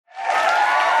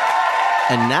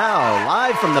And now,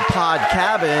 live from the Pod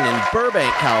Cabin in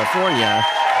Burbank, California,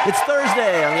 it's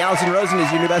Thursday on the Allison Rosen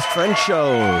is Your New Best Friend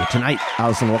show. Tonight,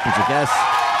 Allison welcomes her guest.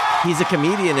 He's a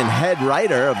comedian and head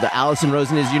writer of the Allison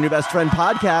Rosen is Your New Best Friend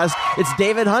podcast. It's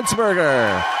David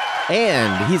Huntsberger.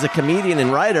 And he's a comedian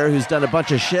and writer who's done a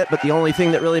bunch of shit, but the only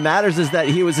thing that really matters is that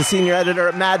he was a senior editor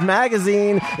at Mad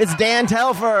Magazine. It's Dan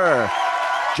Telfer.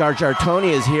 Jar Jar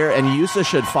Tony is here, and Yusa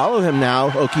should follow him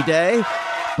now, Okie Day.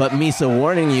 But Misa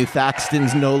warning you,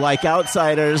 Thaxton's no like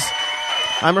outsiders.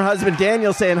 I'm her husband,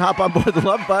 Daniel, saying hop on board the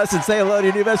love bus and say hello to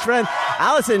your new best friend,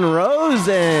 Allison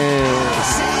Rosen.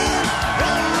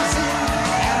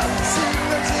 Allison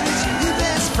is your new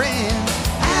best friend.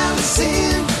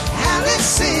 Allison,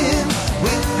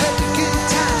 with her good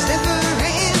times never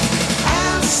end.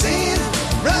 Allison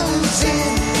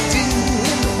Rosen,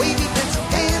 doing the wavy pencil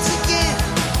dance again.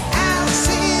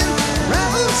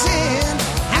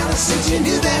 Allison's your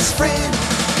new best friend.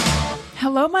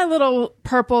 Hello, my little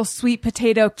purple sweet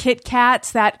potato Kit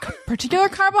Kats. That particular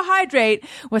carbohydrate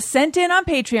was sent in on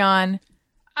Patreon.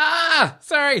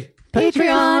 Sorry.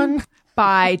 Patreon.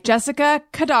 By Jessica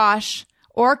Kadosh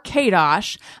or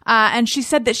Kadosh. And she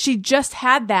said that she just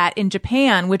had that in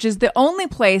Japan, which is the only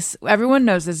place, everyone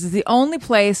knows this, is the only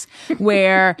place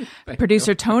where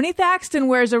producer Tony Thaxton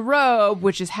wears a robe,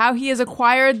 which is how he has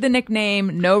acquired the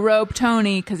nickname No Robe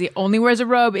Tony, because he only wears a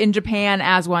robe in Japan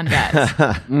as one does.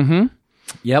 Mm-hmm.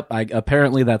 Yep.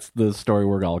 Apparently that's the story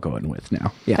we're all going with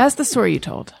now. Yeah. That's the story you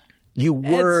told. You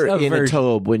were It's a in a version.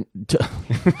 tobe when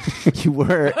you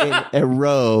were in a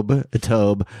robe,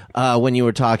 when you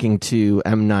were talking to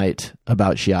M. Night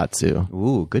about shiatsu.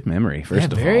 Ooh, good memory. First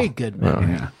of all. Very good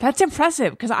memory. Yeah. That's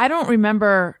impressive, because I don't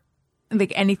remember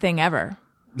like anything ever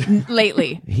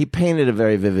lately. He painted a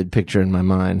very vivid picture in my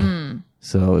mind,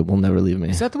 so it will never leave me.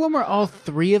 Is that the one where all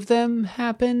three of them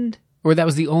happened? Or that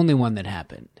was the only one that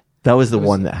happened? That was the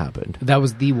one that happened. That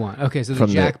was the one. Okay, so the From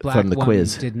the- Jack Black from the one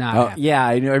quiz. did not Oh, happen. yeah,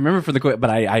 I remember for the quiz,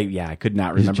 but I could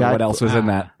not remember Jack- what else was in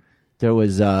that. There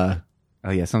was Oh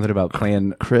yeah, something about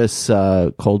playing. Chris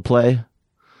Coldplay.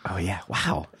 Oh yeah,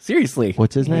 wow. Seriously,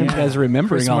 What's his name? You guys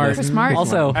remembering Chris all Martin. this? Chris Martin.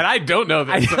 Also, And I don't know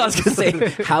I this. was gonna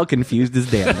say, how confused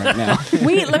is Dan right now?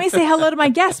 Let me say hello to my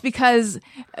guests, because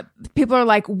people are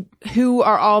like, who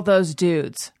are all those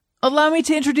dudes? Allow me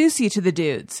to introduce you to the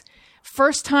dudes.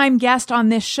 First time guest on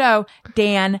this show,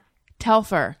 Dan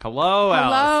Telfer. Hello,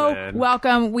 Hello, Allison.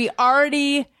 welcome. We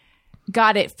already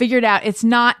got it figured out. It's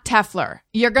not Tefler.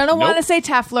 You're going to want to say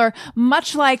Tefler,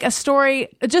 much like a story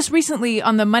just recently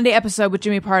on the Monday episode with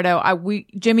Jimmy Pardo.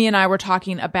 Jimmy and I were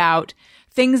talking about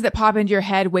things that pop into your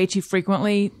head way too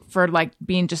frequently for like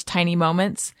being just tiny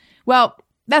moments. Well,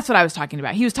 that's what I was talking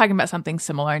about. He was talking about something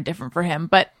similar and different for him.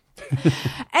 But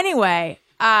anyway,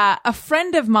 a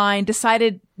friend of mine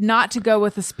decided not to go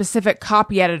with a specific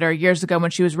copy editor years ago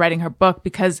when she was writing her book,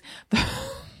 because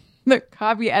the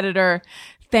copy editor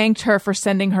thanked her for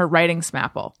sending her writing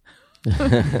Smapple.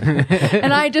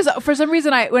 And I just, for some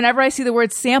reason, whenever I see the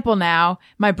word sample now,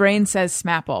 my brain says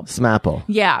Smapple. Smapple.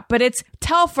 Yeah, but it's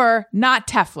Telfer, not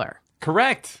Tefler.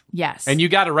 Correct. Yes. And you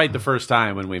got it right the first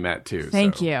time when we met, too.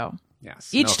 Thank so. you. Yes.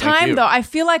 Each No, thank time, you. though, I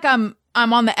feel like I'm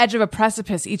on the edge of a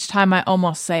precipice each time I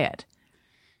almost say it.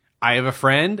 I have a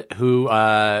friend who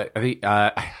I think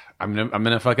I'm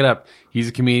gonna fuck it up. He's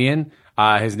a comedian.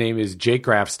 His name is Jake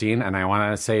Grafstein, and I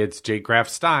want to say it's Jake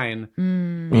Grafstein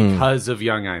because of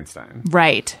Young Einstein.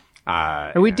 Right.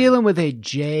 Are we dealing with a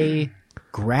J.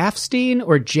 Grafstein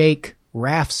or Jake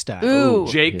Raffstein? Ooh.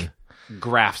 Jake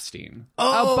Grafstein.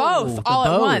 Oh, both. the All at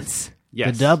both. once.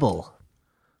 Yes. The double.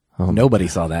 Nobody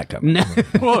saw that coming.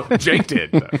 Well, Jake did.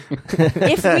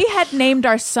 If we had named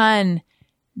our son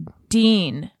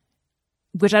Dean,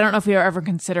 which I don't know if we were ever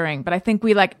considering, but I think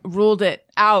we like ruled it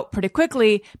out pretty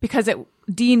quickly because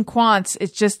Dean Quantz,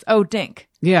 it's just, Dink.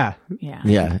 Yeah. Yeah.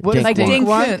 Yeah. What Dink Like Dink Dink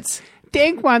want? Koontz.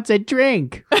 Dink wants a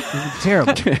drink.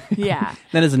 Terrible. Yeah.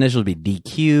 Then his initials would be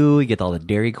DQ. You get all the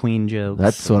Dairy Queen jokes.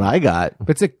 That's what I got. But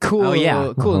it's a cool, Oh,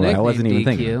 yeah. cool Oh, I nickname, wasn't even DQ.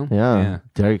 thinking. Yeah.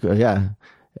 Very good. Yeah.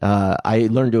 I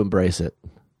learned to embrace it,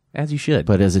 as you should.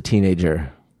 but as a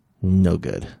teenager, no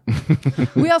good.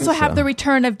 We also have the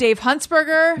return of Dave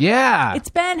Huntsberger. Yeah. It's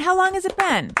been, how long has it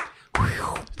been?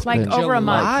 Like been over a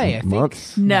month. July, I think.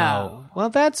 Months? No. Well,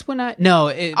 that's when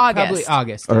August. Probably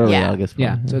August. Early Yeah. August.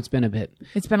 Yeah, so it's been a bit.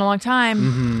 It's been a long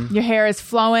time. Your hair is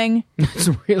flowing. It's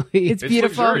really. It's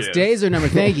beautiful. luxurious. Days are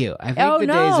numbered. Thank you. I think Oh, the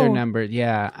days no. are numbered.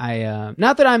 Yeah, I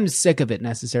not that I'm sick of it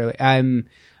necessarily.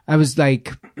 I was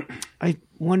like, I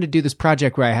wanted to do this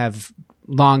project where I have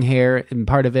long hair in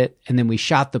part of it, and then we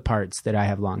shot the parts that I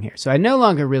have long hair, so I no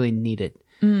longer really need it.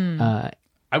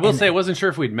 I will say I wasn't sure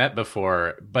if we'd met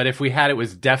before, but if we had, it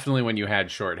was definitely when you had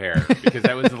short hair, because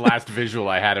that was the last visual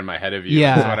I had in my head of you.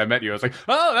 Yeah. So when I met you, I was like,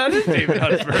 oh, that is David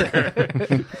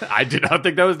Huntsberger. I did not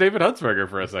think that was David Huntsberger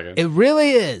for a second. It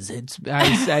really is.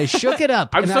 I shook it up.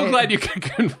 I'm and so glad you could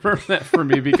confirm that for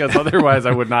me, because otherwise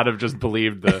I would not have just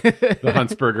believed the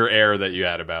Huntsberger air that you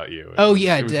had about you. Oh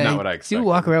yeah, it was not what I expected. You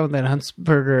walk around with that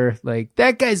Huntsberger, like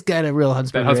that guy's got a real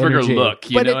Huntsberger, That Huntsberger energy. look,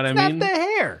 you but know what I mean? It's not the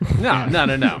hair.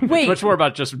 No. Wait. It's much more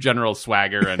about just general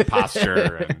swagger and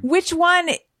posture. And... Which one?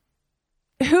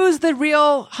 Who's the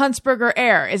real Huntsberger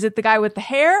heir? Is it the guy with the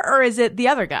hair, or is it the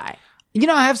other guy? You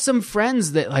know, I have some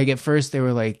friends that like at first they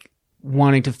were like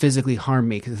wanting to physically harm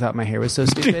me because they thought my hair was so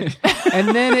stupid, and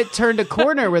then it turned a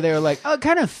corner where they were like, "Oh, it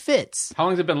kind of fits." How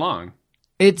long has it been long?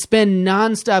 It's been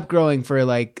nonstop growing for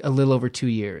like a little over 2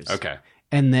 years. Okay.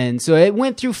 And then, so it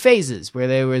went through phases where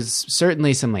there was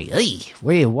certainly some like, "Hey,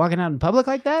 were you walking out in public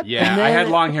like that?" Yeah, And then I had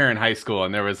long hair in high school,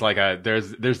 and there was like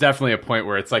there's definitely a point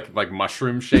where it's like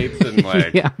mushroom shaped and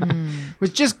like Yeah. It was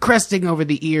just cresting over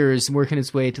the ears, working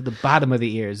its way to the bottom of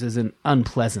the ears is an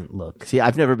unpleasant look. See,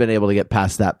 I've never been able to get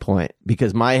past that point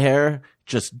because my hair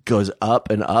just goes up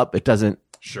and up. It doesn't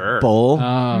sure. bowl.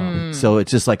 Oh, So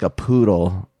it's just like a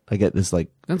poodle. I get this like,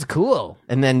 that's cool.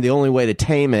 and then the only way to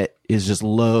tame it is just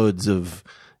loads of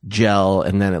gel,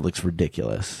 and then it looks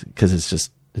ridiculous because it's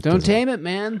just Don't tame it,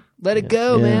 man. Let it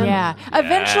go, Yeah. man. Yeah.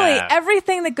 Eventually,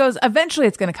 everything that goes, eventually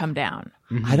it's going to come down.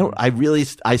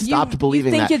 I stopped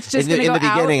believing think that. it's just in gonna the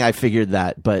go beginning, out? I figured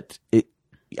that, but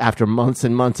after months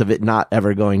and months of it not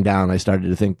ever going down, I started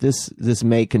to think this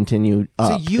may continue So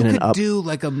up. you in an could up. do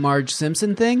like a Marge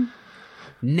Simpson thing?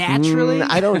 Naturally?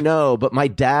 I don't know, but my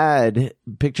dad,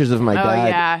 pictures of my Oh, dad.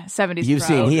 yeah. 70s. You've pro.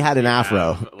 seen, he had an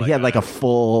afro. like He had like a- a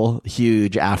full,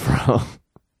 huge afro.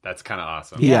 That's kind of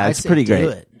awesome. Yeah, I it's say pretty do great.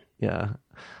 it. Yeah.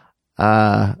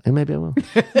 And maybe I will.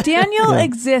 Daniel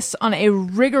exists on a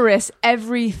rigorous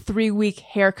every 3-week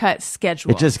haircut schedule.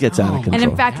 It just gets out of control. And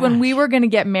in fact, when we were going to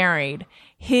get married,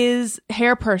 his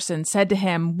hair person said to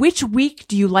him, "Which week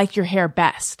do you like your hair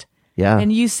best?" yeah.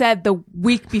 And you said the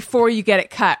week before you get it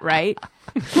cut, right?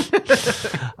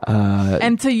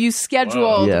 And so you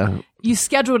scheduled, Yeah. you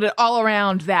scheduled it all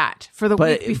around that for the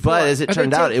week before. But as it Are they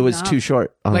turned out, it taking was off too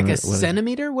short. on Like a it.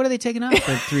 centimeter? What are they taking off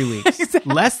for 3 weeks?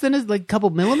 Less than like a couple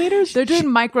millimeters? They're doing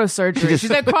microsurgery. She's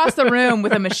across the room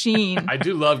with a machine. I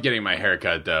do love getting my hair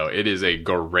cut, though. It is a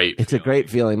great. It's a great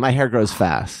feeling. My hair grows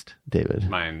fast, David.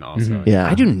 Mine also. Yeah.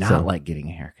 I do not so- like getting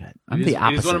a haircut. I'm It is, the it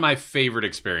opposite. is one of my favorite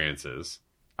experiences.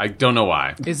 I don't know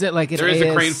why. Is it like an There is a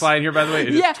AS crane fly in here, by the way. It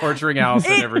is Yeah. torturing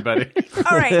Allison, everybody.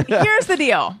 All right, here's the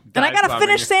deal. And I Dive got to bombing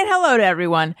finish you. saying hello to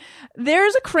everyone.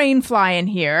 There's a crane fly in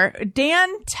here. Dan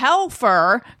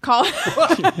Telfer called.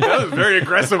 That was very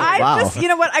aggressive. Wow. You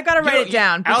know what? I got to write it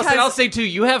down. Allison, because- I'll say too,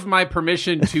 you have my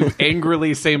permission to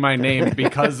angrily say my name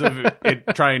because of it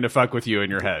trying to fuck with you in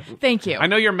your head. Thank you. I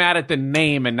know you're mad at the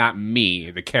name and not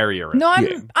me, the carrier. No,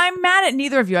 I'm mad at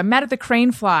neither of you. I'm mad at the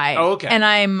crane fly. Oh, okay. And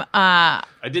I'm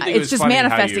I did think it it's was just funny how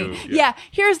manifesting. you- Yeah,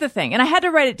 here's the thing. And I had to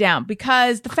write it down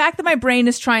because the fact that my brain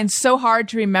is trying so hard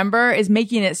to remember is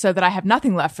making it so that I have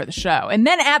nothing left for the show. And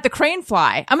then add the crane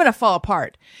fly, I'm going to fall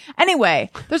apart.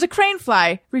 Anyway, there's a crane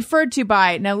fly referred to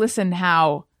by, now listen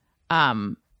how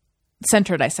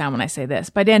centered I sound when I say this,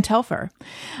 by Dan Telfer,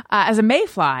 as a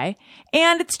mayfly.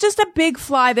 And it's just a big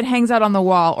fly that hangs out on the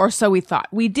wall, or so we thought.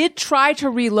 We did try to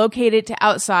relocate it to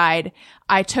outside.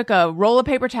 I took a roll of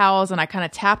paper towels and I kind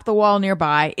of tapped the wall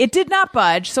nearby. It did not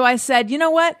budge. So I said, you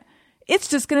know what? It's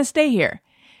just going to stay here.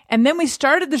 And then we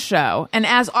started the show. And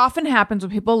as often happens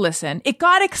when people listen, it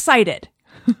got excited.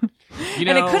 You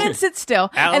And know, it couldn't sit still.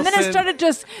 And then it Allison- started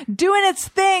just doing its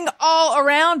thing all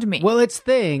around me. Well, its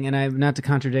thing, and I'm not to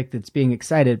contradict its being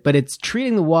excited, but it's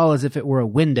treating the wall as if it were a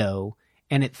window,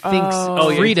 and it thinks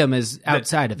yeah. freedom is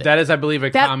outside of it. That is, I believe,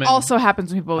 a that common. also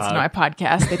happens when people listen to my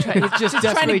podcast. They try, it's just trying to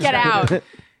desperately get out.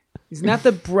 It's not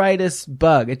the brightest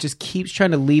bug. It just keeps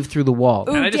trying to leave through the wall.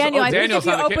 Ooh, And I just- Daniel, oh, I think Daniel's if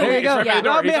you on the open camera. it, He's right by yeah. the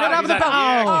door. Oh, He's man, on- I'm he's the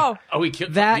on- ball. Oh. Oh, he killed.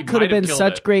 he That could might have been killed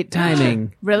such it. great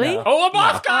timing. Really? Oh, a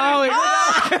moth got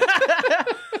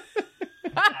it.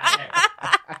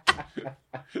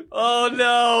 Oh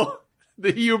no,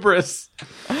 the hubris.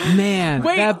 Man,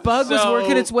 Wait, that bug was so-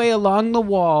 working its way along the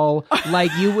wall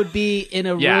like you would be in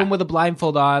a Yeah. room with a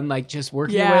blindfold on, like just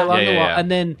working your Yeah. way along Yeah, the yeah, wall. yeah.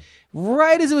 And then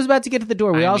right as it was about to get to the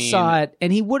door, we I all mean- saw it,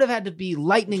 and he would have had to be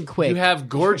lightning quick. You have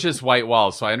gorgeous white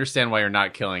walls, so I understand why you're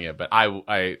not killing it. But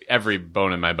I every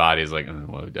bone in my body is like.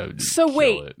 Well, So kill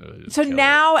wait. it. So Kill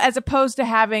now, as opposed to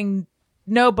having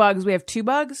no bugs, we have 2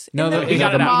 bugs? No, In the- he because got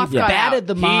the it out. moth He got batted out.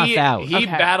 the moth He out. He Okay.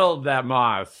 battled that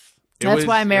moth That's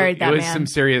why I married that It was man. some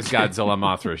serious Godzilla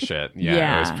Mothra shit. Yeah,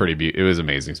 Yeah. it was pretty. It was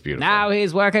amazing. It's beautiful. Now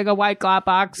he's working a White Claw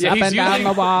box yeah, up he's and down using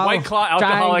the wall. White Claw trying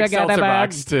alcoholic to get seltzer it back.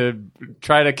 box to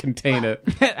try to contain it.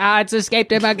 It's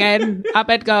escaped him again. Up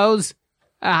it goes.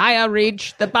 A higher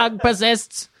reach. The bug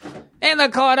persists. In the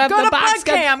corner of Go the to box.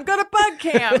 bug cam. Go to bug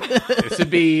cam. This would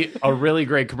be a really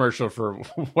great commercial for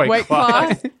White White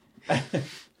Claw. Claw.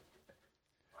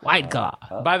 White Claw.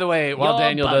 By the way, while Your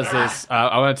Daniel does this,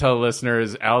 I want to tell the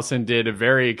listeners, Allison did a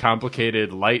very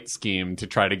complicated light scheme to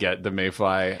try to get the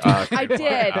Mayfly. I did,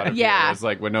 out of yeah. here. It was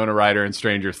like Winona Ryder in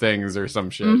Stranger Things or some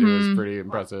shit. It was pretty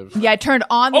impressive. Yeah, I turned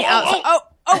on the outside.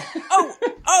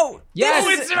 Oh. Yes,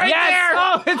 This it's right there.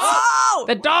 Oh, it's, Oh!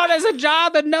 the door is ajar.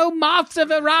 The no moths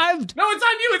have arrived. No, it's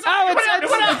on you. It's Oh, on it's- you.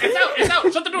 It's out. It's out. It's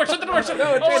out. Shut the door. Shut the door. Shut the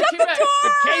door. Shut the door.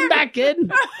 It came back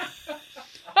in.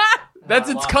 That's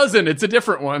its cousin. It's a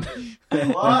different one.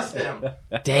 Lost him.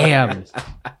 Damn.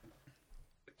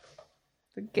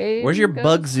 The game Where's your goes-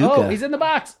 Bugzooka? Oh, he's in the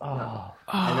box. Oh.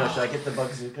 I know. Should I get the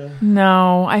Bugzooka?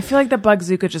 No, I feel like the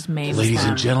Bugzooka just made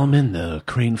them. gentlemen, the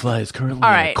crane fly is currently All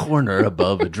right. corner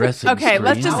above a dressing Okay,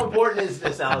 let's screen. just- How important is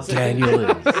this, Allison? Daniel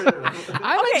is.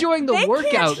 I'm enjoying the They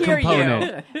workout can't hear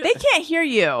component. You. They can't hear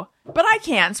you, but I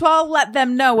can. So I'll let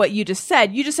them know what you just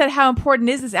said. You just said, how important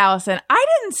is this, Allison? I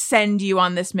didn't send you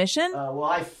on this mission. Well,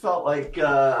 I felt like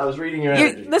I was reading your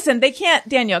energy. Listen, they can't.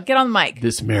 Daniel, get on the mic.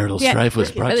 This marital Yeah. strife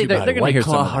was brought to you They're by gonna White hear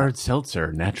some Claw of that. Hard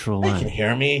Seltzer, natural You can line.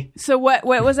 hear me. So what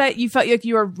was that? You felt like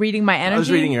you were reading my energy? I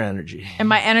was reading your energy. And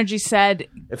my energy said,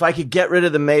 If I could get rid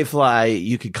of the Mayfly,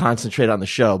 you could concentrate on the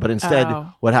show. But instead,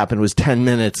 Oh. what happened was 10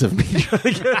 minutes of me trying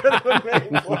to get rid of the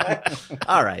Mayfly.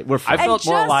 All right, we're I fine. felt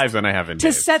more just alive than I have in to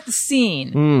days. set the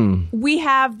scene, we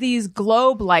have these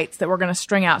globe lights that we're going to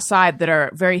string outside that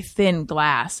are very thin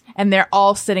glass, and they're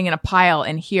all sitting in a pile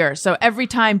in here. So every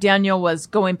time Daniel was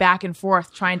going back and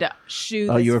forth trying to shoo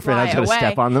Oh, this you were afraid I was fly gonna away,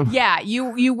 step on them? Yeah,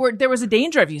 you were. There was a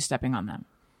danger of you stepping on them.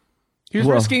 He was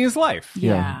Well, risking his life.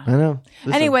 Yeah. I know.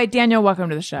 Listen, Anyway, Daniel, welcome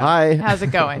to the show. Hi. How's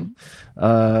it going?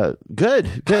 good.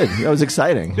 That was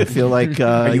exciting. I feel like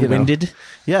Are you know, winded?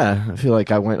 Yeah, I feel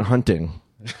like I went hunting.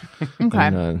 Okay.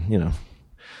 And,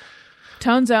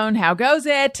 Tone Zone, how goes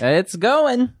it? It's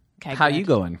going. Okay, How good. you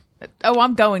going? Oh,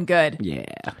 I'm going good. Yeah.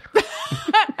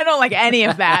 I don't like any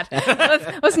of that.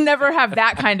 Let's never have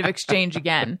that kind of exchange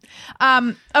again.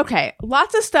 Okay,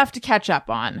 lots of stuff to catch up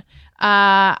on.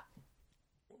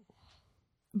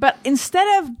 But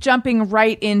instead of jumping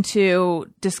right into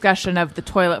discussion of the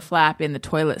toilet flap in the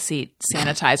toilet seat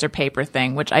sanitizer paper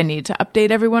thing, which I need to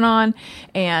update everyone on,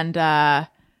 and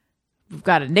we've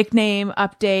got a nickname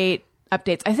updates.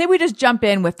 I think we just jump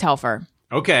in with Telfer.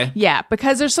 Okay. Yeah,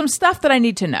 because there's some stuff that I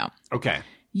need to know. Okay.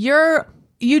 You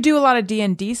do a lot of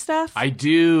D&D stuff? I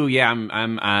do. Yeah,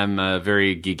 I'm a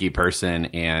very geeky person,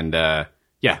 and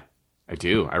yeah, I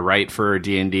do. I write for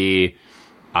D&D.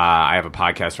 I have a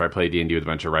podcast where I play D&D with a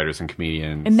bunch of writers and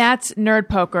comedians. And that's Nerd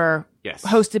Poker, Yes.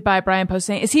 hosted by Brian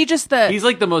Posehn. Is he just the? He's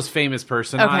like the most famous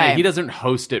person on Okay. it. He doesn't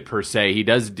host it per se. He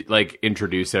does like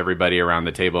introduce everybody around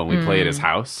the table, and we play at his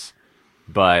house.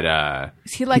 But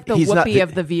is he like the he's not Whoopi the-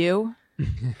 of The View?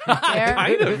 There?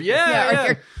 kind of,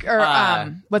 yeah.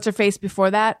 Or what's her face before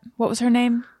that? What was her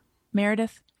name?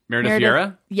 Meredith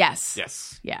Vieira? Yes.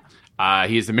 Yes. Yeah.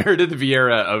 He is the Meredith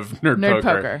Vieira of Nerd Nerd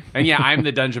Poker. Poker. And yeah, I'm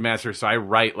the dungeon master, so I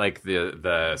write like the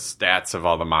stats of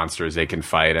all the monsters they can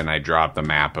fight, and I draw up the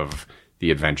map of the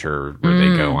adventure where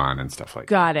they go on and stuff like that.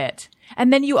 Got it.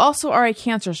 And then you also are a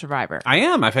cancer survivor. I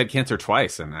am. I've had cancer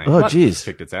twice, and I Oh, geez.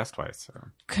 kicked its ass twice. So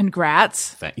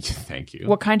Congrats. thank you.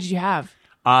 What kind did you have?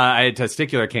 I had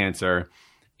testicular cancer,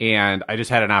 and I just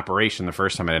had an operation the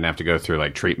first time. I didn't have to go through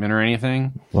like treatment or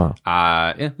anything. Wow.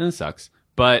 It sucks.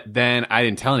 But then I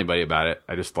didn't tell anybody about it.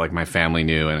 I just like my family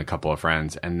knew and a couple of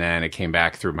friends. And then it came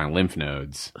back through my lymph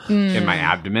nodes in my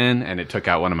abdomen, and it took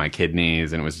out one of my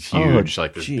kidneys, and it was huge,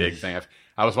 like this geez. big thing.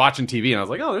 I was watching TV, and I was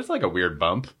like, oh, there's like a weird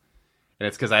bump. And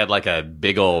it's because I had like a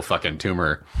big ol' fucking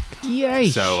tumor. Yay.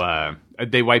 So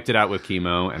they wiped it out with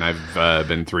chemo, and I've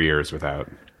been 3 years without.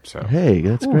 So Hey,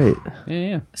 that's great.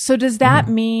 yeah. So does that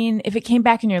mean, if it came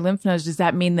back in your lymph nodes, does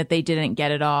that mean that they didn't get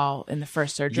it all in the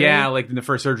first surgery? Yeah, like in the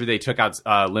first surgery, they took out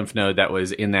a lymph node that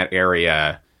was in that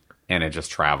area, and it just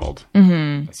traveled.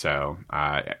 Mm-hmm. So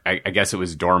I guess it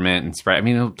was dormant and spread. I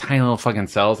mean, tiny little fucking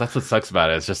cells. That's what sucks about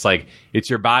it. It's just like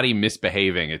it's your body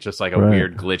misbehaving. It's just like a Right.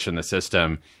 weird glitch in the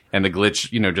system, and the glitch,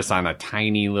 just on a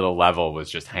tiny little level, was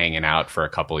just hanging out for a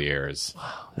couple years.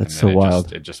 That's And so then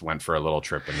wild. It just went for a little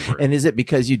trip. And And is it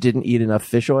because you didn't eat enough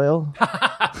fish oil?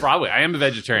 probably, I am a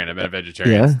vegetarian. I've been a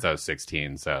vegetarian Yeah? since I was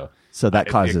 16. So So that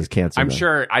causes cancer. I'm then.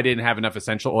 sure I didn't have enough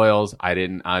essential oils. I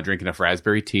didn't drink enough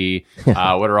raspberry tea. What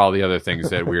are all the other things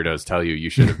that weirdos tell you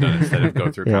should have done instead of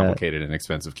go through complicated and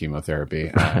expensive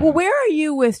chemotherapy? Well, where are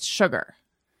you with sugar?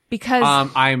 Because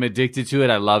I'm addicted to it.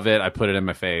 I love it. I put it in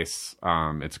my face.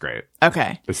 It's great.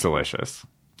 okay. It's delicious.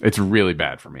 It's really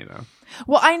bad for me though.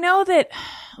 Well, I know that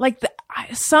like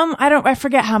I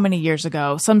forget how many years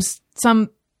ago some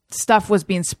stuff was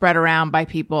being spread around by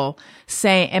people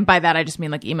saying, and by that I just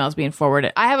mean like emails being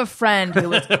forwarded. I have a friend who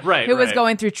was was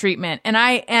going through treatment,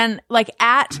 and like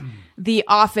at the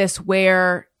office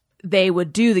where they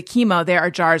would do the chemo, there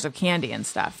are jars of candy and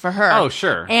stuff for her. Oh,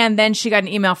 sure. And then she got an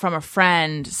email from a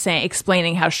friend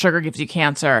explaining how sugar gives you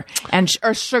cancer,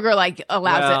 or sugar like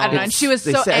allows it. I don't know. And she was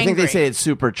so angry. I think they say it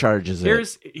supercharges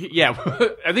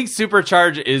it. I think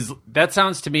supercharge that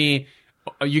sounds to me.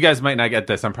 You guys might not get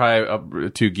this. I'm probably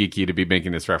too geeky to be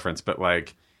making this reference, but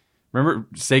like, remember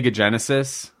Sega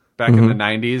Genesis back in the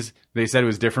 90s? They said it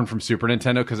was different from Super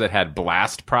Nintendo because it had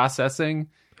blast processing.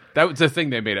 That was the thing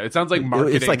they made. It sounds like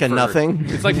marketing. It's like a nothing.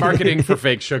 It's like marketing for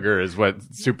fake sugar is what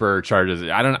supercharges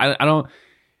it. I don't.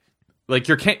 Like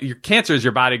your cancer is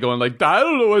your body going like, I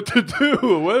don't know what to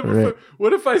do.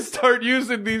 What if I start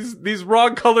using these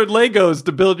wrong colored Legos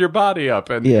to build your body up?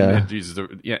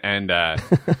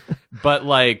 But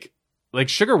like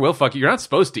sugar will fuck you. You're not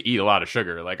supposed to eat a lot of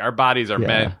sugar. Like our bodies are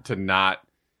meant to not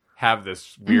have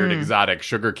this weird exotic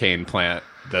sugarcane plant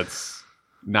that's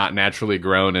not naturally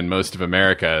grown in most of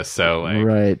America. So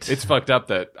like, it's fucked up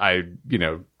that I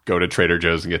go to Trader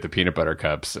Joe's and get the peanut butter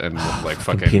cups and like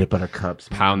fucking peanut butter cups,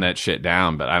 pound that shit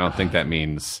down. But I don't think that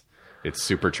means it's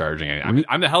supercharging it.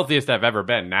 I'm the healthiest I've ever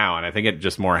been now, and I think it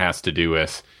just more has to do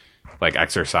with like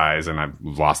exercise, and I've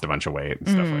lost a bunch of weight and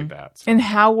stuff like that. So. And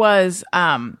how was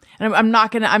and I'm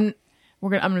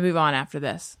gonna move on after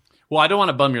this. Well, I don't want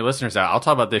to bum your listeners out. I'll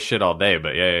talk about this shit all day,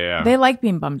 but yeah. They like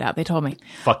being bummed out. They told me.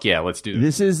 Fuck yeah, let's do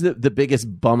this. This is the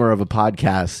biggest bummer of a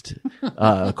podcast,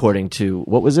 according to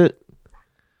what was it?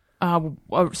 The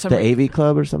AV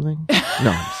Club or something?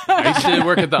 No. I used to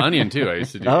work at The Onion, too. I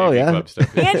used to do AV Club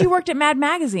stuff. And you worked at Mad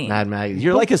Magazine. Mad Magazine.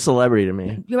 You're like a celebrity to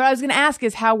me. What I was going to ask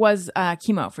is, how was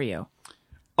chemo for you?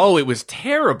 Oh, it was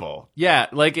terrible. Yeah,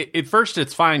 like at first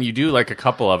it's fine. You do like a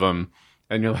couple of them,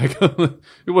 and you're like,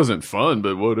 it wasn't fun,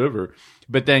 but whatever.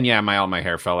 But then, all my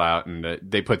hair fell out, and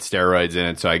they put steroids in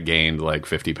it, so I gained like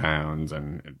 50 pounds.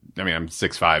 And I mean, I'm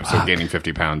 6'5", so gaining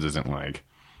 50 pounds isn't like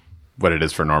what it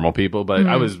is for normal people, but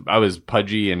I was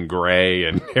pudgy and gray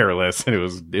and hairless, and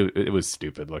it was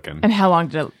stupid looking. And how long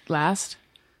did it last?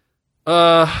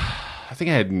 I think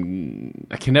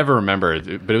I can never remember,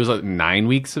 but it was like 9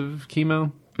 weeks of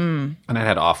chemo, and I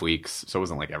had off weeks, so it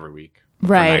wasn't like every week.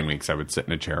 Right. For 9 weeks, I would sit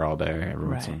in a chair all day. Every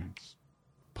once in a while.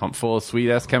 Pumped full of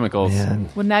sweet ass chemicals. Man.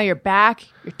 Well, now you're back.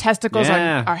 Your testicles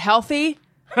are healthy.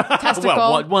 Testicle.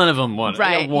 Well, one of them,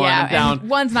 right? One. Yeah, Down,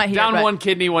 one's not here. Down one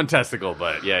kidney, one testicle,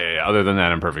 but yeah. Other than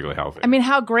that, I'm perfectly healthy. I mean,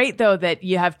 how great though that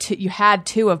you had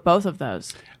two of both of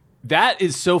those. That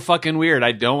is so fucking weird.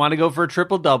 I don't want to go for a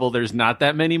triple double. There's not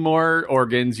that many more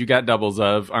organs you got doubles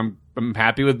of. I'm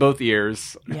happy with both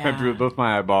ears. I'm happy with both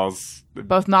my eyeballs.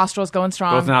 Both nostrils going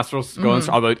strong. Both nostrils going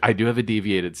strong. Although I do have a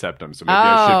deviated septum, so maybe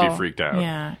I should be freaked out.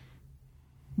 Yeah.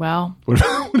 Well, what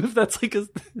if that's like a...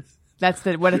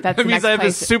 What if that's that the means next I have a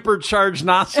place? supercharged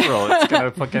nostril. It's gonna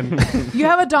fucking. You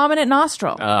have a dominant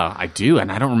nostril. I do,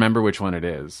 and I don't remember which one it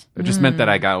is. It just meant that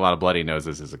I got a lot of bloody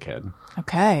noses as a kid.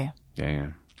 Okay. Yeah.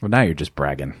 Well, now you're just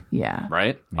bragging. Yeah.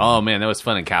 Right? Oh man, that was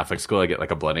fun in Catholic school. I get like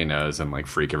a bloody nose and like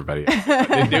freak everybody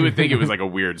out. They would think it was like a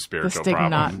weird spiritual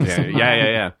problem.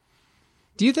 Yeah.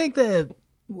 Do you think that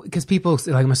because people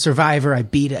say, like, I'm a survivor, I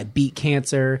beat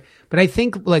cancer, but I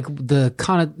think like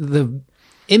the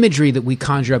imagery that we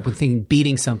conjure up when thinking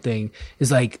beating something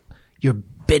is like you're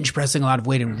bench pressing a lot of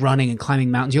weight and running and climbing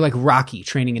mountains. You're like Rocky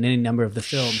training in any number of the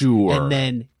films. Sure. And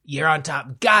then you're on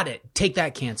top. Got it. Take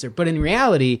that, cancer. But in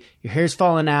reality, your hair's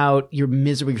falling out. You're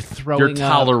miserable. You're throwing You're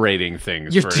up. tolerating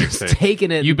things. You're just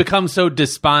taking it. You become so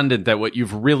despondent that what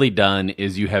you've really done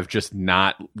is you have just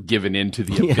not given into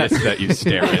the abyss that you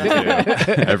stare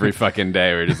into every fucking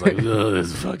day. We're just like, oh,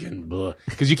 this fucking blah.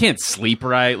 Because you can't sleep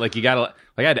right. Like you gotta,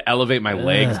 like I had to elevate my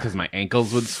legs because my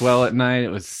ankles would swell at night.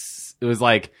 It was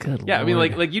like, I mean,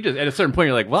 like you just at a certain point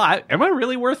you're like, well, am I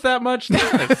really worth that much? This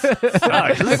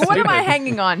sucks. Like, what am I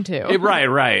hanging on to?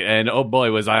 Right. And oh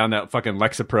boy, was I on that fucking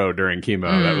Lexapro during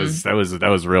chemo. That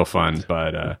was real fun.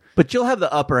 But you'll have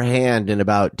the upper hand in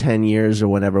about 10 years or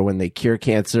whenever when they cure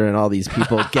cancer and all these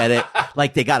people get it.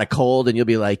 Like they got a cold and you'll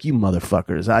be like, you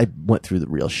motherfuckers, I went through the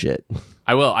real shit.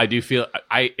 I will. I do feel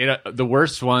the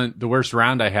worst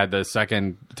round I had the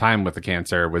second time with the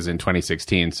cancer was in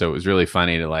 2016. So it was really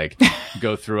funny to like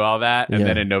go through all that. And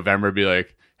then in November be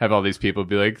like, have all these people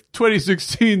be like,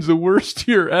 2016's the worst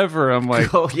year ever. I'm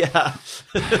like, Oh yeah,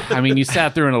 I mean, you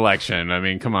sat through an election. I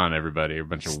mean, come on, everybody. A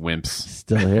bunch of wimps.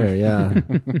 still here. Yeah.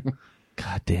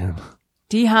 God damn.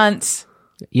 D Hunts,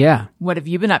 Yeah. what have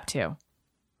you been up to?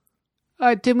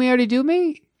 Didn't we already do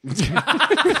me?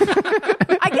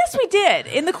 I guess we did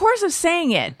in the course of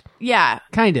saying it. Yeah.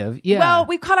 Kind of. Yeah. Well,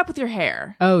 we caught up with your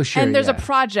hair. Oh, sure, And there's yeah. a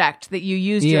project that you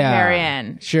used your hair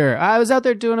in. Sure. I was out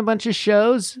there doing a bunch of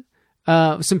shows.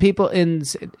 Some people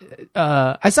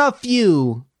I saw a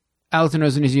few Alison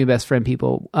Rosen is your best friend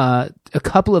people. A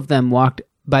couple of them walked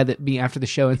by me after the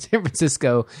show in San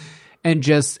Francisco, and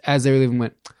just as they were leaving,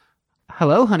 went,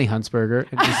 "Hello, Honey Huntsberger."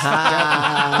 And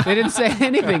just, they didn't say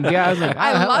anything. Yeah, I was like,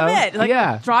 I love hello." it. Like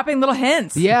yeah. dropping little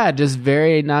hints. Yeah, just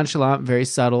very nonchalant, very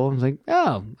subtle. I was like,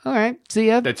 "Oh, all right, see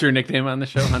ya." That's your nickname on the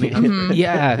show, honey.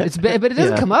 Yeah, but it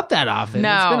doesn't come up that often.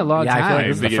 No. It's been a long Yeah, I feel time. like I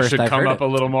this is think the it first should I've come heard up it. a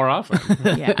little more often.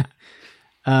 Yeah.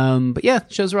 But yeah,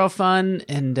 shows were all fun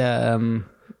and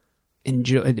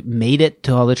made it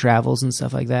to all the travels and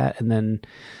stuff like that. And then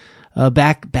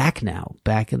back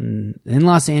in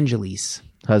Los Angeles.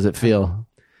 How's it feel?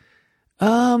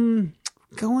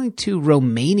 Going to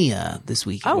Romania this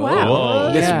weekend. Oh, wow.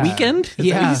 Whoa. This Yeah. weekend? Is that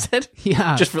Yeah. what you said?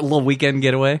 Yeah. Just for a little weekend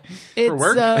getaway? It's,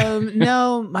 work?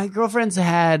 No, my girlfriend's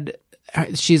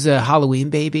she's a Halloween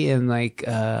baby and like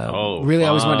really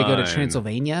always wanted to go to fun.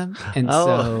 Transylvania. And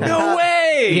so No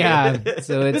way! yeah,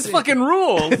 so it's This fucking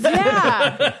rules.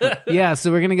 Yeah. yeah,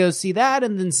 so we're gonna go see that,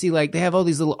 and then see like they have all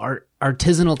these little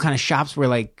artisanal kind of shops where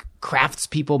like crafts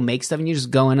people make stuff, and you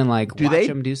just go in and like Do watch they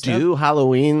them do stuff. do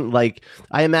Halloween? Like,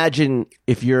 I imagine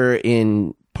if you're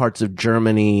in parts of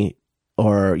Germany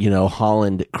or,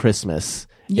 Holland, Christmas,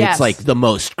 Yes. it's like the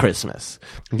most Christmas,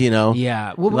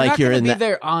 Yeah, well, we're Like not you're gonna in be that-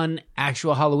 there on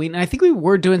actual Halloween, and I think we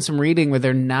were doing some reading where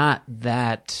they're not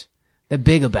that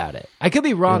big about it. I could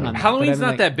be wrong on that. Halloween's but I'm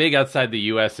not that big outside the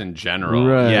U.S. in general.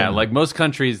 Right. Yeah, like most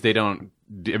countries, they don't.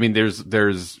 I mean,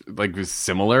 there's like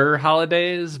similar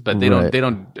holidays, but they Right.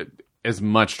 don't as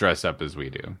much dress up as we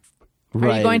do.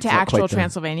 Are you going to It's not actual quite the-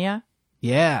 Transylvania?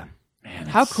 Yeah,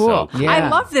 How cool. so cool. Yeah. I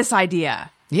love this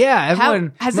idea. yeah. How,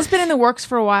 Everyone has this been in the works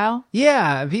for a while?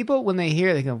 Yeah, people when they hear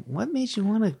it, they go, "What made you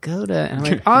want to go to?" And I'm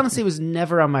like, honestly, it was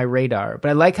never on my radar, but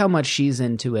I like how much she's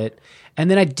into it. And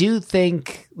then I do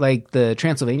think like the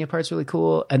Transylvania part's really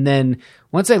cool. And then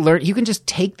once I learned, you can just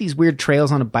take these weird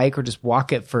trails on a bike or just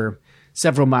walk it for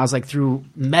several miles, like through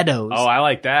meadows. Oh, I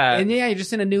like that. And yeah, you're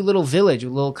just in a new little village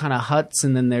with little kind of huts,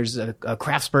 and then there's a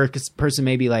craftsperson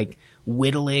maybe like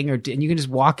whittling, and you can just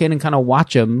walk in and kind of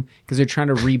watch them because they're trying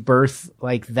to rebirth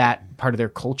like that part of their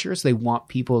culture, so they want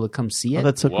people to come see it. Oh,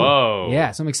 that's so cool. Whoa.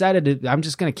 Yeah, so I'm excited. I'm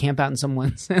just gonna camp out in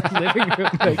someone's living room.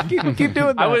 Like, keep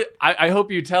doing that. I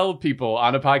hope you tell people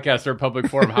on a podcast or a public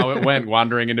forum how it went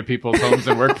wandering into people's homes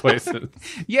and workplaces.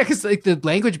 Yeah, because like the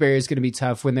language barrier is gonna be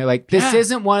tough when they're like, "This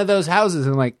isn't one of those houses."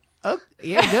 And I'm like, "Oh,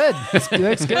 yeah, good.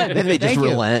 That's good." Then they just Thank you.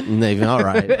 relent and they all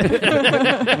right.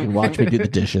 And watch me do the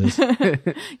dishes.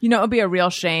 You know, it would be a real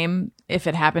shame if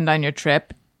it happened on your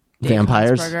trip. Dave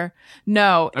Vampires? Huntsberger.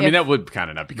 No. I mean, that would kind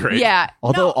of not be great. Yeah.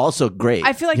 Although No, also great.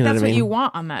 I feel like You know that's what I what you mean?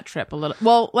 want on that trip a little.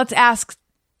 Well, let's ask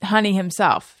Honey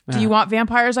himself. Do you want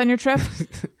vampires on your trip?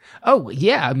 Oh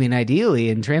yeah, I mean, ideally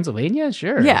in Transylvania,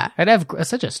 sure. Yeah. I'd have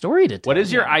such a story to tell. What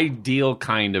is your ideal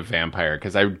kind of vampire?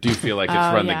 Because I do feel like it's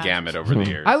run yeah. the gamut over the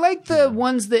years. I like the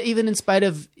ones that even in spite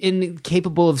of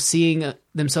incapable of seeing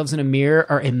themselves in a mirror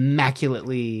are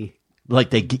immaculately. Like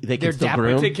they They're can still dapper.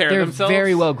 groom. Take care They're of themselves.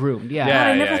 very well groomed. Yeah. God, I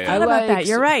Yeah, never yeah. thought I about that. like-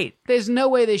 You're right. There's no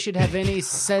way they should have any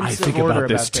sense I of think order about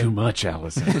this them. too much,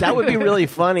 Allison. That would be really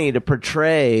funny to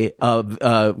portray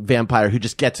a vampire who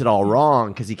just gets it all wrong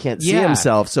because he can't see Yeah.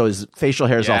 himself, so his facial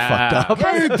hair is all fucked up.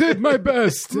 I did my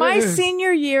best. My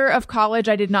senior year of college,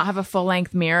 I did not have a full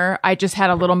length mirror. I just had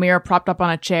a little mirror propped up on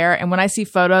a chair. And when I see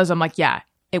photos, I'm like, yeah,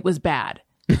 it was bad.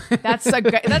 That's a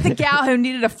gal who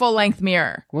needed a full length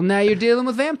mirror. Well, now you're dealing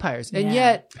with vampires, and Yeah.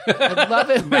 yet I love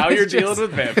it. when Now it's you're just- dealing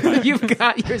with vampires. You've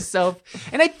got yourself,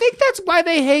 and I think that's why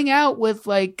they hang out with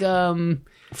like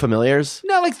Familiars?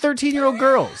 not like 13-year-old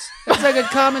girls. That's like a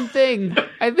common thing.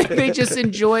 I think they just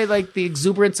enjoy like the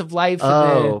exuberance of life. And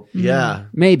Oh, yeah.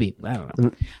 maybe I don't know.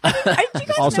 Do you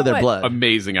guys Also know their what- blood.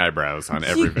 Amazing eyebrows on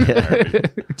every vampire.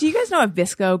 Do you guys know what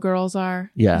Visco girls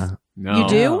are? Yeah. No. You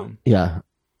do? Yeah.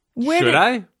 Where Should did-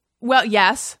 I? Well,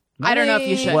 yes. I don't know if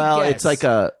you should. Well, Guess. it's like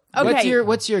a Okay.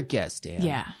 What's your guess, Dan?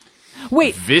 Yeah.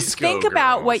 Wait, Visco think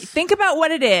about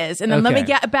what it is, and then let me Okay.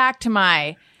 get back to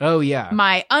my yeah.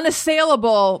 my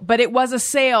unassailable, but it was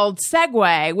assailed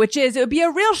segue, which is it would be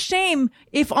a real shame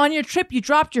if on your trip you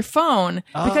dropped your phone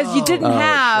because you didn't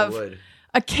have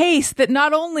a case that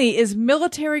not only is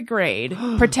military grade,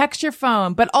 protects your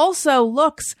phone, but also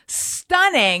looks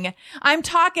stunning. I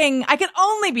can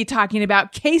only be talking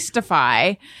about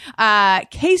Casetify.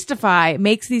 Casetify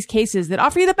makes these cases that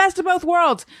offer you the best of both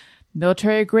worlds.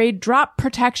 Military grade drop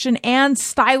protection and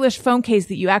stylish phone case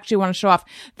that you actually want to show off.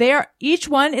 Each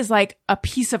one is like a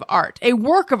piece of art, a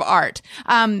work of art.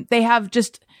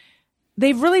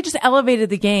 They've really just elevated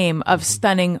the game of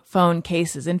stunning phone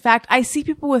cases. In fact, I see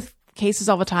people with cases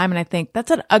all the time and I think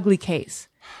that's an ugly case.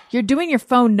 You're doing your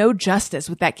phone no justice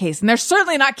with that case. And they're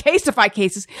certainly not Casetify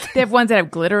cases. They have ones that have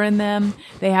glitter in them.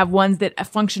 They have ones that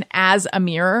function as a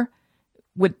mirror.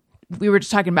 We were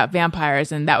just talking about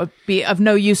vampires and that would be of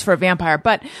no use for a vampire,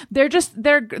 but they're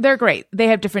great. They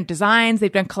have different designs.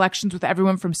 They've done collections with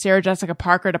everyone from Sarah Jessica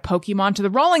Parker to Pokemon to the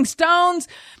Rolling Stones.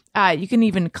 You can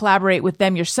even collaborate with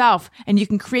them yourself and you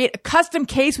can create a custom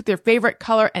case with your favorite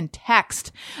color and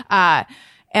text.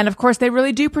 And of course, they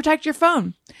really do protect your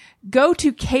phone. Go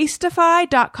to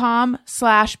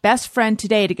casetify.com/bestfriend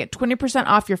today to get 20%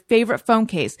 off your favorite phone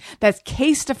case. That's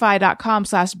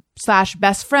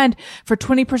casetify.com/bestfriend for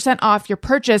 20% off your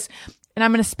purchase. And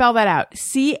I'm going to spell that out.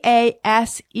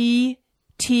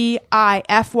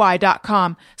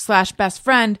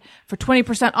 casetify.com/bestfriend for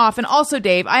 20% off. And also,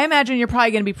 Dave, I imagine you're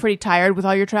probably going to be pretty tired with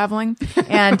all your traveling.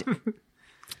 And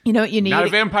you know what you need? Not a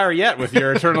vampire yet with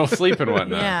your eternal sleep and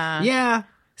whatnot. Yeah. Yeah.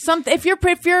 If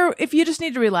you just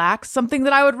need to relax, something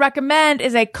that I would recommend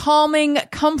is a calming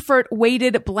comfort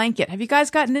weighted blanket. Have you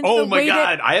guys gotten into Oh the my weighted?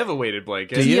 God, I have a weighted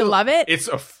blanket. Do you love it? It's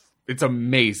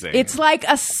amazing. It's like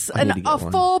a get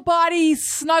one. full body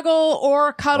snuggle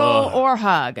or cuddle or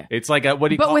hug, It's like a, what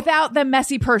do you but call without the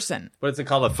messy person. What's it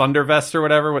called? A thunder vest or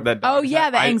whatever? With that Oh, dog yeah,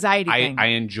 hat? the anxiety thing. I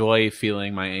enjoy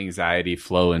feeling my anxiety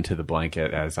flow into the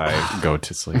blanket as I go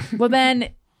to sleep. Well, then,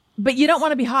 but you don't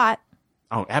want to be hot.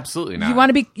 Oh, absolutely not. You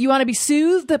want to be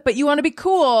soothed, but you want to be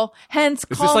cool. Hence,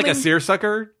 Is this like a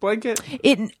seersucker blanket?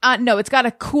 No, it's got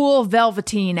a cool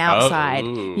velveteen outside.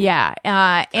 ooh. Yeah.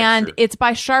 And it's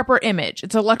by Sharper Image.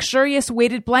 It's a luxurious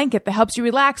weighted blanket that helps you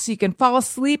relax so you can fall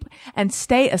asleep and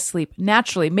stay asleep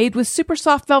naturally. Made with super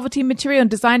soft velveteen material and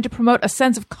designed to promote a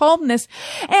sense of calmness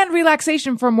and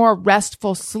relaxation for more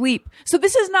restful sleep. So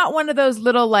this is not one of those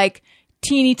little like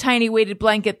teeny tiny weighted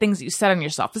blanket things that you set on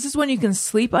yourself. This is one you can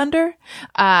sleep under.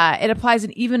 It applies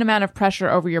an even amount of pressure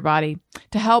over your body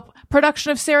to help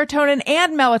production of serotonin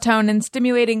and melatonin,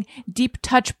 stimulating deep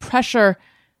touch pressure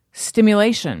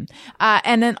stimulation.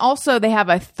 And then also they have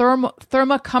a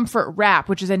ThermoComfort wrap,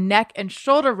 which is a neck and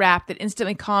shoulder wrap that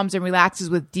instantly calms and relaxes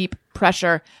with deep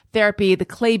pressure therapy. The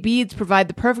clay beads provide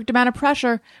the perfect amount of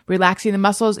pressure, relaxing the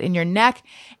muscles in your neck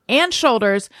and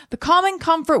shoulders. The Calming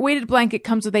Comfort weighted blanket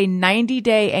comes with a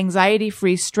 90-day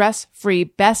anxiety-free, stress-free,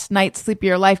 best night's sleep of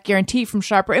your life guarantee from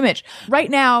Sharper Image. Right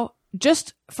now,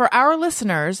 just for our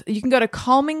listeners, you can go to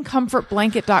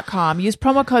calmingcomfortblanket.com. Use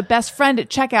promo code BESTFRIEND at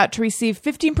checkout to receive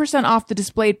 15% off the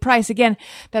displayed price. Again,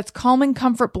 that's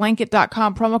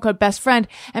calmingcomfortblanket.com, promo code BESTFRIEND.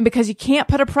 And because you can't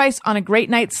put a price on a great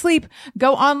night's sleep,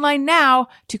 go online now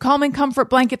to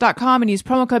calmingcomfortblanket.com and use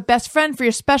promo code BESTFRIEND for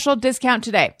your special discount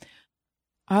today.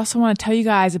 I also want to tell you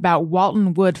guys about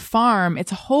Walton Wood Farm.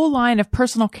 It's a whole line of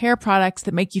personal care products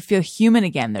that make you feel human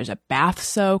again. There's a bath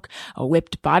soak, a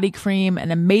whipped body cream,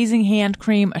 an amazing hand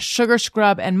cream, a sugar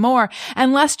scrub, and more.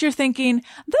 And lest you're thinking,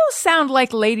 those sound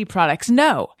like lady products.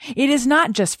 No, it is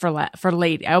not just for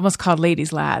lady. I almost called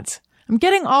ladies lads. I'm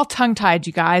getting all tongue-tied,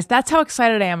 you guys. That's how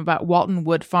excited I am about Walton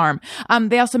Wood Farm.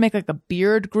 They also make like a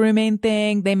beard grooming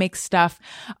thing. They make stuff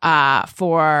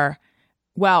it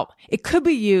could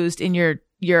be used in your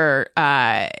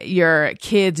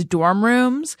kids' dorm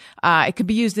rooms. It could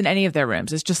be used in any of their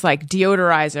rooms. It's just like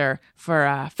deodorizer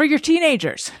for your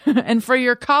teenagers and for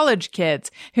your college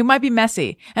kids who might be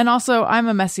messy. And also, I'm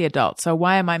a messy adult, so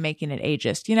why am I making it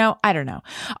ageist? I don't know.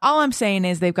 All I'm saying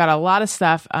is they've got a lot of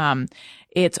stuff.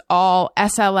 It's all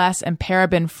SLS and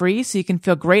paraben free, so you can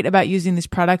feel great about using these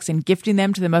products and gifting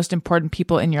them to the most important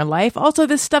people in your life. Also,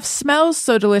 this stuff smells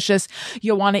so delicious,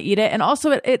 you'll want to eat it. And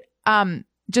also, it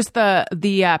just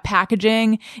the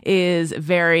packaging is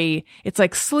it's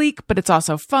like sleek, but it's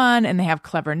also fun, and they have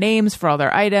clever names for all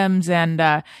their items, and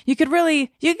you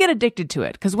get addicted to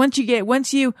it because once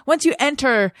you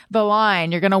enter the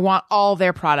line, you're gonna want all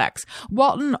their products.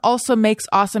 Walton also makes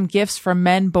awesome gifts for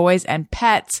men, boys, and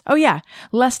pets. Oh yeah,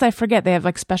 lest I forget, they have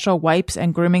like special wipes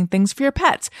and grooming things for your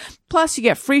pets. Plus, you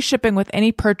get free shipping with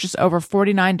any purchase over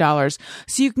 $49,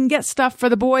 so you can get stuff for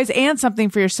the boys and something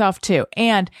for yourself too,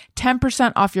 and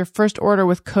 10% off your first order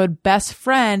with code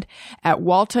BESTFRIEND at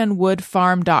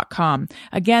waltonwoodfarm.com.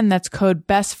 Again, that's code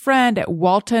BESTFRIEND at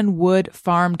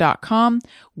waltonwoodfarm.com.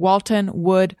 Walton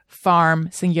Wood Farm,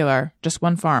 singular, just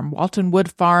one farm.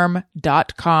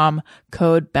 waltonwoodfarm.com,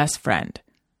 code BESTFRIEND.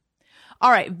 All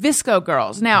right, Visco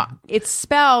Girls. Now, it's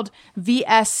spelled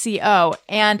VSCO,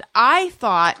 and I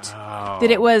thought that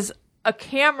it was a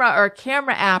camera or a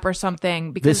camera app or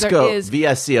something because there is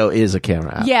VSCO is a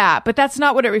camera app. Yeah, but that's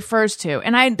not what it refers to.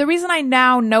 And the reason I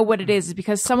now know what it is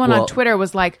because someone on Twitter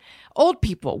was like, "Old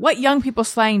people, what young people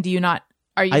slang are you not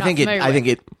familiar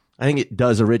with?" I think it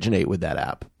does originate with that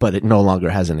app, but it no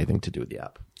longer has anything to do with the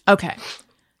app. Okay.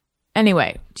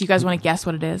 Anyway, do you guys want to guess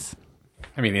what it is?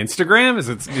 I mean, Instagram? Is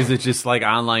it just like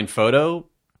online photo?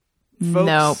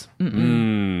 Folks?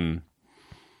 No.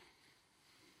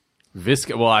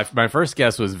 Viscous. Well, my first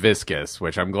guess was viscous,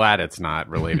 which I'm glad it's not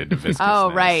related to viscous.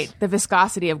 Oh, right. The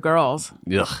viscosity of girls.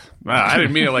 Ugh. Well, I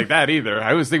didn't mean it like that either.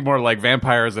 I was thinking more like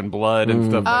vampires and blood and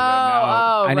stuff like that.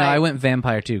 No, I know. right. I went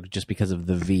vampire too, just because of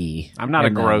the V. I'm not a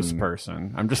gross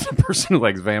person. I'm just a person who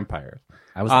likes vampires.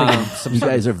 I was thinking some You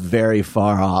guys are very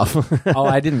far off. Oh,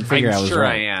 I didn't figure I I'm was sure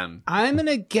right. I am. I'm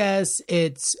gonna guess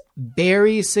it's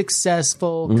very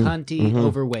successful, cunty,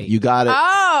 overweight. You got it.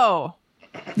 Oh.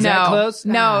 Is that close?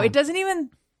 No, it doesn't even.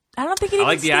 I don't think it even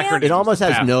like the stands. acronym. It almost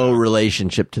has Half. no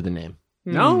relationship to the name.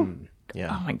 No?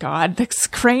 Yeah. Oh my God. The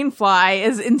crane fly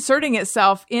is inserting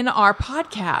itself in our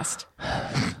podcast.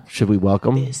 Should we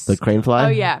welcome the crane fly? Oh,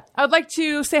 yeah. I would like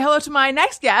to say hello to my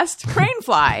next guest, Crane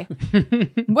Fly.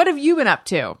 What have you been up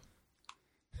to?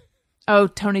 Oh,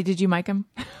 Tony, did you mic him?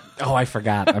 Oh, I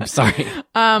forgot. I'm sorry.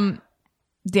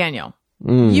 Daniel,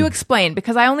 you explain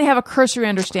because I only have a cursory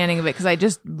understanding of it because I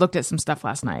just looked at some stuff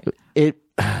last night. It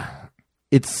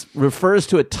refers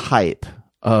to a type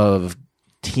of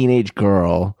teenage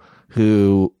girl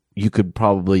who you could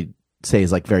probably say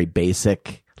is like very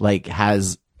basic, like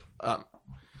has.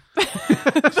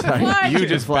 Sorry, You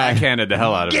just backhanded the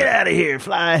hell out of get it. out of here,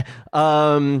 fly.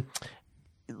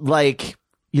 Like,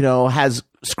 has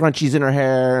scrunchies in her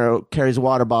hair, carries a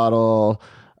water bottle,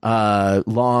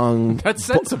 long. That's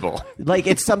sensible. Like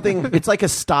it's like a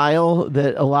style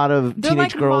that a lot of They're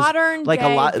teenage like girls, modern like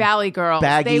day a lot Valley girls.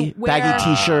 baggy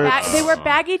t-shirts. They wear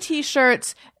baggy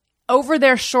t-shirts over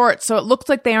their shorts, so it looks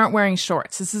like they aren't wearing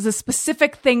shorts. This is a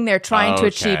specific thing they're trying to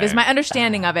achieve, is my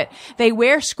understanding of it. They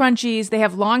wear scrunchies, they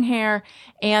have long hair,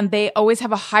 and they always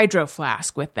have a hydro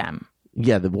flask with them.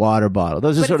 Yeah, the water bottle.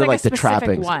 Those are But sort it's of like like a the specific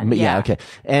trappings. one, Yeah, yeah. okay.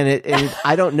 And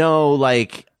I don't know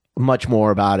like much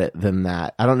more about it than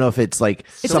that. I don't know if it's like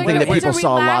It's something like that people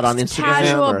saw a lot on relaxed, Instagram.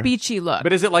 casual, or- beachy look.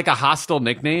 But is it like a hostile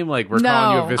nickname? Like we're No.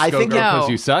 calling you a I Visco think girl no. because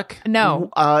you suck? No,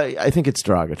 I think it's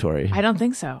derogatory. I don't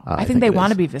think so. I I think think they it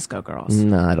want to is. be Visco girls.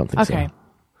 No, I don't think Okay.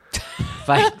 so.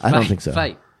 Fight. I don't think so.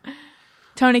 Fight.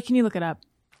 Tony, can you look it up?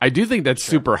 I do think that's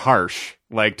super harsh.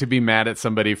 Like to be mad at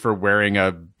somebody for wearing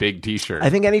a big T-shirt. I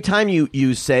think anytime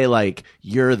you say like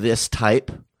you're this type,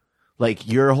 like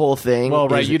your whole thing. well,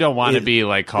 right. is- You don't want to is- be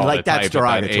like called like a that's type at that,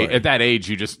 derogatory. at that age.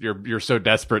 You're so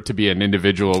desperate to be an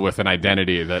individual with an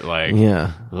identity that like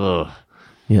Yeah, ugh,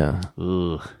 yeah.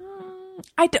 ugh.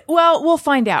 Well, we'll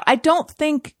find out. I don't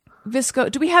think Visco.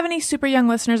 Do we have any super young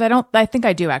listeners? I think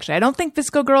I do actually. I don't think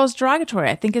Visco girl is derogatory.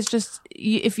 I think it's just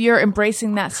if you're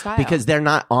embracing that style. Because they're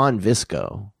not on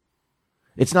Visco.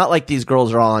 It's not like these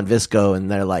girls are all on Visco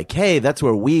and they're like, hey, that's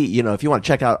where we, if you want to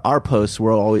check out our posts,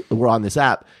 we're on this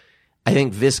app. I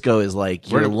think Visco is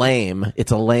like, you're lame.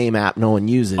 It's a lame app no one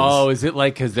uses. Oh, is it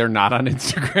like because they're not on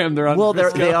Instagram? They're on. well,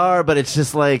 Visco? they are, but it's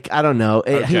just like, I don't know.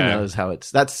 Who Okay. knows how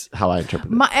that's how I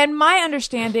interpret it. my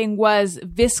understanding was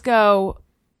Visco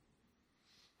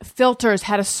filters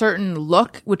had a certain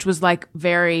look, which was like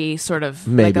very sort of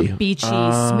like Maybe. a beachy,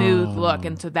 smooth look,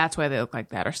 and so that's why they look like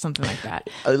that or something like that.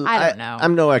 I don't know.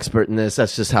 I'm no expert in this.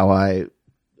 That's just how I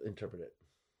interpret it.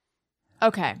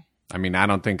 Okay. I mean, I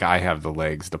don't think I have the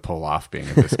legs to pull off being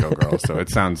a disco girl, so it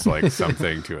sounds like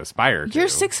something to aspire to. You're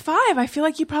 6'5". I feel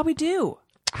like you probably do.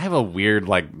 I have a weird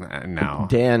no.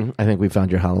 Dan, I think we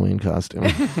found your Halloween costume.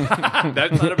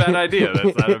 That's not a bad idea.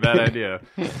 That's not a bad idea.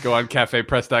 Go on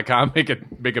cafepress.com, make a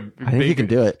I think you can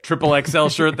do it. triple XL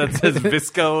shirt that says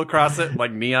Visco across it,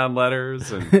 like neon letters,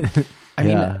 and I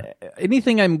mean,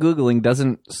 anything I'm Googling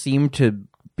doesn't seem to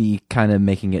be kind of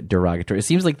making it derogatory. It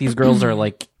seems like these girls are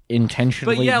like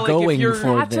intentionally But yeah, like going if you're,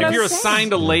 for That's what this. if you're I'm saying.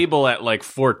 assigned a label at like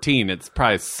 14, it's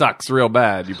probably sucks real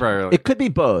bad. You probably like, It could be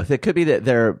both. It could be that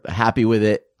they're happy with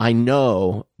it. I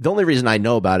know the only reason I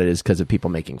know about it is because of people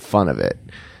making fun of it.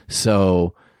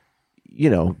 So,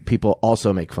 people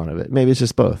also make fun of it. Maybe it's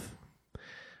just both.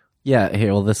 Yeah, hey,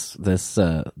 well, the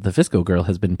Visco girl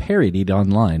has been parodied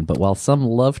online, but while some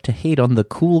love to hate on the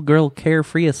cool girl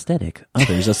carefree aesthetic,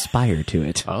 others aspire to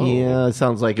it. Yeah, it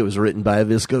sounds like it was written by a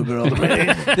Visco girl to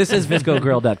me. This is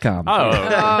ViscoGirl.com.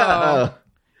 oh,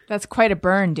 That's quite a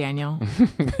burn, Daniel.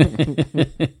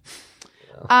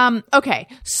 Okay,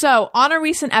 so on a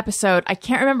recent episode, I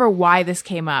can't remember why this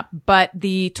came up, but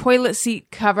the toilet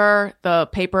seat cover, the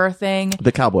paper thing,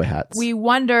 The cowboy hats. we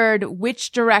wondered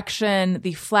which direction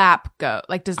the flap go.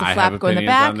 Like, does the I flap have go in the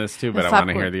opinions back? on this too, The but I flap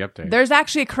wanna go- hear the update. There's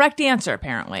actually a correct answer,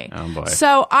 apparently. Oh, boy.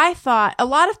 So I thought a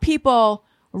lot of people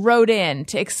wrote in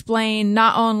to explain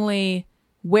not only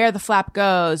where the flap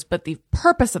goes, but the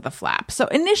purpose of the flap. So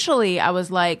initially, I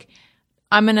was like,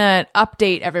 I'm going to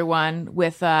update everyone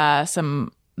with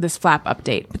this flap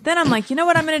update. But then I'm like, you know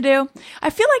what I'm going to do? I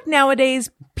feel like nowadays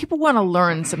people want to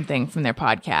learn something from their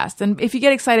podcast. And if you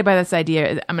get excited by this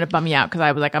idea, I'm going to bum you out because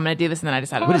I was like, I'm going to do this. And then I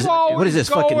decided, what is this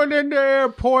fucking? into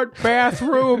airport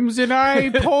bathrooms and I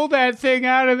pull that thing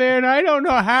out of there and I don't know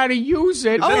how to use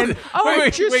it. And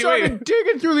wait, wait.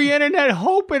 digging through the internet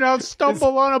hoping I'll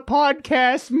stumble on a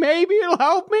podcast. Maybe it'll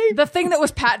help me. the thing that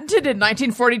was patented in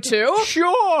 1942?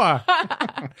 Sure.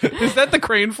 is that the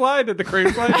crane fly? Did the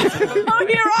crane fly? Oh,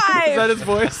 you're right. Is that his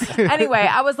voice? Anyway,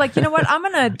 I was like, you know what? I'm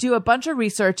going to do a bunch of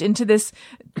research into this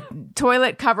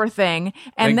toilet cover thing.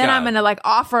 And Thank then God. I'm going to like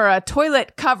offer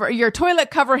your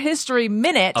toilet cover history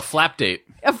minute. A flap date.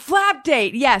 A flap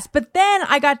date, yes. But then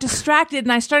I got distracted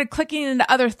and I started clicking into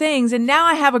other things. And now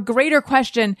I have a greater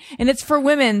question and it's for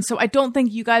women. So I don't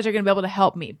think you guys are going to be able to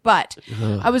help me. But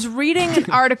I was reading an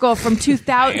article from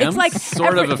 2000. It's like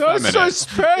sort of effeminate.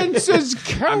 Suspense is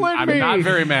killing I'm not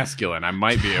very masculine. I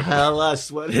might be able to. Tell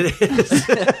us what it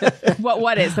is.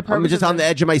 what is the purpose? I'm just of on the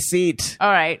edge of my seat.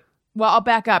 All right. Well, I'll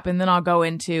back up and then I'll go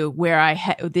into where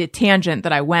the tangent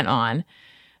that I went on.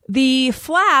 The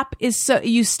flap is so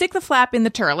you stick the flap in the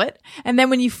toilet and then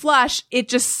when you flush, it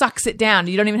just sucks it down.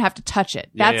 You don't even have to touch it.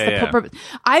 That's the purpose.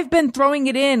 I've been throwing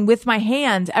it in with my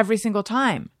hands every single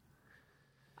time.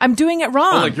 I'm doing it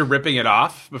wrong. Oh, like you're ripping it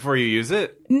off before you use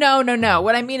it? No.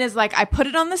 What I mean is like I put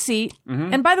it on the seat.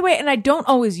 And by the way, and I don't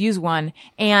always use one.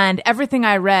 And everything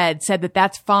I read said that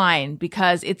that's fine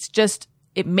because it's just,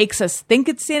 it makes us think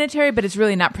it's sanitary, but it's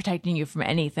really not protecting you from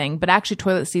anything. But actually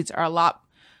toilet seats are a lot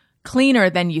cleaner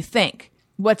than you think.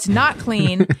 What's not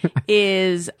clean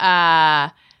is,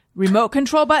 remote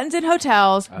control buttons in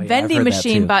hotels, I've vending heard that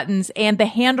machine too. buttons, and the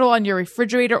handle on your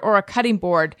refrigerator or a cutting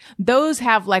board. Those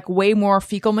have like way more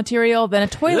fecal material than a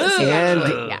toilet seat.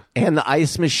 Actually. Yeah. And the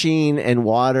ice machine and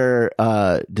water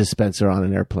dispenser on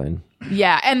an airplane.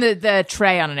 Yeah, and the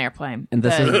tray on an airplane. And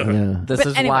this is this But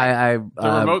is anyway. why I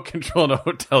The remote control in a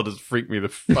hotel just freaked me the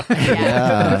fuck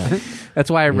out.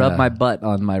 that's why I rub Yeah. my butt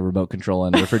on my remote control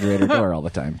on the refrigerator door all the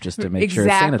time just to make sure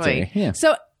it's sanitary. Yeah.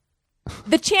 So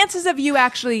the chances of you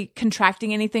actually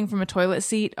contracting anything from a toilet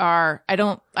seat are,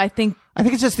 I think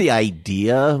it's just the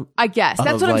idea. I guess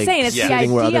that's Of, what I'm like, saying. It's the sitting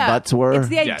idea. where other butts were? It's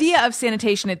the idea of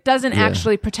sanitation. It doesn't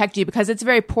actually protect you because it's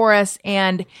very porous,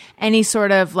 and any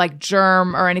sort of like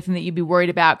germ or anything that you'd be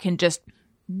worried about can just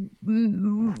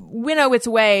winnow its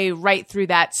way right through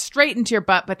that straight into your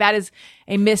butt. But that is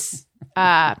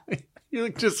a You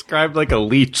described like a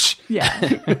leech. yeah.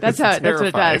 That's what it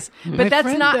terrifying. does. But that's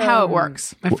friend, not how it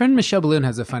works. My friend Michelle Balloon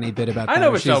has a funny bit about that. I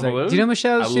know where she's Michelle like- Balloon. Do you know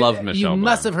Michelle? I love Michelle You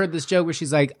must Balloon. have heard this joke where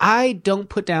she's like, I don't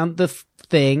put down the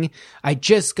thing. I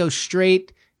just go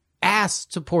straight ass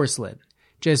to porcelain.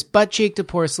 Just butt cheek to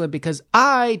porcelain because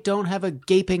I don't have a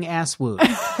gaping ass wound.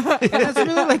 And that's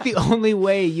really like the only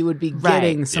way you would be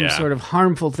getting some Yeah. sort of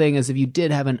harmful thing is if you did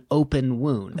have an open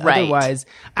wound. Right. Otherwise,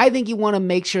 I think you want to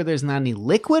make sure there's not any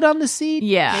liquid on the seat.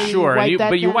 Yeah. Maybe Sure, wipe that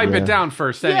but you down. wipe it down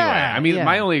first anyway. Yeah, I mean, yeah.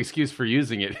 my only excuse for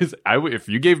using it is if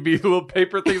you gave me little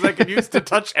paper things I could use to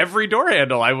touch every door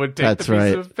handle, I would take That's the piece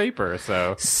right. of paper.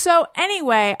 So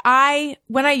anyway,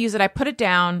 when I use it, I put it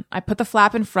down. I put the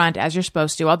flap in front as you're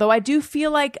supposed to. Although I do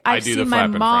feel like I've do the seen my flap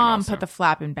in front mom also. put the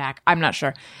flap in back. I'm not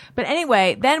sure. But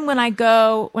anyway, then when I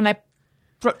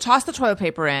toss the toilet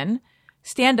paper in,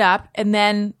 stand up, and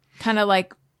then kind of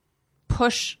like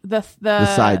push the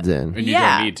sides in. And you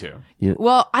Yeah. don't need to.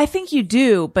 Well, I think you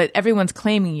do, but everyone's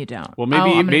claiming you don't. Well, maybe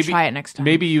I'm maybe gonna try it next time.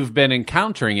 Maybe you've been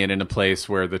encountering it in a place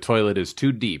where the toilet is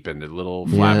too deep and the little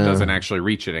flap doesn't actually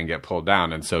reach it and get pulled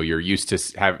down, and so you're used to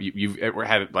you've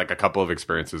had like a couple of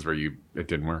experiences where it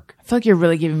didn't work. I feel like you're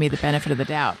really giving me the benefit of the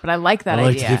doubt, but I like that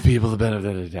idea. people the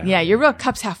benefit of the doubt. Yeah, your real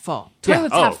cup's half full.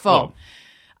 Toilet's Oh, half full.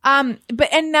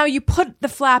 And now you put the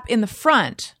flap in the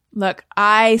front. Look,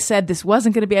 I said this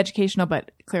wasn't going to be educational,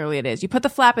 but clearly it is. You put the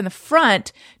flap in the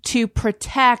front to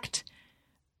protect.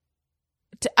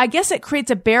 I guess it creates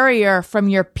a barrier from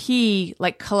your pee,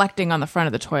 like collecting on the front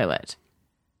of the toilet.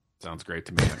 Sounds great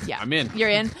to me. Yeah, I'm in. You're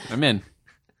in. I'm in.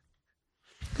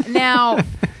 Now,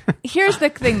 here's the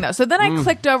thing, though. So then I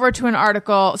clicked over to an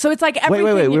article. So it's like everything.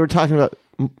 Wait. We were talking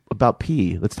about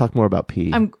pee. Let's talk more about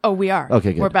pee. We are.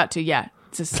 Okay, good. We're about to. Yeah,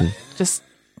 just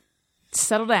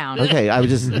settle down. Okay, I was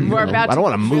just. We're about I don't to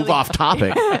want to move really- off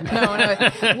topic.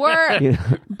 No. We're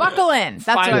buckle in. That's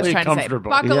what I was Finally trying to say.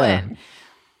 comfortable. Buckle Yeah. in.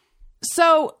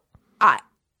 So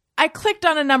I clicked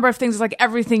on a number of things like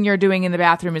everything you're doing in the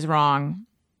bathroom is wrong.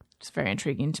 It's very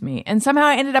intriguing to me. And somehow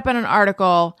I ended up in an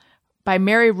article by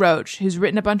Mary Roach, who's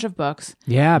written a bunch of books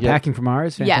Yeah, Packing from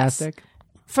Mars, Yes. fantastic.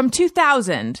 from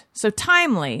 2000, so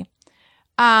timely,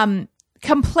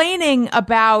 complaining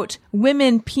about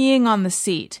women peeing on the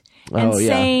seat and Oh, yeah.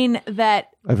 saying that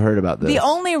I've heard about this. the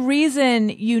only reason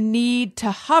you need to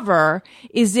hover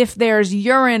is if there's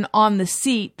urine on the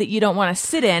seat that you don't want to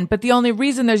sit in. But the only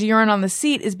reason there's urine on the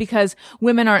seat is because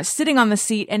women aren't sitting on the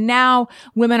seat, and now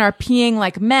women are peeing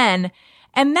like men.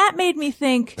 And that made me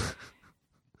think,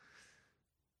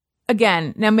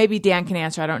 again, now maybe Dan can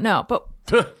answer, I don't know. But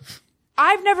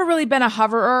I've never really been a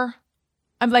hoverer.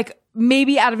 I'm like,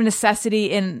 maybe out of necessity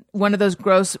in one of those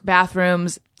gross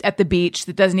bathrooms at the beach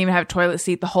that doesn't even have a toilet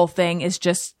seat. The whole thing is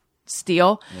just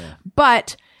steel.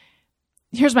 But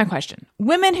here's my question.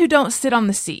 Women who don't sit on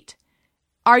the seat,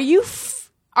 are you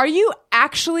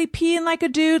actually peeing like a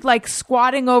dude, like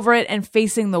squatting over it and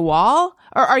facing the wall?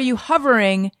 Or are you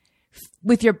hovering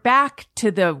with your back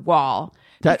to the wall?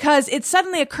 Because it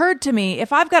suddenly occurred to me,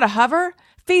 if I've got to hover,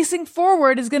 facing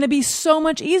forward is going to be so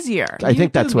much easier. I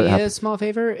think that's what A happened. small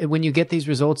favor: when you get these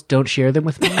results, don't share them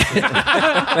with me.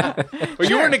 Well,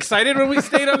 you weren't excited when we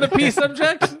stayed on the pee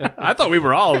subject? I thought we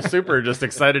were all super just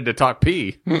excited to talk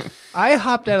pee. I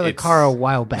hopped out of the It's- car a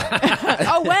while back.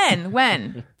 Oh,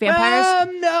 when?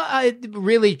 Vampires? No, I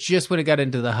really just when it got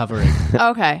into the hovering.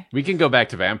 Okay. We can go back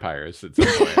to vampires at some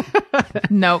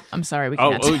point. Nope. I'm sorry. We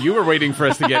can't. You were waiting for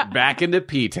us to get back into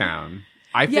P-Town.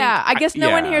 I guess no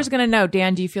one here is going to know.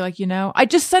 Dan, do you feel like you know? It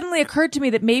just suddenly occurred to me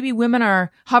that maybe women are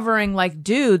hovering like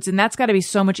dudes, and that's got to be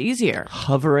so much easier.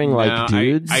 Hovering like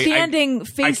dudes. Standing, I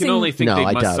facing, can only think No, they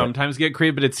I must doubt it. sometimes get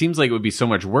creative, but it seems like it would be so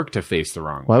much work to face the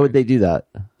wrong Why way. would they do that?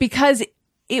 because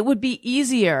it would be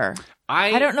easier.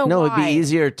 I don't know No, why. it'd be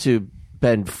easier to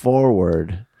bend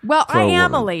forward. Well, for I a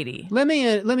am a woman. lady. Let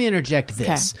me interject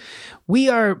this. We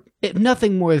are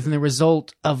nothing more than the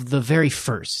result of the very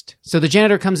first. So the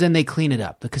janitor comes in, they clean it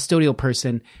up, the custodial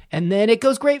person, and then it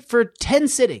goes great for 10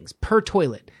 sittings per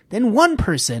toilet. Then one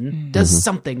person does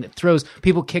something that throws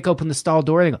people kick open the stall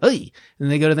door, they go, "Hey," and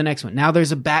they go to the next one. Now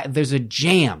there's a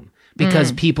jam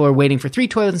because people are waiting for 3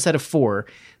 toilets instead of 4.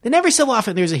 Then every so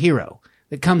often there's a hero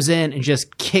that comes in and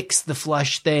just kicks the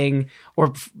flush thing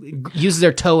or uses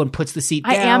their toe and puts the seat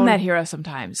down. I am that hero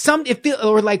sometimes.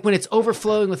 Or like when it's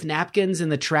overflowing with napkins in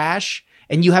the trash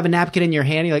and you have a napkin in your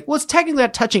hand, you're like, well, it's technically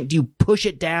not touching. Do you push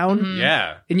it down?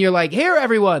 Yeah. And you're like, here,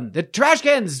 everyone, the trash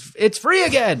cans, it's free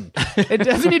again. It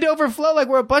doesn't need to overflow like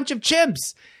we're a bunch of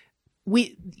chimps.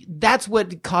 That's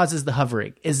what causes the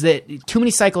hovering, is that too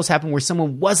many cycles happen where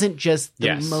someone wasn't just the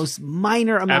Yes. most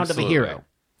minor amount of a hero.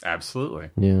 Absolutely.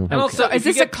 Yeah. And also, So is if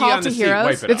you this a get pee call on to the seat, heroes?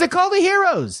 wipe it It's a off. call to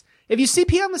heroes. If you see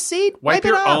pee on the seat, Wipe it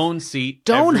your off. own seat.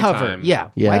 Don't every hover. time. Yeah.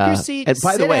 Yeah. Wipe your seat. And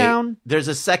by sit the way, down. there's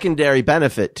a secondary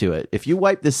benefit to it. If you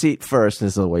wipe the seat first, and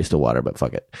this is a waste of water, but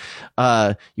fuck it.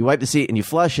 You wipe the seat and you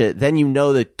flush it, then you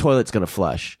know the toilet's going to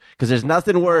flush. Because there's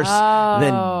nothing worse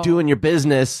than doing your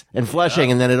business and flushing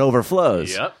and then it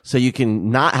overflows. Yep. So you can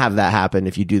not have that happen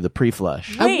if you do the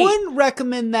pre-flush. I Wait. wouldn't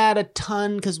recommend that a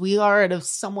ton because we are at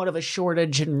somewhat of a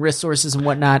shortage in resources and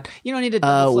whatnot. You don't need to.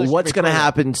 double flush What's every going to toilet.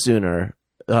 happen sooner?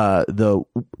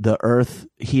 The Earth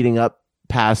heating up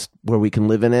past where we can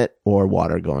live in it, or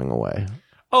water going away?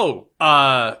 Oh,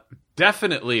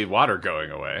 definitely water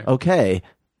going away. Okay,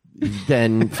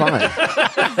 then fine.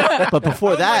 But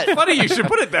before that, Funny you should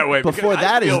put it that way. Before because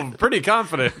that I is- feel pretty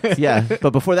confident. yeah.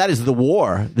 But before that is the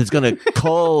war that's going to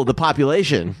cull the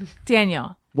population.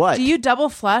 Daniel. What? Do you double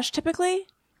flush typically?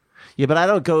 Yeah, but I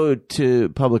don't go to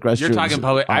public restrooms. You're talking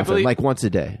public. I often, believe like once a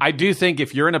day. I do think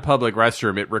if you're in a public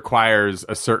restroom, it requires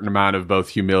a certain amount of both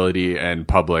humility and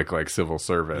public, like civil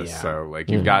service. Yeah. So, like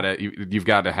you've got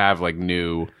to have like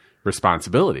new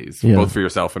responsibilities, Yeah. both for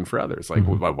yourself and for others. Like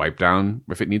wipe down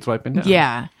if it needs wiping down.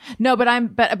 Yeah. No, but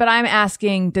I'm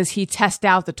asking, does he test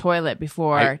out the toilet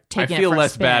before I taking feel it for a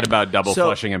less spin? bad about double So-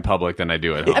 flushing in public than I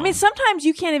do at home. I mean, sometimes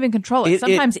you can't even control it.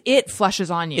 Sometimes it flushes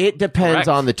on you. It depends Correct.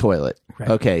 on the toilet.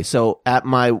 Okay, so at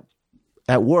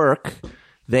work,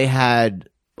 they had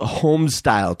home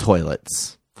style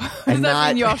toilets. And that not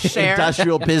mean you all share?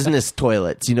 industrial business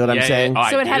toilets. You know what Yeah, I'm saying? yeah. Oh,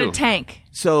 so I it had do. a tank.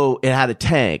 So it had a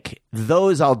tank.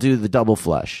 Those I'll do the double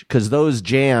flush because those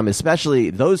jam, especially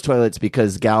those toilets,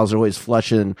 because gals are always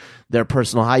flushing their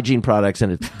personal hygiene products,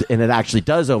 and it actually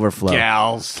does overflow.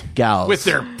 gals with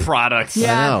their products.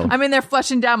 know. I mean, they're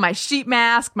flushing down my sheet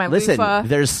mask, my Listen, loofah.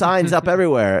 there's signs up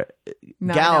everywhere.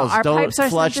 No, Gals no, our don't pipes are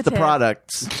flush the sensitive.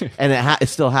 products, and it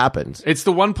still happens. It's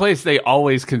the one place they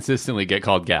always consistently get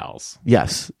called gals.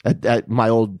 Yes, at my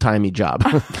old timey job.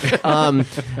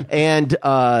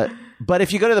 But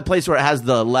if you go to the place where it has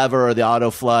the lever or the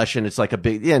auto flush and it's like a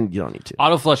big, then you don't need to.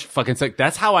 Auto flush fucking suck.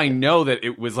 That's how I know that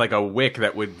it was like a wick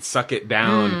that would suck it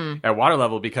down at water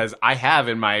level, because I have,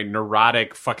 in my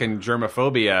neurotic fucking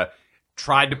germophobia,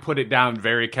 tried to put it down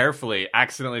very carefully,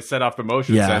 accidentally set off the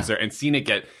motion Yeah. sensor, and seen it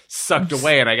get sucked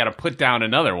away, and I got to put down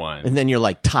another one. And then your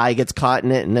like tie gets caught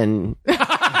in it, and then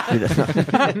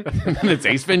It's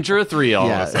Ace Ventura 3 all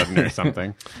Yeah. of a sudden or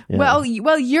something. Well,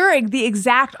 you're the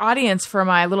exact audience for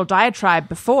my little diatribe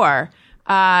before.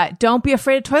 Don't be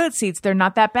afraid of toilet seats. They're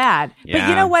not that bad. But Yeah.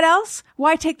 you know what else?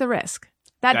 Why take the risk?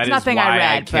 That's That is nothing why I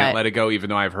read. I can't but let it go,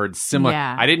 even though I've heard similar.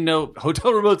 Yeah. I didn't know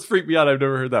hotel remotes freak me out. I've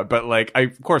never heard that, but like,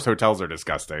 of course, hotels are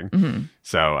disgusting. Mm-hmm.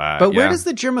 So, But where yeah. does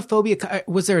the germophobia?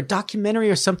 Was there a documentary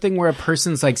or something where a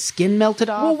person's like skin melted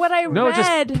off? well, what I No, read.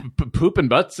 just poop and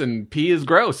butts and pee is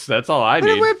gross. That's all I But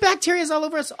need. we're bacteria's all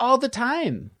over us all the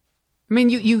time. I mean,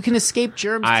 you can escape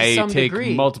germs to I some take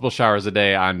degree. multiple showers a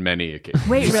day on many occasions.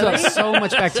 Wait, You still really? have so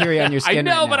much bacteria on your I skin.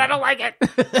 know, right but now. I don't like it.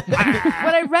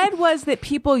 What I read was that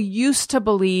people used to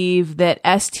believe that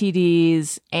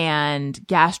STDs and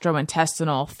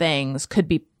gastrointestinal things could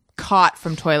be caught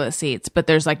from toilet seats, but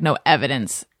there's like no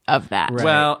evidence of that.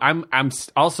 Well, I'm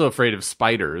also afraid of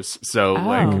spiders, so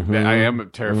like I am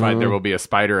terrified there will be a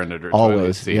spider under the toilet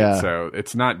Always, seat. yeah. So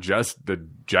it's not just the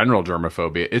general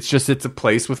germophobia; it's a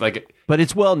place with like but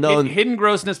it's well known. hidden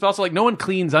grossness, but also like no one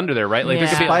cleans under there, right? Like Yeah.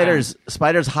 there could be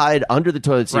Spiders hide under the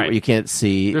toilet seat Right. where you can't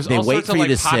see. there's They all wait sorts for of you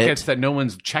like to pockets sit. that no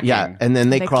one's checking. Yeah, and then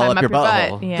they crawl climb up your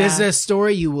butt. butthole. Yeah. There's a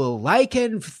story you will like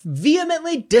and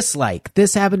vehemently dislike.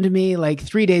 This happened to me like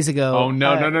 3 days ago. Oh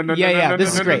no! Yeah, no!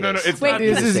 This is no, great. No! It's Wait, not.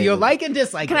 This is Same. you'll like and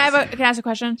dislike. Can I ask a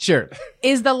question? Sure.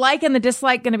 Is the like and the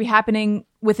dislike going to be happening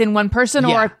within one person,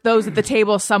 Yeah. or are those at the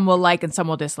table, some will like and some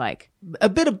will dislike? A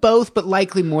bit of both, but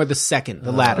likely more the second,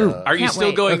 the latter. Are you Can't still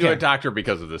wait. going to Okay. a doctor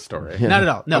because of this story? Not at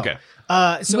all. No. Okay.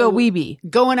 So Will we be?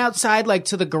 going outside, like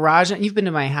to the garage? And you've been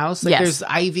to my house. Like Yes. there's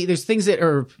ivy. There's things that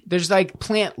are there's like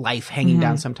plant life hanging Mm-hmm.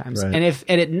 down sometimes. And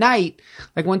at night,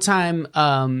 like one time,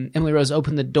 Emily Rose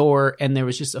opened the door and there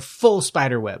was just a full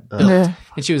spider web built,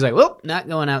 and she was like, "Well, not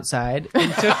going outside."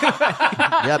 And so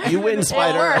Yep, you win,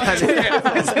 Spider.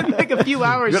 in like a few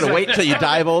hours. You're gonna wait until you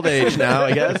die of old age now,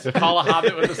 I guess. Call a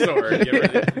hobbit with a sword.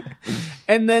 Get ready.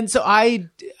 And then so I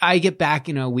get back,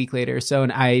 a week later or so,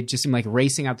 and I just am like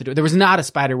racing out the door. There was not a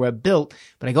spider web built,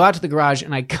 but I go out to the garage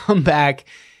and I come back,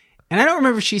 and I don't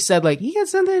remember if she said like, "You got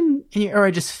something," or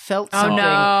I just felt something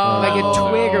like a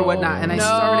twig or whatnot, and I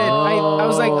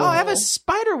was like, "Oh, I have a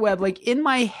spider web like in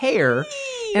my hair,"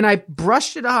 and I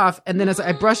brushed it off, and then as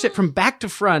I brushed it from back to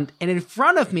front, and in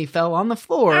front of me fell on the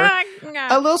floor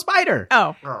a little spider.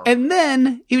 Oh. And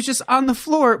then he was just on the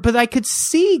floor, but I could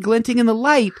see glinting in the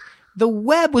light. The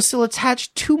web was still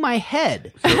attached to my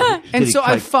head. And so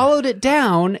I followed it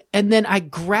down, and then I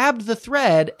grabbed the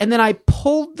thread, and then I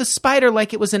pulled the spider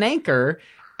like it was an anchor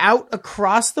out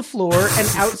across the floor and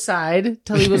outside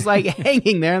till he was like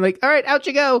hanging there. I'm like, all right, out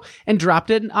you go, and dropped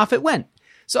it, and off it went.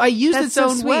 So I used That's its so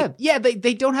own sweet. web. Yeah,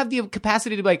 they don't have the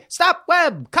capacity to be like, stop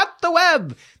web, cut the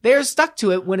web. They're stuck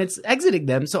to it when it's exiting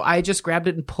them. So I just grabbed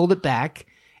it and pulled it back.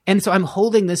 And so I'm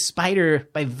holding this spider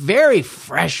by very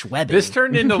fresh webbing. This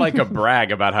turned into like a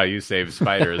brag about how you save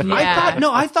spiders. but- Yeah.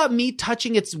 I thought me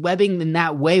touching its webbing in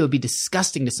that way would be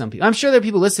disgusting to some people. I'm sure there are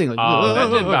people listening like, Oh, that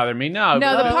didn't bother me. No,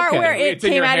 No, the but part okay. where it It's in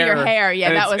came out of your hair. Yeah,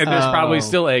 and that it's- was- And there's probably Oh.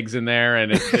 still eggs in there,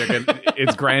 and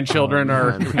its grandchildren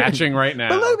are hatching right now.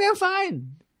 but look, man, I'm fine.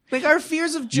 Like our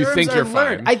fears of germs think are you're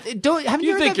learned. fine. I don't. Have you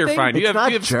You heard think that you're thing? fine. You It's have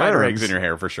not spider germs. eggs in your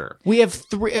hair for sure. We have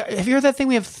three. Have you heard that thing?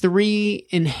 We have 3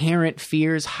 inherent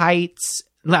fears: heights,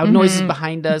 loud noises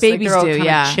behind us. Babies they're all do, kind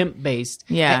yeah. of chimp based.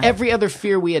 Yeah. And every other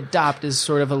fear we adopt is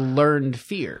sort of a learned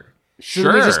fear. So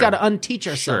Sure. we just got to unteach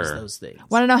ourselves Sure. those things.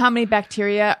 Want to know how many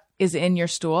bacteria is in your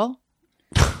stool?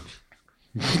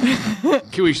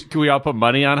 Can we all put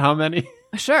money on how many?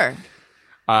 Sure.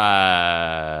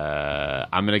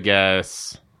 I'm gonna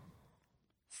guess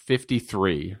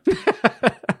 53.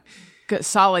 Good,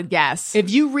 solid guess. If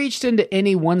you reached into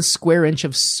any 1 square inch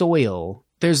of soil,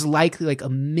 there's likely like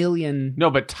 1 million. No,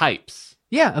 but types.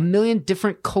 Yeah, 1 million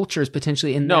different cultures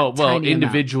potentially in No, that well, tiny amount.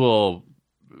 individual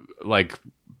like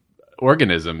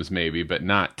organisms maybe, but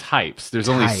not types. There's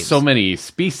only Types. so many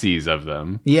species of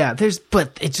them. Yeah,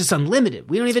 but it's just unlimited.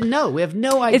 We don't even know. We have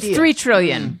no idea. It's 3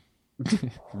 trillion.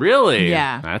 Really?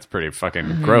 Yeah. That's pretty fucking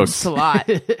It's gross. a lot.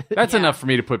 That's enough for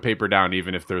me to put paper down,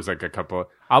 even if there's like a couple.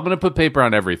 I'm gonna put paper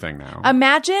on everything now.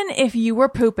 Imagine if you were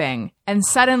pooping and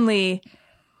suddenly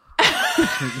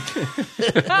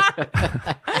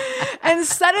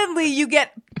you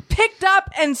get picked up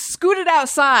and scooted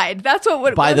outside. That's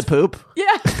what it By was. the poop.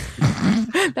 Yeah.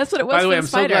 That's what it was. By the way, for I'm the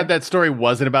so spider. glad that story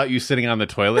wasn't about you sitting on the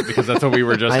toilet because that's what we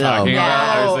were just I know. talking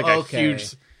about. I was like Oh, a okay.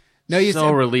 huge, No, you so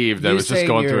said- relieved that I you was just saying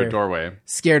going through a you're doorway.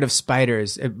 Scared of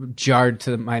spiders. It jarred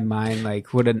to my mind.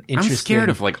 Like, what an I'm interesting. scared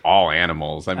of like all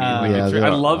animals. I mean, like, Yeah, it's, they're I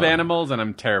all- love animals and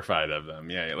I'm terrified of them.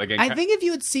 Yeah, like I think if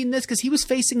you had seen this, because he was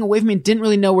facing away from me and didn't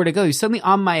really know where to go, he was suddenly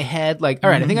on my head, like, all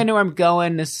right, I think I know where I'm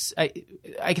going.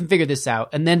 I can figure this out.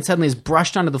 And then suddenly is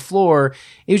brushed onto the floor.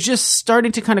 It was just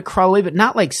starting to kind of crawl away, but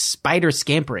not like spider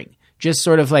scampering. Just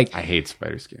sort of like I hate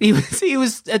spider skin. he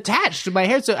was attached to my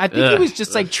hair, so I think he was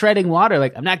just like treading water,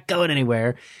 like I'm not going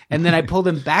anywhere. And then I pulled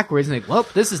him backwards, and like, well,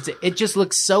 this is it. Just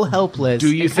looks so helpless.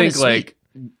 Do you and kinda think sweet. like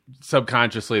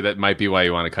subconsciously that might be why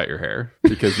you want to cut your hair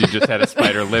because you just had a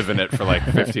spider live in it for like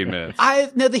 15 minutes?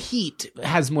 the heat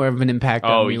has more of an impact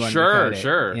on Oh, me. When sure, we cut it.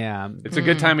 sure. Yeah, It's a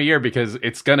good time of year because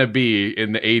it's going to be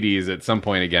in the 80s at some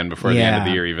point again before the end of the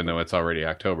Yeah. year, even though it's already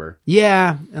October.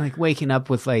 yeah. And like waking up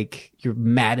with like your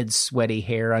matted, sweaty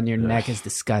hair on your neck is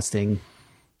disgusting.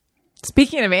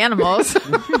 Speaking of animals,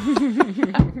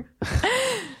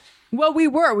 well, we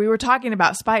were talking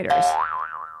about spiders.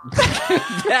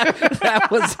 That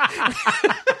was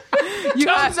You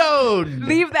got, Zone.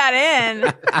 leave that in.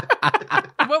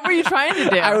 What were you trying to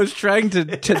do? I was trying to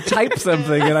type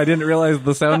something and I didn't realize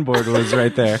the soundboard was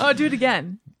right there. Oh, do it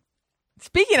again.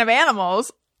 Speaking of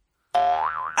animals,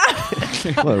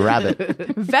 Well, a rabbit.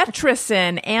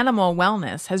 Vetricin Animal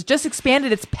Wellness has just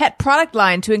expanded its pet product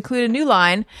line to include a new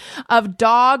line of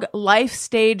dog life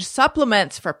stage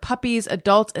supplements for puppies,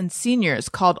 adults, and seniors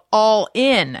called All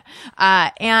In.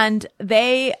 And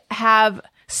they have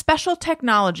special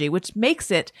technology which makes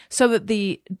it so that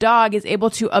the dog is able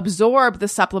to absorb the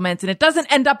supplements and it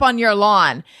doesn't end up on your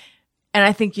lawn. And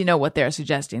I think you know what they're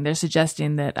suggesting. They're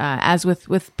suggesting that, as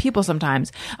with people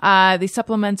sometimes, these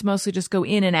supplements mostly just go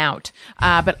in and out.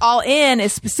 But All In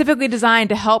is specifically designed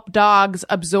to help dogs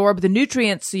absorb the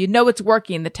nutrients so you know it's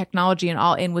working. The technology in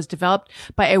All In was developed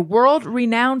by a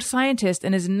world-renowned scientist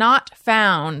and is not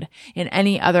found in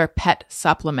any other pet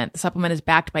supplement. The supplement is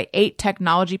backed by 8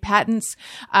 technology patents.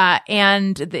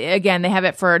 And again, they have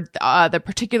it for the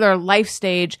particular life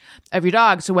stage of your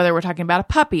dog. So whether we're talking about a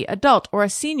puppy, adult, or a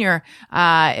senior,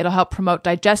 it'll help promote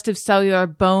digestive, cellular,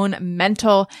 bone,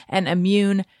 mental, and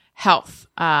immune health.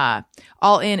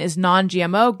 All In is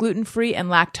non-GMO, gluten-free, and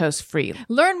lactose-free.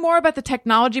 Learn more about the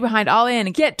technology behind All In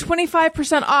and get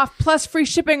 25% off plus free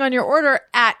shipping on your order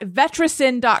at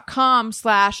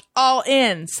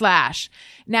vetricin.com/allin/.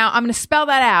 Now, I'm going to spell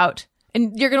that out.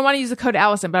 And you're going to want to use the code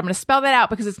Allison, but I'm going to spell that out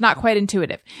because it's not quite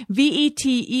intuitive.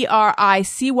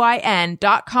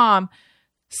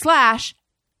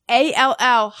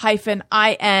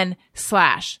 vetricin.com/ALL-IN/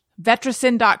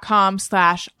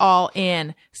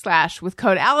 vetricin.com/allin/ with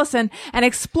code Allison and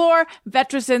explore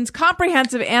Vetricin's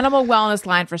comprehensive animal wellness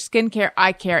line for skincare,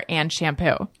 eye care, and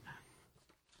shampoo.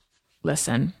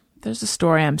 Listen, there's a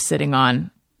story I'm sitting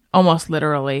on, almost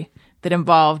literally, that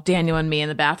involved Daniel and me in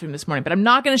the bathroom this morning, but I'm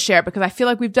not going to share it because I feel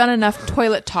like we've done enough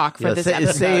toilet talk for this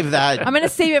episode. Save that. I'm going to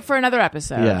save it for another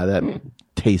episode. Yeah, that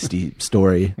tasty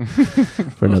story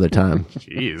for another time.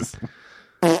 Jeez.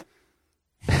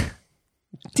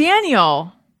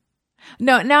 Daniel.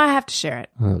 No, now I have to share it.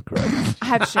 Oh, great. I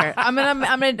have to share it. I'm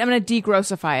gonna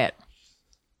degrossify it.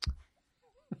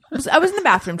 I was in the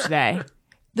bathroom today.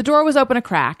 The door was open a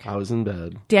crack. I was in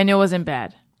bed. Daniel was in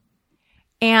bed.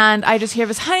 And I just hear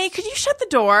this, honey, could you shut the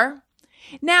door?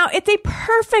 Now, it's a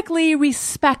perfectly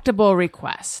respectable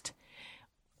request.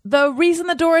 the reason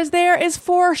the door is there is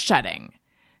for shutting.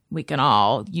 We can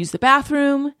all use the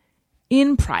bathroom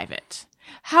in private.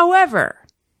 However,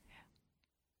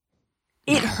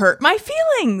 it hurt my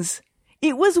feelings.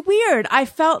 It was weird. I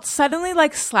felt suddenly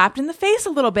like slapped in the face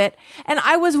a little bit. And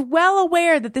I was well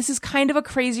aware that this is kind of a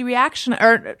crazy reaction,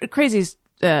 or crazy's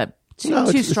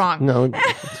too strong. No,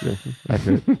 it's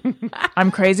accurate. I'm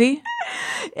crazy.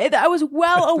 I was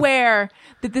well aware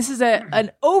that this is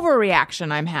an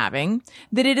overreaction I'm having,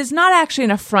 that it is not actually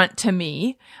an affront to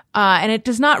me, and it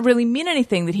does not really mean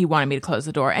anything that he wanted me to close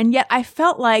the door. And yet I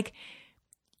felt like,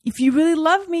 if you really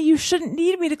love me, you shouldn't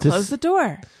need me to close the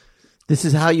door. This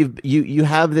is how you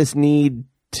have this need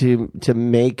to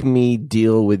make me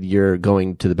deal with your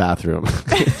going to the bathroom.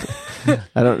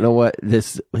 I don't know what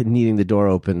this needing the door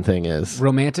open thing is.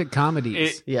 Romantic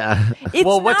comedies. Yeah, It's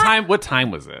Well, what not-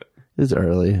 time was it? it was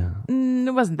early.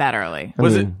 It wasn't that early.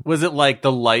 Was it like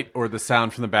the light or the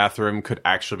sound from the bathroom could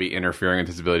actually be interfering with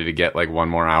his ability to get like one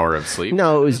more hour of sleep?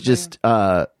 No, it was just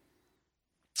the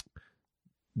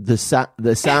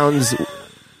sounds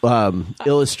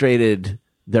illustrated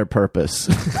their purpose.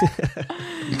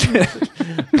 He didn't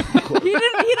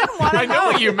want to I know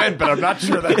what you meant, but I'm not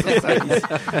sure that's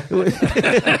the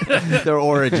sentence. Their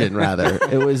origin, rather.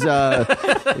 It was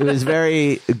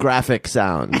very graphic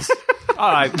sounds.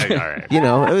 All right. You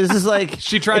know, it was just like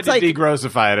She tried it's to like,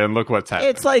 degrossify it, and look what's happening.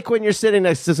 It's like when you're sitting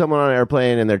next to someone on an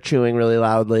airplane and they're chewing really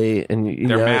loudly, and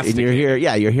They're and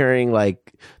you're hearing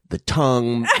like the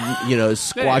tongue,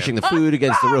 squashing the food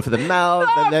against the roof of the mouth,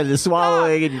 and then the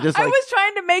swallowing, and you're just I like, was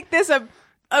trying to make this a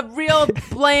real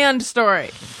bland story.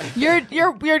 You're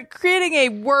creating a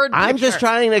word I'm picture. just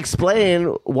trying to explain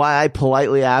why I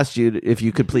politely asked you if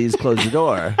you could please close the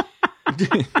door.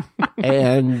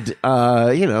 And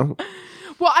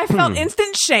Well, I felt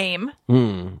instant shame.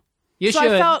 You So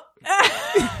should. I felt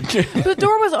the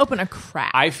door was open a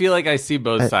crack. I feel like I see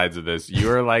both sides of this. You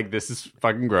are like, this is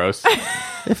fucking gross.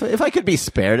 if I could be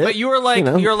spared it, But you were like,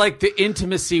 know. you're like, the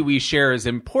intimacy we share is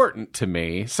important to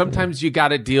me. Sometimes you got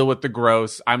to deal with the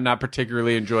gross. I'm not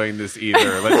particularly enjoying this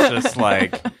either. Let's just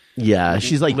like, yeah,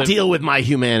 she's like, deal with my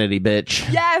humanity,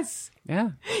 bitch. yes, yeah.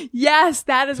 yes,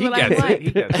 that is He what I gets like. it.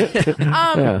 He gets it.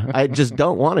 Yeah, I just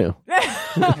don't want to.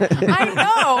 I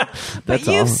know, but That's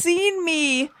you've all. seen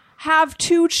me have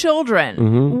 2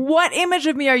 children. What image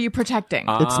of me are you protecting?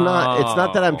 It's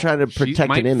not that I'm trying to She protect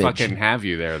might an image. fucking have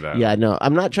you there, though. Yeah, no,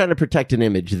 I'm not trying to protect an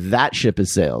image. That ship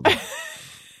has sailed.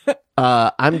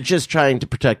 I'm just trying to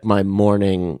protect my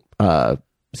morning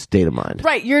state of mind.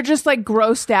 Right, you're just like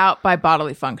grossed out by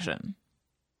bodily function.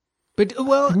 But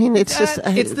well, I mean, it's just-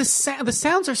 it's the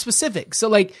sounds are specific. So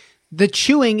like the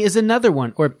chewing is another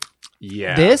one, or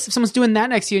Yeah. this. If someone's doing that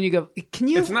next to you, and you go, "Can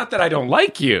you?" It's not that I don't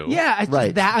like you. Yeah,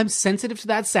 Right. that I'm sensitive to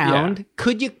that sound. Yeah.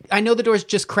 Could you? I know the door's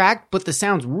just cracked, but the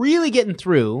sound's really getting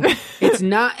through. It's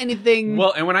not anything.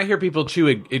 Well, and when I hear people chew,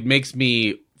 it makes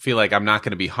me feel like I'm not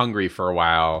going to be hungry for a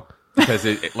while because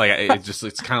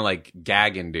it's kind of like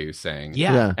gag inducing.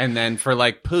 yeah. Yeah. And then for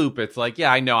like poop, it's like,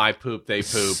 yeah, I know I poop, they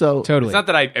poop. So Totally. It's not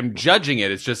that I am judging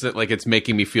it. It's just that like it's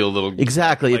making me feel a little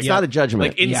exactly, it's like- not a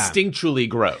judgment. like instinctually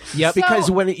gross. Yep. because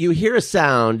So- when you hear a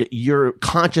sound, your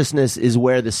consciousness is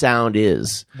where the sound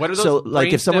is. What are those So, like,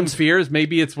 if brainstem someone's fears?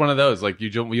 Maybe it's one of those. Like you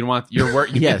don't want your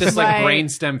work. You Yes. get this like Right.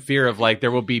 brainstem fear of like there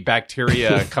will be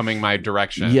bacteria coming my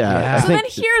direction. yeah, I So think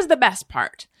then here's the best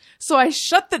part. So I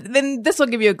then this will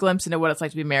give you a glimpse into what it's like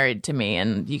to be married to me,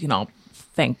 and you can all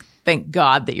thank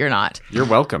God that you're not. You're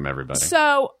welcome, everybody.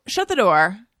 So shut the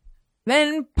door,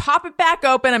 then pop it back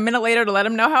open a minute later to let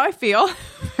him know how I feel.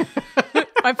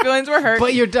 My feelings were hurt.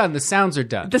 But you're done. The sounds are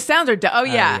done. The sounds are oh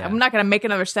yeah. yeah. I'm not going to make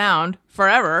another sound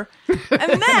forever. And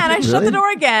then I shut Really? the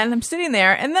door again. I'm sitting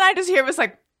there, and then I just hear this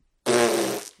like,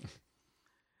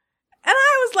 and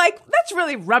I was like, that's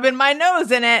really rubbing my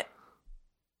nose in it.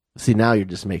 see, now you're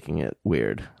just making it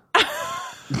weird.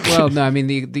 Well, no, I mean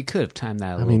they could have timed that a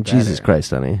I little mean, better. Jesus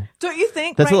Christ, honey, Don't you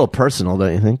think? that's right? a little personal,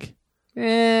 don't you think?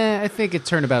 I think it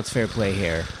turnabout's fair play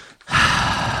here.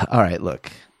 All right, look,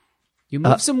 You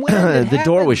move some wind. the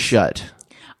door was shut.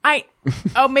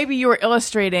 Maybe you were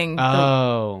illustrating.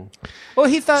 Oh. Well,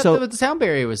 he thought So- the sound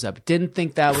barrier was up. Didn't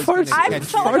think that was. Farts- gonna I catch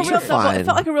felt like a farts real are double. fine. It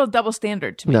felt like a real double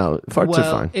standard to me. No, farts are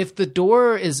Well, fine. if the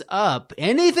door is up,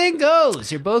 anything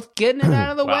goes. You're both getting it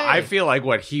out of the Well, way. I feel like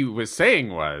what he was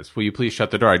saying was, "Will you please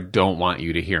shut the door? I don't want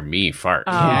you to hear me fart."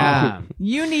 Yeah.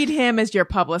 You need him as your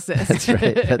publicist. That's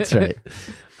right. That's right.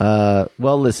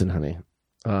 Well, listen, honey.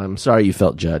 I'm sorry you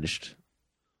felt judged.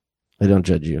 I don't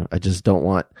judge you. I just don't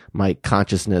want my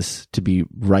consciousness to be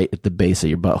right at the base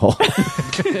of your butthole.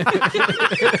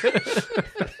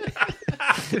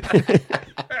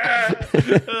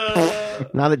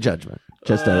 Not a judgment.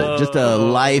 Just a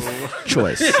life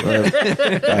choice,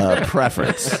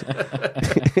 preference.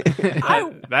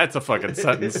 That's a fucking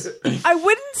sentence. I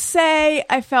wouldn't say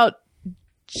I felt.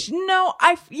 No,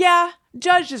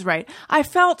 Judge is right. I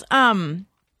felt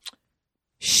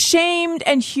shamed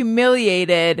and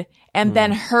humiliated, and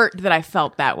then hurt that I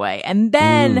felt that way, and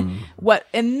then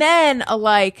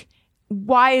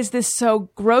why is this so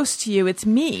gross to you? It's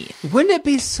me. Wouldn't it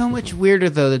be so much weirder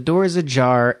though? The door is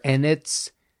ajar and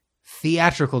it's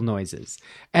theatrical noises,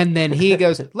 and then he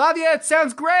goes, "Love you, it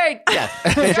sounds great." Yeah,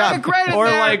 it sounded great. In Or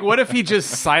there. like, what if he just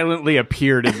silently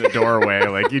appeared in the doorway?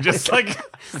 Like you just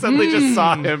suddenly just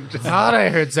saw him. Just, thought I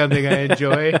heard something I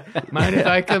enjoy. Mind if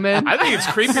I come in? I think it's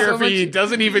creepier So if he much-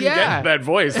 doesn't even Yeah. get that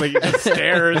voice. Like he just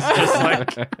stares, just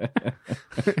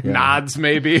like nods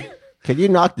maybe. Can you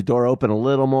knock the door open a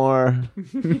little more?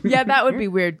 Yeah, that would be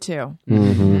weird too.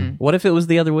 What if it was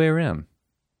the other way around?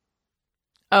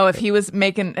 Oh, if he was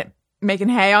making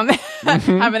hay on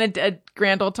having a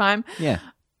grand old time. Yeah.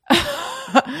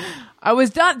 I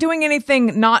was not doing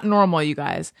anything not normal, you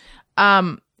guys.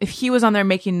 If he was on there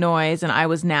making noise and I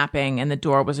was napping and the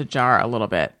door was ajar a little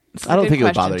bit. It's a I don't good think it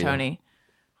would question, bother you. Tony.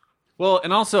 Well,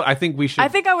 and also I think we should. I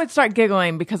think I would start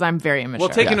giggling because I'm very immature.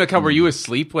 Well, take into account, were you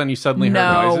asleep when you suddenly heard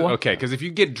No. noises? Okay, because if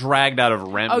you get dragged out of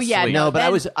REM Oh yeah, sleep, no, No, but I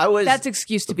was That's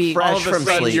excuse to be fresh all of a from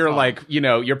sudden sleep. you're like,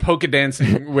 you're polka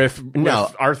dancing with No.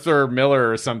 Arthur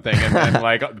Miller or something, and then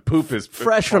like poop is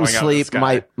fresh from falling out of the sleep.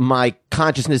 sky. My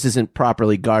consciousness isn't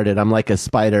properly guarded. I'm like a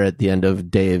spider at the end of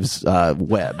Dave's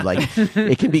web. Like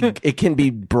it can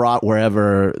be brought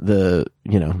wherever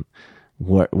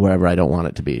wherever I don't want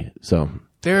it to be. So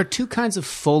There are two kinds of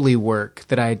Foley work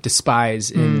that I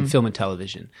despise in film and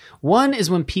television. One is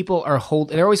when people are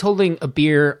they're always holding a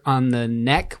beer on the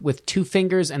neck with two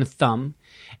fingers and a thumb,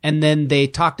 and then they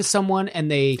talk to someone and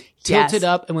they tilt Yes. it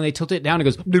up, and when they tilt it down, it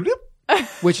goes bloop,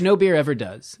 bloop, which no beer ever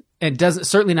does. It doesn't,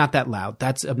 certainly not that loud.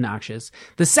 That's obnoxious.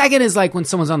 The second is like when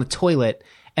someone's on the toilet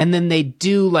and then they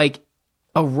do like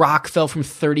a rock fell from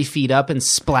 30 feet up and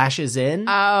splashes in.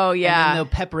 Oh And then yeah. they'll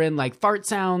pepper in like fart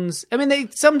sounds. I mean,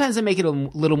 sometimes they make it a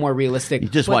little more realistic. you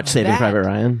just but watch Saving that- Private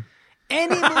Ryan.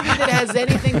 Any movie that has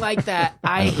anything like that,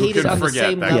 I hate it Couldn't on the forget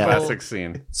same that level. classic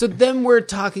scene. So then we're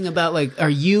talking about like, are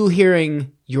you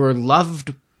hearing your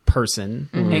loved person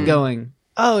and going,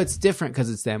 oh, it's different because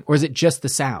it's them, or is it just the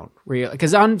sound?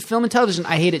 Because on film and television,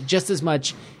 I hate it just as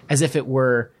much as if it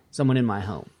were someone in my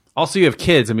home. Also, you have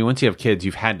kids. I mean, once you have kids,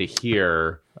 you've had to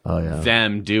hear yeah.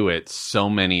 them do it so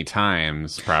many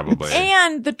times, probably.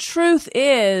 And the truth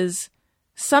is,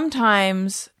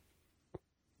 sometimes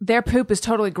their poop is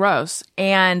totally gross,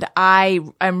 and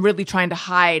I'm really trying to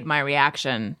hide my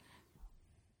reaction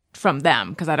from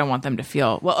them because I don't want them to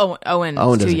feel. Well, Owen's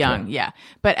Owen too doesn't young, care. yeah.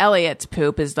 But Elliot's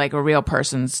poop is like a real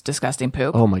person's disgusting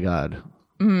poop. Oh my God.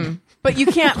 But you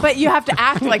can't. But you have to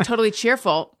act like totally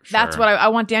cheerful. That's what I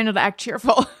want Daniel to act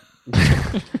cheerful.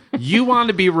 You want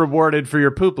to be rewarded for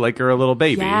your poop like you're a little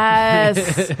baby.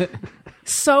 Yes.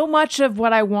 So much of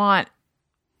what I want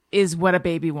is what a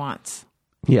baby wants.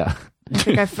 Yeah. I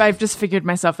think I've just figured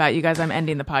myself out, you guys. I'm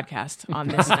ending the podcast on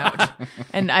this note,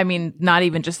 and I mean, not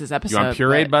even just this episode. You want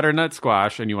pureed but- butternut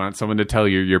squash, and you want someone to tell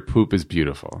you your poop is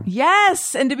beautiful.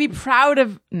 Yes, and to be proud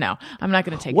of. No, I'm not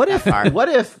going to take What it if? that far. What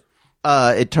if?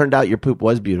 It turned out your poop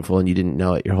was beautiful and you didn't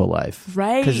know it your whole life.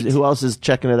 Right. Because who else is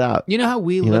checking it out? You know how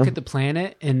we look know? at the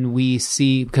planet and we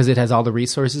see, because it has all the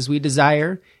resources we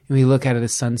desire, and we look at it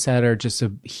as sunset or just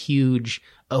a huge,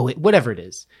 whatever it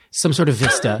is, some sort of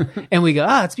vista, and we go,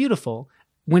 it's beautiful.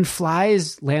 When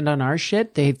flies land on our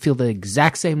shit, they feel the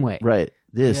exact same way. Right.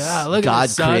 This. Yeah, look at God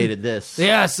this, son. created this.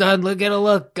 Yeah, son, look at a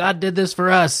look. God did this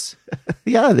for us.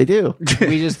 Yeah, they do.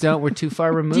 We just don't. We're too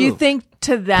far removed. Do you think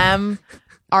to them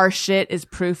our shit is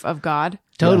proof of God?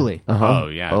 Totally. Oh,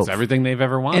 yeah. It's Oh. everything they've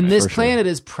ever wanted. And this For sure. planet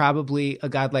is probably a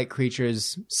godlike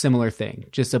creature's similar thing.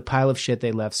 Just a pile of shit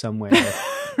they left somewhere.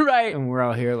 Right. And we're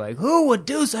all here like, who would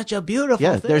do such a beautiful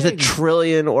Yeah, thing? there's a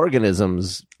trillion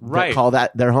organisms Right. that call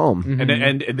that their home.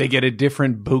 and they get a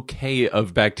different bouquet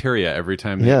of bacteria every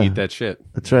time they Yeah. eat that shit.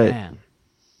 That's right. Man.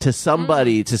 To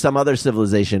somebody, to some other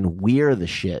civilization, we're the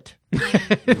shit.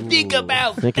 Think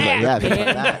about Think about think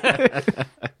about that.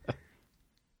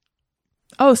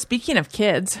 Oh, speaking of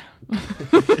kids,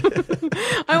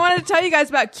 I wanted to tell you guys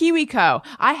about KiwiCo.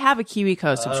 I have a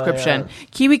KiwiCo subscription.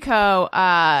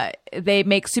 KiwiCo, they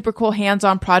make super cool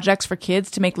hands-on projects for kids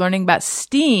to make learning about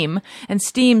STEAM, and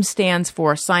STEAM stands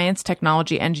for Science,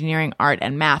 Technology, Engineering, Art,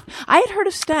 and Math. I had heard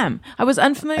of STEM. I was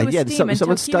unfamiliar with Yeah, STEAM until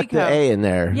someone stuck the KiwiCo. A in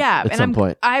there. Yeah, at and some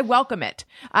point. I welcome it.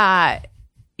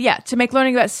 to make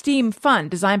learning about STEAM fun,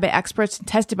 designed by experts and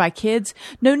tested by kids.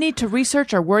 No need to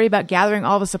research or worry about gathering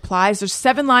all the supplies. There's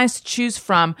 7 lines to choose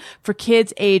from for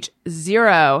kids age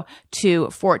 0 to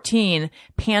 14.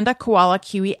 Panda, Koala,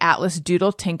 Kiwi, Atlas,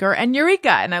 Doodle, Tinker, and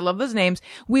Eureka. And I love those names.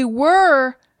 We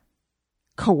were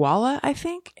Koala, I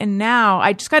think. And now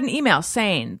I just got an email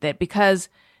saying that because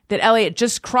that Elliot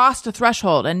just crossed a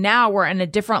threshold and now we're in a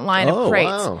different line of crates.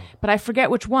 Wow. But I forget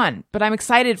which one. But I'm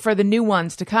excited for the new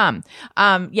ones to come.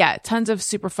 Tons of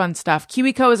super fun stuff.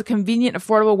 KiwiCo is a convenient,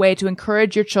 affordable way to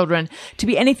encourage your children to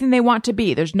be anything they want to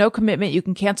be. There's no commitment. You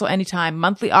can cancel anytime.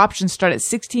 Monthly options start at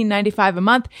 $16.95 a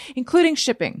month, including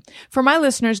shipping. For my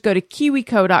listeners, go to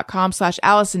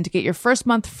kiwico.com/Allison to get your first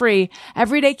month free.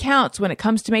 Every day counts when it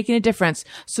comes to making a difference.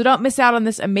 So don't miss out on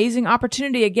this amazing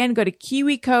opportunity. Again, go to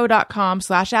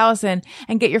kiwico.com/Allison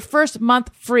and get your first month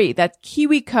free. That's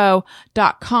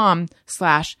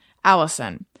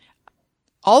kiwico.com/Allison.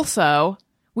 Also,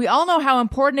 we all know how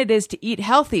important it is to eat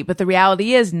healthy, but the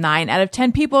reality is 9 out of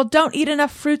 10 people don't eat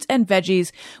enough fruits and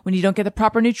veggies. When you don't get the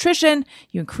proper nutrition,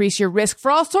 you increase your risk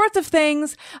for all sorts of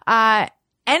things.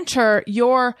 Enter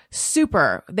Your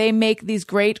Super. They make these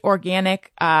great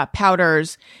organic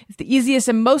powders. It's the easiest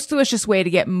and most delicious way to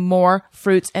get more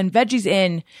fruits and veggies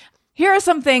in. Here are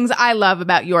some things I love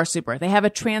about Your Super. They have a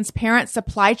transparent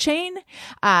supply chain.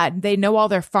 They know all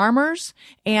their farmers,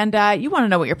 and you want to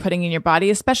know what you're putting in your body,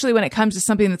 especially when it comes to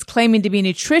something that's claiming to be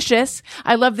nutritious.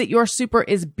 I love that Your Super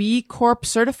is B Corp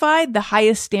certified, the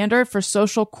highest standard for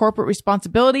social corporate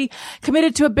responsibility,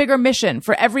 committed to a bigger mission.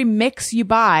 For every mix you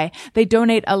buy, they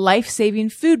donate a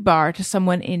life-saving food bar to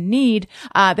someone in need.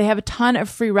 They have a ton of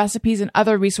free recipes and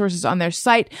other resources on their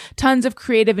site, tons of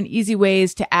creative and easy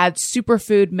ways to add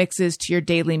superfood mixes to your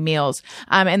daily meals.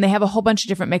 And they have a whole bunch of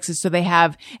different mixes. So they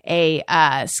have a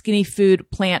skinny food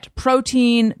plant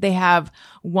protein. They have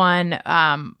one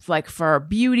like for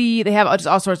beauty. They have just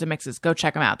all sorts of mixes. Go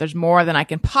check them out. There's more than I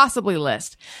can possibly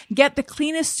list. Get the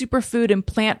cleanest superfood and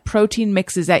plant protein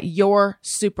mixes at Your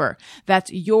Super.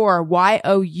 That's your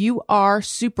YOUR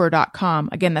super.com.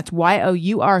 Again, that's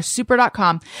YOUR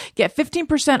super.com. Get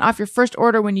 15% off your first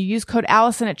order when you use code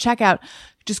Allison at checkout.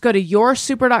 Just go to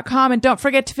yoursuper.com and don't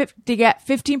forget to get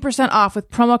 15% off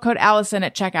with promo code Allison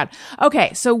at checkout.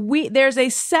 Okay, so there's a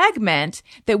segment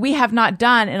that we have not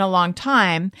done in a long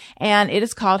time, and it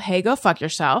is called Hey, Go Fuck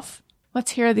Yourself. Let's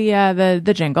hear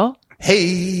the jingle.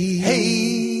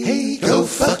 Hey, go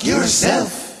fuck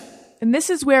yourself. And this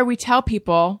is where we tell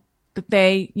people that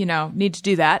they, need to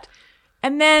do that.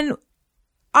 And then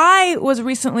I was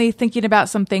recently thinking about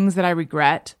some things that I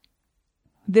regret.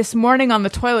 This morning on the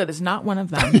toilet is not one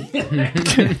of them.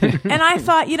 And I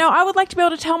thought, I would like to be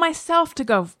able to tell myself to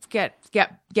go get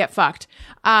fucked.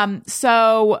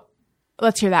 So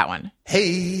let's hear that one.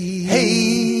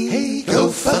 Hey, go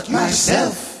fuck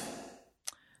yourself.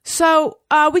 So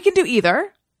we can do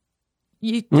either.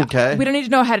 Okay. We don't need to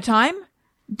know ahead of time.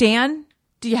 Dan,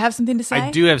 do you have something to say?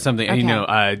 I do have something. Okay.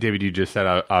 And David, you just said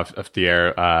off the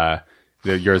air,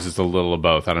 that yours is a little of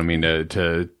both. I don't mean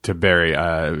to bury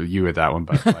you with that one,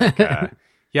 but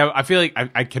yeah, I feel like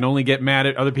I can only get mad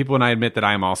at other people when I admit that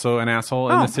I am also an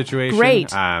asshole in this situation. Great.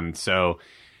 So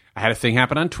I had a thing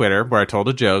happen on Twitter where I told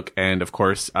a joke, and of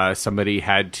course, somebody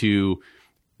had to,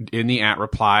 in the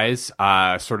 @replies,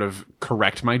 sort of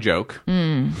correct my joke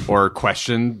or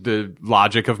question the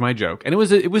logic of my joke, and it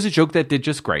was a joke that did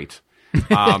just great.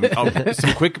 Some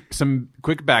quick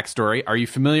backstory. Are you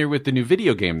familiar with the new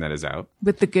video game that is out?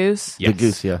 With the goose? Yes. The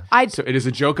goose, yeah. So it is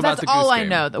a joke about That's the goose all I game.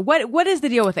 know. What is the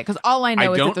deal with it? Because all I know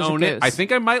I is don't that there's own a it. goose. I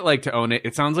think I might like to own it.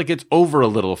 It sounds like it's over a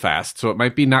little fast, so it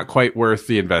might be not quite worth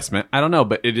the investment. I don't know,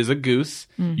 but it is a goose.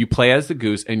 You play as the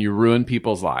goose, and you ruin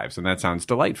people's lives, and that sounds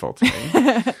delightful to me.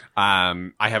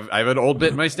 I have an old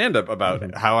bit in my stand-up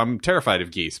about how I'm terrified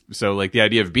of geese. So, like, the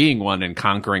idea of being one and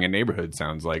conquering a neighborhood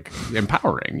sounds like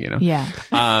empowering, Yeah.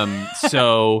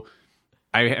 So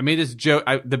I made this joke.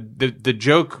 The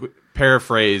joke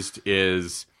paraphrased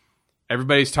is,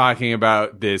 everybody's talking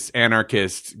about this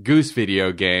anarchist goose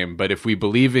video game, but if we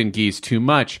believe in geese too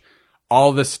much,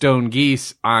 all the stone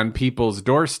geese on people's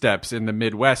doorsteps in the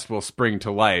Midwest will spring to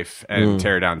life and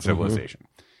tear down civilization.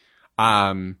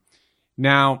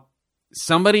 Now,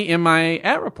 somebody in my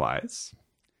 @replies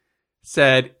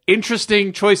said,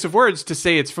 interesting choice of words to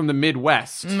say it's from the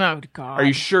Midwest. Oh, God. Are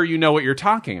you sure you know what you're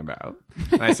talking about?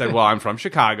 And I said, well, I'm from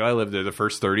Chicago. I lived there the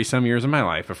first 30-some years of my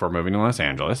life before moving to Los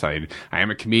Angeles. I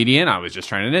am a comedian. I was just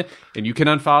trying to, and you can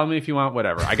unfollow me if you want,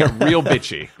 whatever. I got real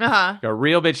bitchy. Got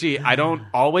real bitchy. I don't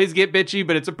always get bitchy,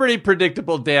 but it's a pretty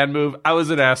predictable Dan move. I was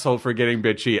an asshole for getting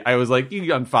bitchy. I was like, you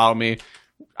can unfollow me.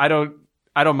 I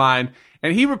don't mind.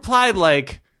 And he replied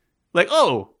like,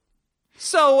 oh,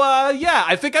 So, yeah,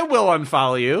 I think I will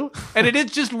unfollow you. And it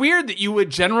is just weird that you would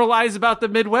generalize about the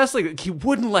Midwest. Like, he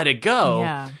wouldn't let it go.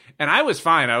 Yeah. And I was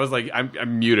fine. I was like,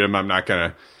 I'm mute him. I'm not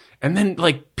gonna. And then,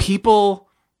 like, people,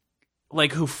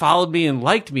 like, who followed me and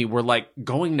liked me were, like,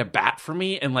 going to bat for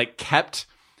me and, like, kept,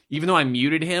 even though I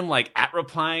muted him, like, at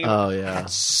replying. Oh, yeah. I got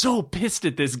so pissed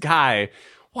at this guy.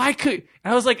 Why could...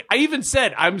 And I was like, I even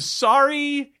said, I'm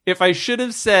sorry if I should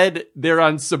have said they're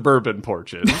on suburban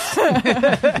porches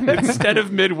instead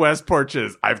of Midwest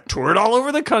porches. I've toured all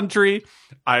over the country.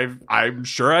 I'm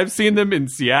sure I've seen them in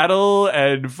Seattle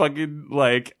and fucking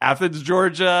like Athens,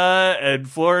 Georgia and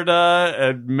Florida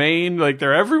and Maine. Like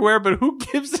they're everywhere, but who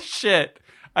gives a shit?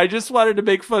 I just wanted to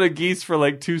make fun of geese for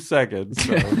like 2 seconds.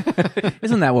 So.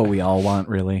 Isn't that what we all want,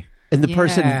 really? And the Yeah.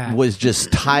 person was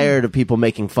just tired of people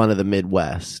making fun of the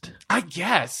Midwest. I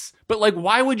guess. But like,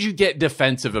 why would you get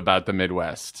defensive about the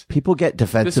Midwest? People get This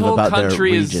defensive whole about their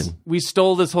country region. is. We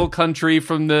stole this whole country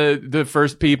from the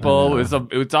first people.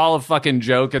 It's all a fucking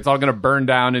joke. It's all going to burn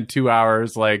down in 2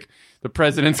 hours. Like, the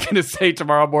president's going to say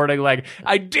tomorrow morning, like,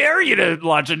 I dare you to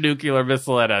launch a nuclear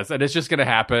missile at us. And it's just going to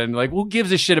happen. Like, who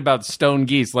gives a shit about stone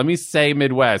geese? Let me say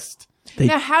Midwest.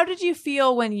 Now, how did you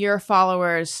feel when your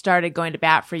followers started going to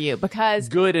bat for you? Because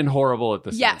Good and horrible at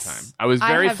the same Yes. time. I was I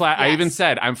very have- flat. I even yes.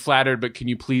 said, I'm flattered, but can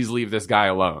you please leave this guy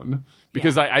alone?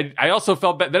 Because I also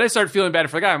felt bad. Then I started feeling bad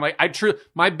for the guy. I'm like,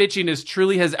 my bitchiness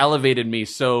truly has elevated me.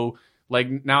 So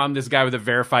like now I'm this guy with a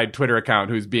verified Twitter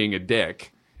account who's being a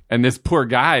dick. And this poor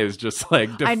guy is just like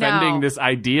I know. defending this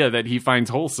idea that he finds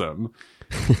wholesome.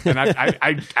 And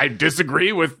I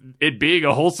disagree with it being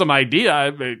a wholesome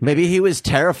idea. Maybe he was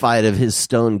terrified of his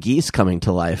stone geese coming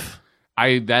to life.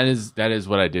 That is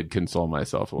what I did console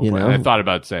myself. You know? I thought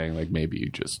about saying like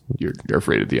maybe you're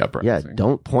afraid of the Yeah, uprising.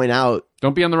 don't point out.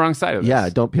 Don't be on the wrong side of this. Yeah,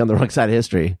 don't be on the wrong side of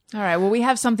history. all right, well, we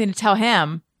have something to tell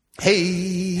him.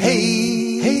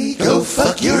 Hey, go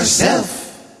fuck yourself.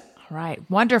 All right,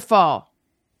 wonderful.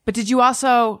 But did you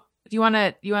also? Do you want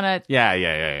to?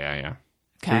 Yeah.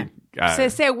 Okay. Uh,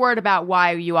 Say a word about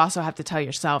why you also have to tell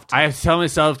yourself. I have to tell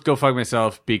myself, go fuck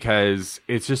myself, because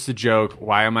it's just a joke.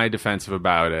 Why am I defensive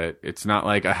about it? It's not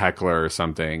like a heckler or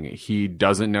something. He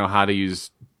doesn't know how to use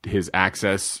his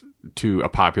access to a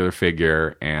popular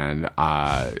figure, and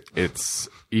it's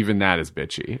even that is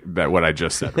bitchy. That what I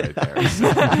just said right there. So,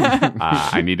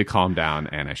 I need to calm down,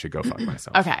 and I should go fuck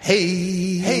myself. Okay.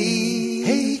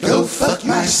 Hey, go fuck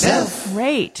yourself.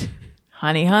 Great,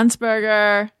 Honey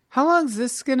Huntsberger. How long is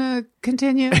this gonna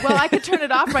continue? Well, I could turn it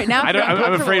off right now. If you're I'm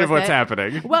uncomfortable afraid of with what's it.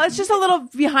 happening. Well, it's just a little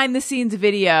behind the scenes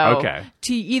video. Okay.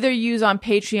 To either use on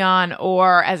Patreon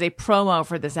or as a promo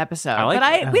for this episode. I like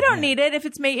but it. we don't need it if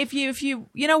it's if you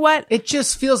you know what? It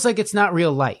just feels like it's not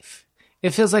real life.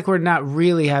 It feels like we're not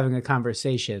really having a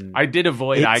conversation. I did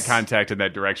avoid eye It's- contact in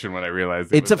that direction when I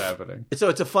realized it was happening. So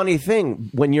it's a funny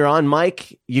thing when you're on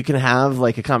mic, you can have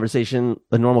like a conversation,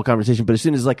 a normal conversation, but as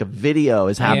soon as like a video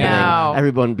is happening, know.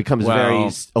 everyone becomes Well- very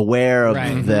aware of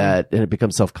Right. that, and it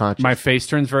becomes self-conscious. My face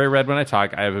turns very red when I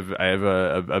talk. I have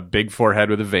a big forehead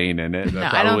with a vein in it.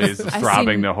 That I don't- probably is I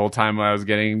throbbing see- the whole time I was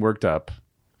getting worked up.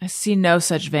 I see no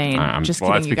such vein. Just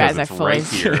well, kidding, that's you guys. because I it's fully right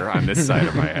here on this side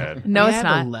of my head. No, I it's have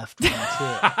not. a left one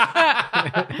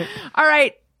too. All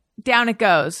right, down it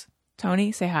goes.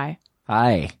 Tony, say hi.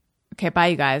 Hi. Okay, bye,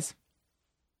 you guys.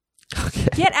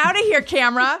 Get out of here,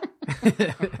 camera.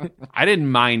 I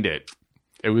didn't mind it.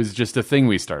 It was just a thing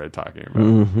we started talking about.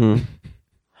 Mm-hmm.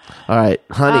 All right,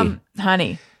 honey.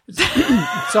 Honey.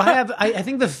 So I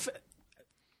think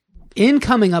in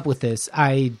coming up with this,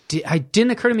 I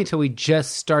didn't occur to me until we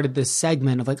just started this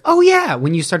segment of like, oh yeah,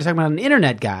 when you started talking about an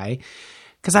internet guy,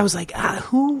 because I was like,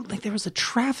 who? Like there was a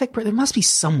traffic, there must be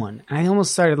someone, and I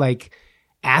almost started like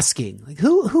asking, like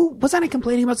who wasn't I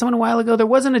complaining about someone a while ago? There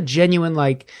wasn't a genuine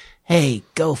like, hey,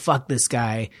 go fuck this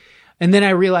guy, and then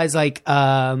I realized like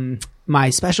my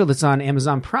special that's on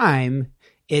Amazon Prime.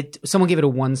 Someone gave it a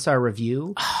 1-star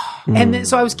review. And then,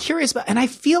 so I was curious about, and I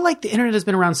feel like the internet has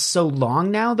been around so long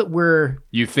now that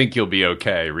You think you'll be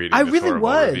okay reading I this really horrible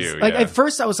was. review, Like, yeah. at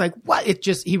first I was like, what?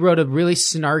 He wrote a really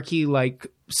snarky, like,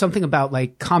 something about,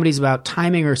 like, comedies about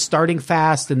timing or starting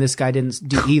fast, and this guy didn't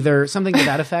do either, something to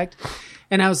that effect.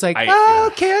 And I was like, Yeah.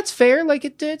 okay, that's fair. Like,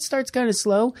 it starts kind of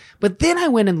slow. But then I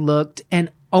went and looked, and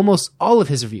almost all of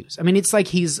his reviews. I mean, it's like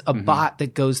he's a bot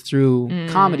that goes through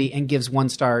comedy and gives 1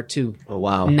 star to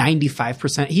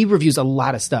 95%. He reviews a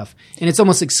lot of stuff, and it's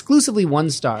almost exclusively 1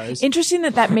 stars. Interesting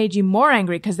that made you more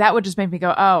angry, because that would just make me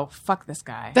go, oh, fuck this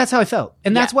guy. That's how I felt.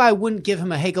 And that's why I wouldn't give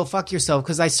him a, hey, go fuck yourself,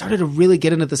 because I started to really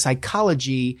get into the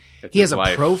psychology. He has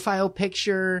a profile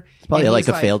picture. Probably and like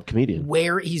he's a failed comedian.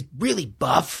 Where he's really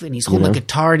buff, and he's holding a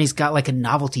guitar, and he's got like a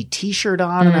novelty t-shirt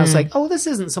on. And I was like, oh, this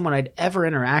isn't someone I'd ever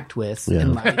interact with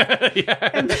in life.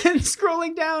 And then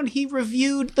scrolling down, he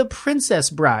reviewed The Princess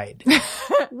Bride.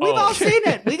 We've all seen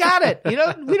it. We got it. We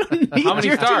don't need How many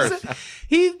your stars?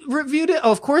 He reviewed it,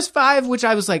 of course, 5, which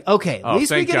I was like, okay, at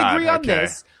least we thank can God. agree on Okay.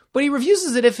 this. But he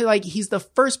reviews it if like he's the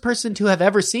first person to have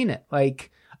ever seen it.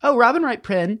 Like, oh, Robin Wright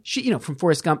Penn, she, from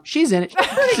Forrest Gump, she's in it.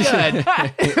 She's pretty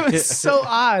good. It was so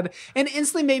odd, and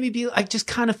instantly made me be like, just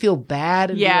kind of feel bad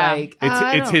and be like,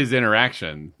 It's his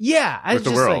interaction. yeah, I with was the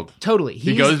just world. like, totally.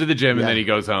 He goes to the gym and then he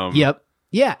goes home. Yep.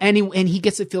 Yeah, and he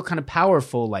gets to feel kind of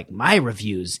powerful, like my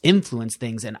reviews influence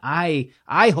things, and I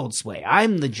hold sway.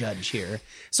 I'm the judge here,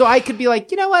 so I could be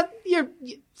like, you know what, you're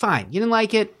fine. You didn't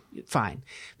like it, fine.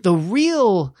 The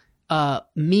real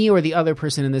me or the other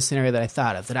person in this scenario that I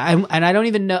thought of, I don't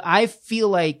even know. I feel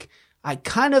like I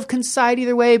kind of can side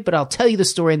either way, but I'll tell you the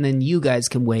story and then you guys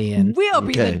can weigh in. We'll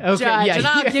be the judge, and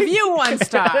I'll give you 1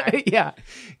 star. Yeah,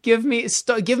 give me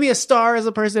a star as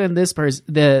a person, and this person,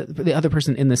 the other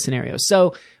person in this scenario.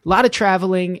 So a lot of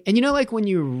traveling, and like when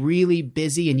you're really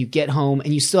busy and you get home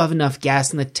and you still have enough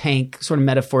gas in the tank, sort of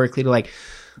metaphorically, to like,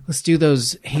 let's do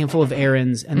those handful of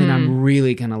errands, and then I'm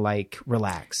really gonna like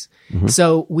relax.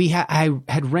 So I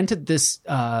had rented this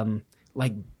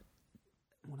like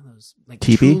one of those like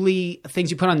Teepee? truly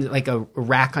things you put on like a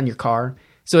rack on your car.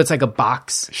 So it's like a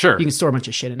box. Sure. You can store a bunch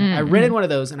of shit in it. I rented one of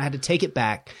those and I had to take it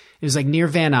back. It was like near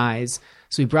Van Nuys.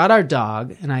 So we brought our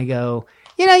dog and I go,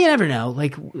 you never know.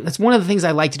 Like, that's one of the things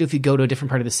I like to do if you go to a different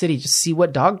part of the city, just see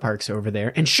what dog parks are over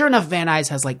there. And sure enough, Van Nuys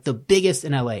has like the biggest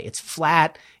in LA. It's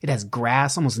flat. It has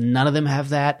grass. Almost none of them have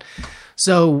that.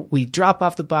 So we drop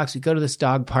off the box. We go to this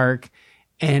dog park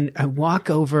and I walk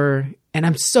over and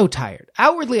I'm so tired.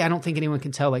 Outwardly, I don't think anyone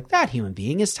can tell like that human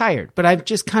being is tired, but I'm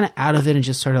just kind of out of it and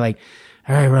just sort of like,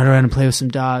 all right, run around and play with some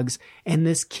dogs. And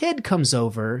this kid comes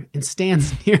over and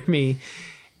stands near me.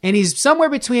 And he's somewhere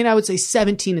between, I would say,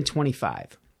 17 and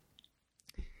 25.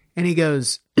 And he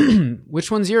goes, which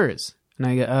one's yours? And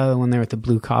I go, oh, the one there with the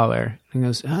blue collar. And he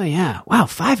goes, oh, yeah. Wow,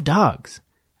 5 dogs.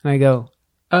 And I go,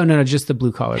 oh, no, just the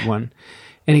blue collared one.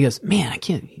 And he goes, man, I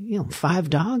can't, 5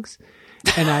 dogs?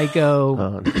 And I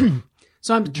go,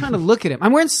 so I'm trying to look at him.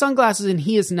 I'm wearing sunglasses and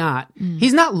he is not.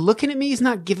 He's not looking at me. He's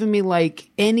not giving me like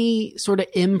any sort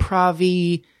of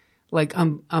improv-y, like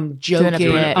I'm joking.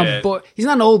 bit. I'm bored. He's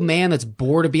not an old man that's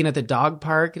bored of being at the dog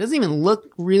park. It doesn't even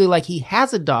look really like he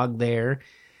has a dog there.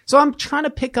 So I'm trying to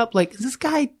pick up like, is this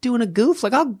guy doing a goof?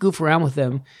 Like I'll goof around with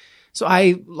him. So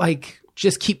I like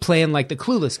just keep playing like the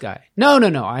clueless guy. No.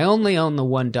 I only own the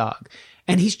 1 dog.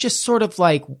 And he's just sort of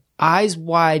like eyes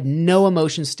wide, no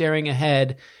emotion, staring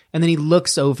ahead. And then he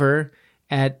looks over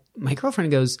at my girlfriend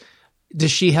and goes,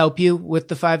 does she help you with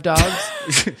the 5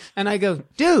 dogs? And I go,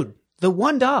 dude, the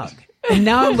 1 dog. And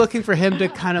now I'm looking for him to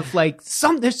kind of like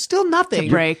there's still nothing.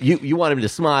 Break. You want him to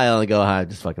smile and go, hi,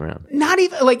 just fucking around. Not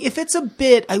even like if it's a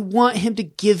bit, I want him to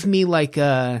give me like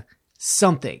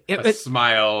something. A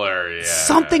smile or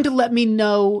Something to let me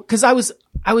know. Cause I was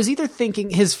either thinking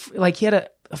he had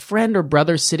a friend or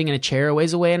brother sitting in a chair a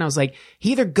ways away. And I was like,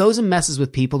 he either goes and messes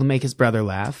with people to make his brother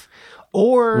laugh,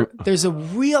 or there's a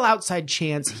real outside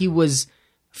chance he was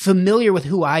familiar with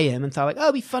who I am and thought like, oh,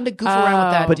 it'd be fun to goof around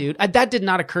with that dude. That did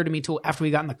not occur to me till after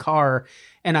we got in the car.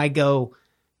 And I go,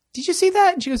 did you see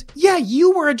that? And she goes, yeah,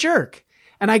 you were a jerk.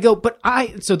 And I go,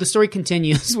 so the story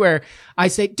continues where I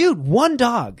say, dude, 1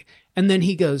 dog. And then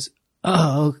he goes,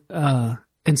 oh,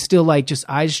 and still like just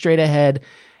eyes straight ahead.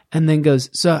 And then goes,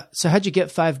 so how'd you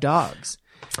get 5 dogs?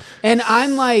 And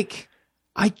I'm like,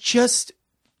 I just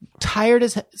tired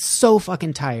so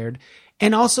fucking tired.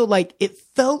 And also like, it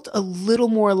felt a little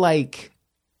more like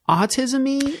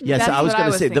autism-y. Yes, That's I was what going I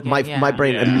to was say that thinking, my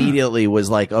brain immediately was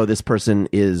like, oh, this person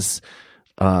is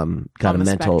got On a the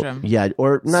mental, spectrum.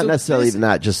 or not So necessarily this- even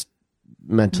that, just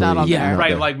mentally. Not on Yeah. there.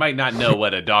 Right, like might not know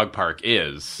what a dog park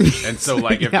is, and so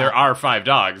like if there are 5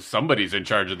 dogs, somebody's in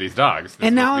charge of these dogs. This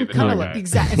And now must I'm be the kind of dog like, guy.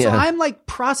 exactly. So Yeah. I'm like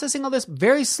processing all this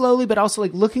very slowly, but also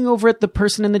like looking over at the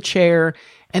person in the chair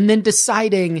and then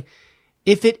deciding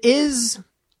if it is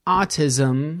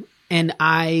autism and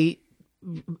I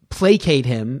placate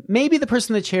him, maybe the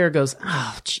person in the chair goes,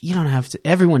 oh, you don't have to.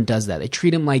 Everyone does that. They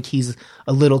treat him like he's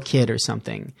a little kid or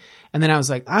something. And then I was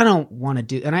like, I don't want to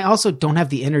do, and I also don't have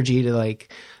the energy to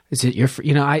like Is it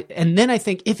and then I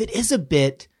think if it is a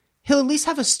bit, he'll at least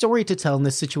have a story to tell in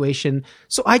this situation.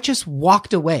 So I just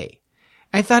walked away.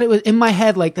 I thought it was in my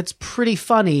head, like, that's pretty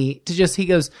funny to just, he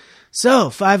goes, so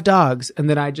 5 dogs. And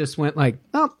then I just went like,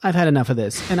 oh, I've had enough of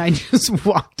this. And I just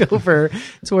walked over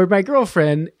toward my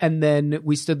girlfriend. And then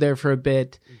we stood there for a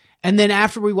bit. And then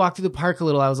after we walked through the park a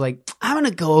little, I was like, I'm going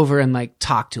to go over and like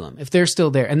talk to them if they're still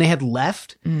there. And they had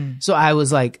left. So I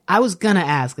was like, I was going to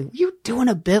ask, like, you doing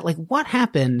a bit? Like, what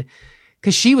happened?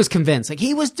 Cause she was convinced, like,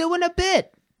 he was doing a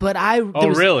bit. But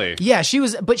really? Yeah, she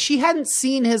was, but she hadn't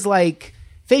seen his like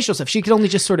facial stuff. She could only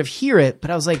just sort of hear it. But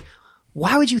I was like,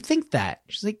 why would you think that?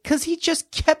 She's like, because he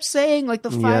just kept saying like the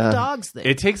 5 dogs thing.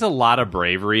 It takes a lot of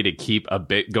bravery to keep a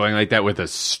bit going like that with a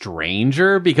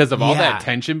stranger because of all that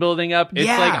tension building up. It's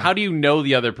like, how do you know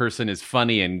the other person is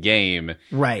funny and game?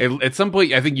 Right. At some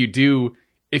point, I think you do.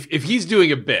 If he's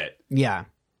doing a bit, Yeah.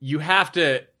 you have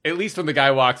to, at least when the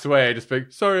guy walks away, just be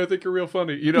like, sorry, I think you're real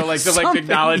funny. You know, like to like Something,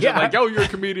 acknowledge yeah. it, like, oh, you're a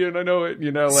comedian, I know it.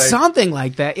 You know, like Something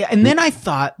like that. Yeah. And then I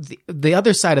thought the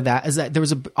other side of that is that there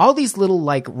was all these little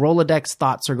like Rolodex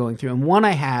thoughts are going through. And one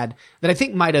I had that I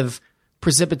think might have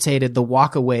precipitated the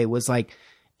walk away was like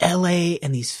LA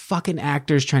and these fucking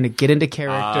actors trying to get into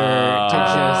character to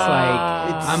just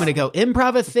like, I'm going to go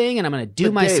improv a thing and I'm going to do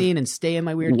But my Dave, scene and stay in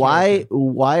my weird Why character.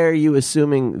 are you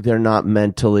assuming they're not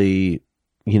mentally,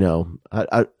 you know,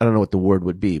 I don't know what the word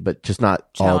would be, but just not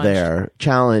all Challenged. there,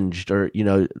 challenged, or, you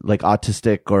know, like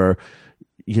autistic or,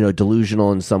 you know,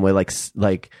 delusional in some way,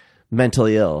 like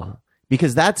mentally ill?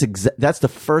 Because that's the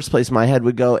first place my head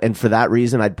would go, and for that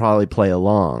reason I'd probably play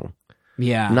along.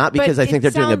 Yeah. Not because But I think it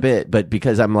they're doing a sounds- bit, but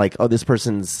because I'm like, oh, this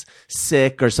person's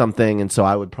sick or something, and so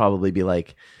I would probably be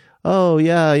like, oh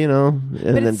yeah, you know. And But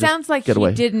then it just sounds like get he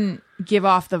away. didn't give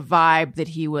off the vibe that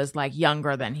he was like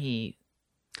younger than he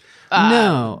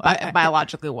No,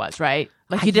 biologically was, right?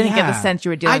 Like you didn't get the yeah. sense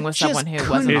you were dealing I with just someone who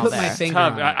couldn't wasn't all put my there. finger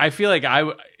tough. on it. I feel like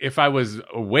if I was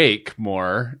awake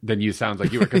more than you, sounds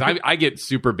like you were, because I get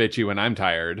super bitchy when I'm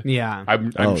tired. Yeah.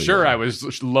 I'm Oh, sure yeah. I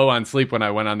was low on sleep when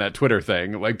I went on that Twitter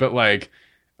thing. Like, but like,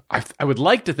 I would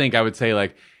like to think I would say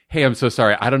like, hey, I'm so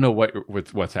sorry. I don't know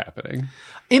what's happening.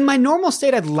 In my normal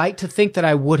state, I'd like to think that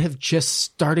I would have just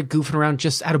started goofing around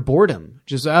just out of boredom.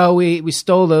 Just, oh, we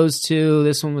stole those 2.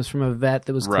 This one was from a vet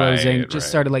that was closing. Right, Just right.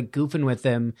 started like goofing with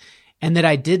them. And that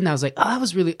I did, and I was like, oh, that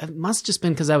was really, it must just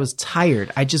been because I was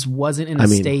tired. I just wasn't in a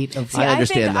state of See, I I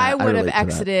understand think that. I I would have relate to that.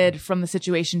 exited from the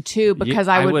situation too because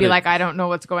Yeah, I I would be would've- like, I don't know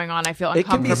what's going on. I feel It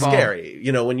can uncomfortable. be scary,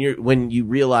 you know, when you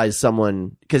realize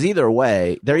someone, because either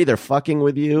way, they're either fucking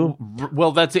with you.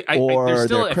 Well, that's it. Or there's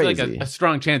still they're I feel like crazy. a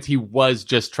strong chance he was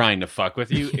just trying to fuck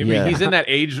with you. I mean, Yeah. he's in that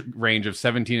age range of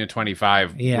 17 to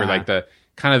 25 Yeah. where like the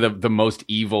kind of the most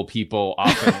evil people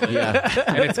often live.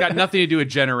 And it's got nothing to do with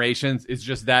generations. It's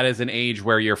just that is an age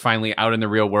where you're finally out in the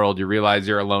real world. You realize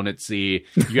you're alone at sea.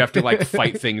 You have to like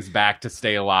fight things back to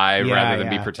stay alive Yeah, rather than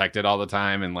be yeah. protected all the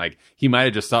time. And like he might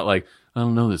have just thought like, I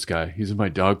don't know this guy. He's in my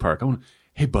dog park.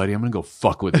 Hey buddy, I'm gonna go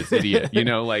fuck with this idiot. You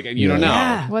know, like, and you don't know.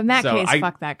 Yeah. Well, in that So case,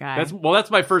 fuck that guy.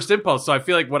 That's my first impulse. So I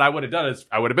feel like what I would have done is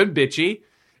I would have been bitchy.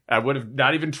 I would have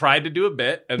not even tried to do a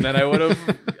bit, and then I would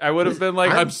have been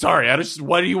like, I'm sorry.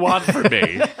 What do you want from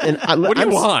me? And What do you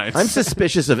want? I'm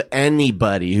suspicious of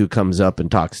anybody who comes up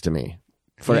and talks to me.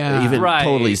 For Yeah. even Right.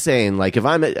 totally sane. Like if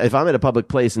I'm at a public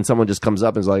place and someone just comes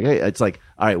up and is like, hey, it's like,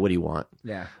 all right, what do you want?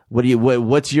 Yeah.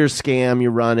 What's your scam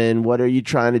you're running? What are you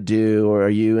trying to do? Or are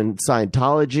you in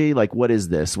Scientology? Like, what is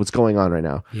this? What's going on right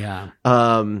now? Yeah.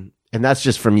 And that's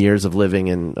just from years of living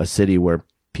in a city where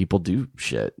people do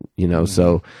shit, you know?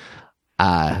 So,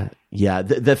 yeah,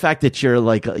 the fact that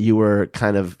you were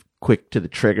kind of quick to the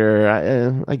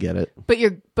trigger, I get it.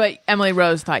 But Emily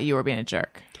Rose thought you were being a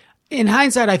jerk. In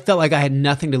hindsight, I felt like I had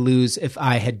nothing to lose if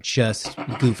I had just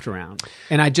goofed around.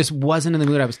 And I just wasn't in the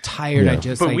mood. I was tired. I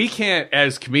just But like, we can't,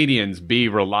 as comedians, be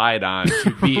relied on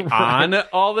to be on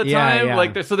all the Yeah, time. yeah.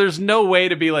 Like, so there's no way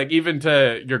to be like, even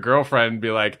to your girlfriend,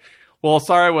 be like, "Well,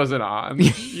 sorry, I wasn't on."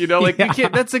 You know, like you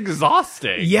can't. That's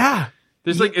exhausting. yeah.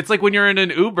 There's like it's like when you're in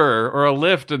an Uber or a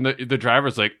Lyft and the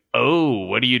driver's like, "Oh,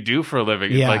 what do you do for a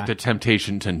living?" It's Yeah. like the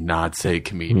temptation to not say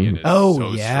comedian is Oh,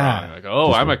 so yeah. strong. Like,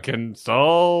 "Oh, I'm a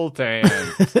consultant."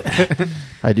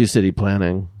 I do city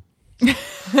planning.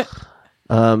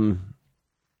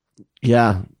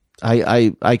 Yeah,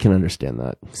 I can understand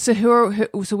that.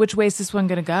 So which way is this one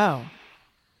going to go?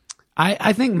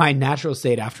 I think my natural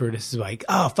state afterward is like,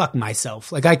 oh, fuck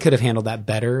myself. Like I could have handled that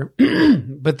better.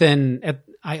 But then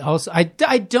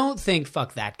I don't think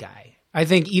fuck that guy. I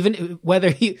think even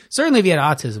whether certainly if he had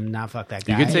autism, not fuck that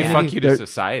guy. You could say Yeah. fuck you to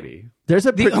society. There's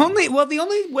a The only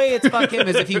way it's fuck him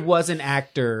is if he was an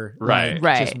actor, Right.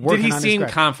 Right. Just Did Did working he on his seem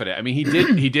craft. confident? I mean,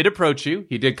 he did approach you.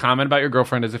 He did comment about your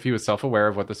girlfriend as if he was self-aware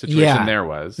of what the situation Yeah. there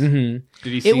was. Mm-hmm.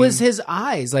 Did he seem... It was his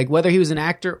eyes, like whether he was an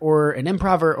actor or an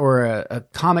improver or a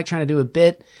comic trying to do a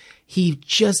bit. He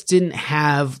just didn't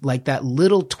have like that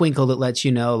little twinkle that lets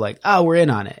you know, like, oh, we're in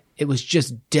on it. It was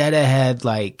just dead ahead,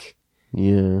 like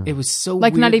Yeah. it was so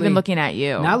Like not even weirdly- looking at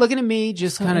you. not looking at me,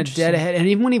 just kind of interesting. dead ahead. And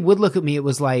even when he would look at me, it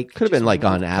was like Could have been like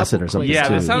on acid or something. Yeah,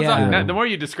 too. that sounds Yeah. like... The more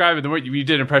you describe it, the more you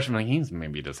did an impression like he's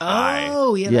maybe just high.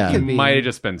 oh yeah, Yeah. that He could be. might have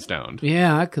just been stoned.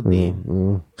 Yeah, that could be.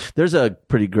 There's a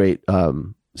pretty great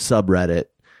subreddit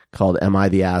called "Am I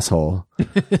the Asshole?"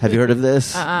 Have you heard of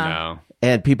this? No.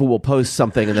 And people will post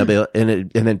something, and they'll be, and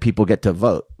then people get to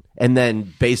vote, and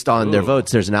then based on their Ooh.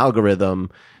 votes, there's an algorithm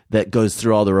that goes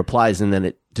through all the replies, and then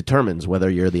it determines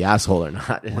whether you're the asshole or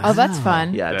not. Oh, that's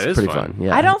fun. Yeah, it's That is pretty fun. fun.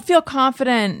 Yeah, I don't feel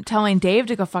confident telling Dave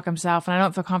to go fuck himself, and I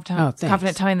don't feel confident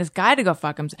thanks. telling this guy to go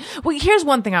fuck himself. Well, here's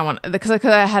one thing I want, because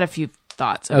I had a few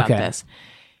thoughts about Okay. this.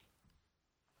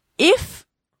 If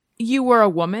you were a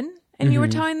woman and you were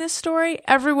telling this story,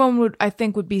 everyone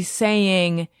would be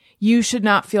saying you should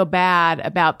not feel bad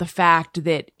about the fact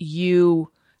that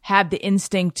you had the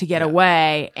instinct to get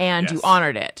away and you Yes.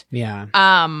 honored it. Yeah.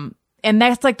 And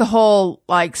that's like the whole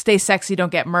like stay sexy,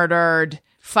 don't get murdered,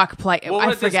 fuck play. Well, I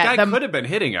this forget guy could have been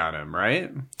hitting on him,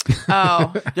 right?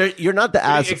 Oh, You're not the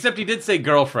asshole. Except he did say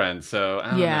girlfriend, so I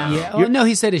don't Yeah. know. yeah. Oh, no,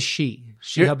 he said is she.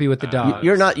 She help you with the dog.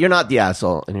 You're not the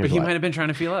asshole. And here's But he why. might have been trying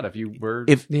to feel out if you were...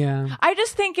 Yeah. I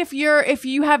just think if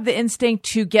you have the instinct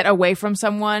to get away from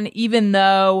someone, even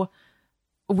though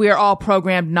we're all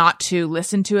programmed not to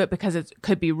listen to it because it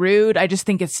could be rude, I just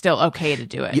think it's still okay to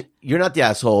do it. You're not the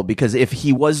asshole, because if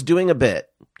he was doing a bit,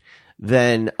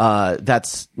 then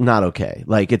that's not okay.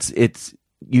 Like it's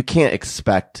you can't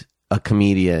expect a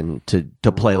comedian to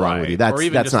play along with you. That's or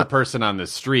even that's just not a person on the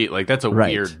street. Like, that's a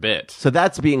Right. weird bit. So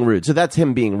that's being rude. So that's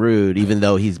him being rude, even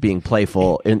though he's being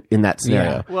playful in that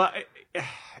scenario. Well,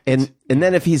 And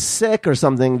then if he's sick or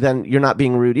something, then you're not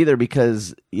being rude either,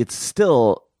 because it's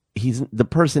still the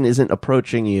person isn't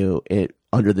approaching you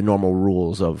under the normal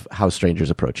rules of how strangers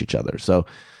approach each other. So,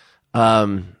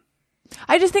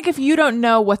 I just think if you don't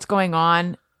know what's going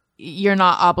on, you're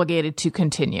not obligated to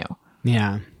continue.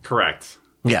 Yeah. correct.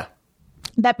 yeah.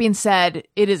 That being said,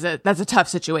 that's a tough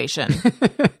situation.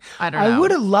 I don't know. I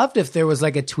would have loved if there was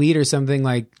like a tweet or something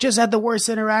like, just had the worst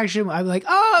interaction. I'd be like,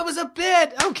 oh, it was a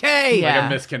bit. Okay. Yeah.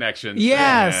 Like a misconnection.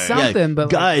 Yeah, something. But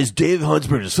like, Guys, Dave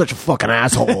Huntsberg is such a fucking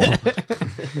asshole.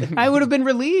 I would have been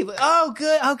relieved. Oh,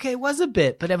 good. Okay, it was a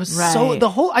bit, but it was Right.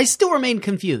 I still remain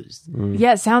confused.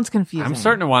 Yeah, it sounds confusing. I'm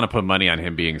starting to want to put money on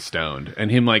him being stoned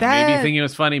and him maybe thinking it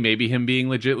was funny, maybe him being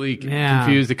legitly Yeah.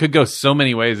 confused. It could go so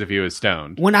many ways if he was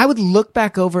stoned. When I would look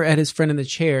back over at his friend in the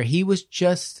chair, he was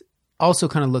just also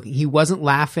kind of looking. He wasn't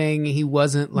laughing. He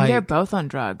wasn't like, They're both on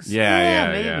drugs.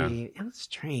 Yeah. maybe. It was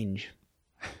strange.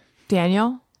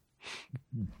 Daniel?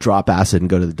 Drop acid and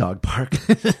go to the dog park.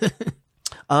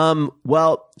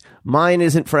 Well, mine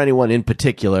isn't for anyone in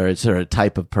particular. It's a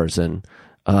type of person.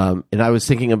 And I was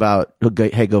thinking about,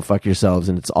 hey, go fuck yourselves.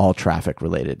 And it's all traffic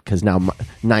related, because now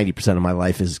 90% of my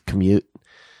life is commute.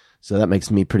 So that makes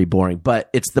me pretty boring. But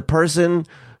it's the person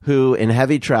who in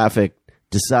heavy traffic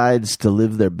decides to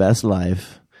live their best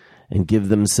life and give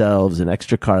themselves an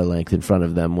extra car length in front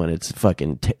of them when it's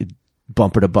fucking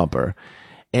bumper to bumper.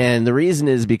 And the reason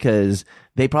is because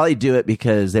they probably do it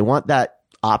because they want that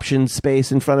option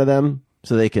space in front of them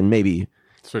so they can maybe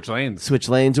Switch lanes. switch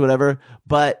lanes or whatever.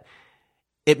 But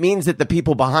it means that the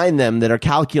people behind them that are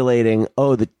calculating,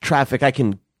 oh, the traffic, I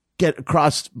can get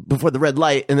across before the red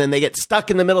light, and then they get stuck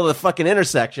in the middle of the fucking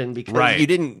intersection because Right. you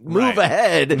didn't move Right.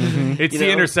 ahead. It's You the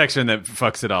know? intersection that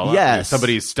fucks it all up. Yes. If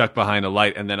somebody's stuck behind a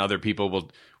light and then other people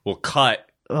will cut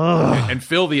and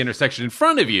fill the intersection in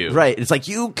front of you. Right. It's like,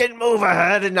 you can move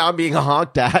ahead, and now I'm being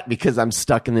honked at because I'm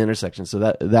stuck in the intersection. So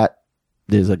that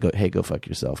is a hey, go fuck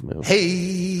yourself move.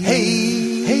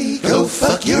 Hey, go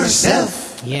fuck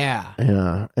yourself. Yeah.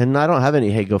 Yeah. And I don't have any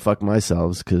hey, go fuck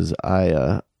myself, because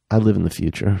I live in the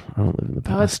future. I don't live in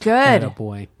the Oh, it's past. good. Oh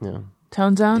boy.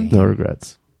 Tone Zone? No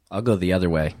regrets. I'll go the other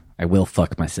way. I will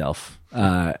fuck myself.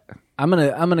 I'm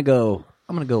gonna go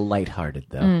lighthearted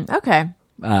though. Okay.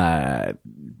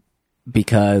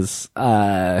 Because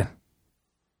I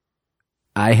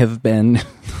have been.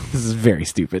 This is very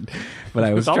stupid, but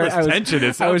I was With all trying. this I was, tension, it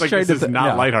I sounds was like trying this to is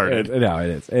not lighthearted. No, it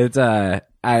is.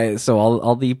 It's so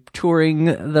all the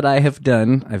touring that I have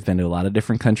done, I've been to a lot of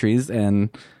different countries, and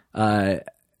I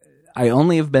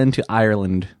only have been to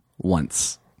Ireland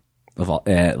once. of all.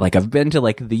 Like I've been to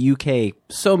like the UK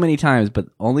so many times, but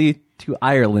only to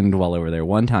Ireland while over there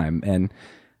one time. And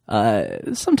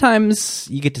sometimes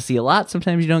you get to see a lot,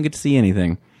 sometimes you don't get to see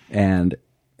anything. And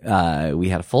we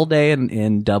had a full day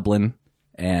in Dublin.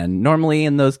 And normally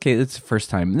in those cases, it's the first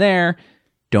time there.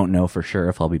 Don't know for sure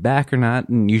if I'll be back or not.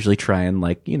 And usually try and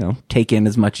like, take in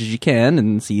as much as you can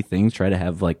and see things, try to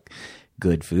have like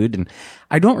good food. And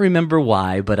I don't remember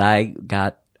why, but I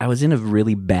was in a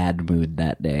really bad mood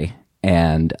that day.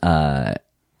 And I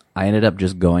ended up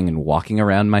just going and walking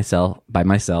around by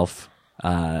myself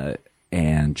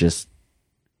and just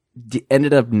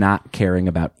ended up not caring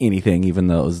about anything, even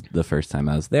though it was the first time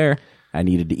I was there. I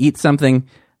needed to eat something.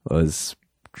 I was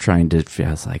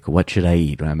like, what should I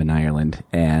eat when I'm in Ireland?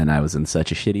 And I was in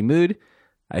such a shitty mood.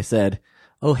 I said,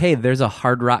 oh, hey, there's a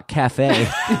Hard Rock Cafe.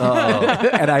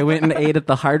 And I went and ate at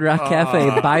the Hard Rock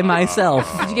Cafe by myself.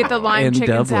 Did you get the lime in chicken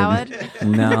Dublin. salad?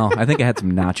 No, I think I had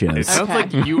some nachos. It sounds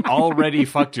like you already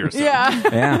fucked yourself. Yeah.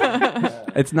 Yeah.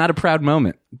 It's not a proud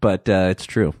moment, but it's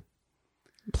true.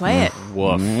 Play it.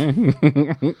 Woof.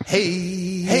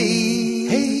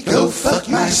 Hey, go fuck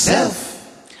yourself.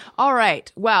 All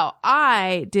right. Well,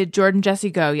 I did Jordan Jesse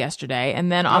Go yesterday,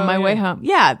 and then on my way home,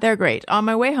 yeah, they're great. On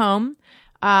my way home,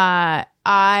 I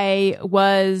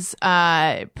was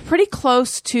pretty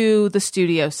close to the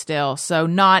studio still, so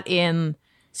like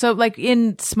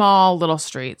in small little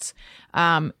streets,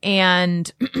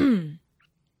 and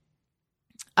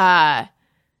I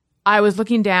was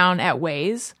looking down at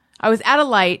Waze. I was at a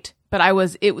light. But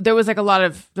there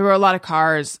were a lot of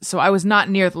cars, so I was not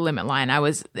near the limit line. I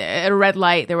was at a red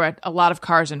light. There were a lot of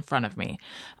cars in front of me.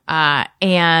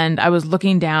 And I was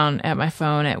looking down at my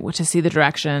phone to see the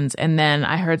directions, and then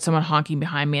I heard someone honking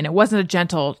behind me, and it wasn't a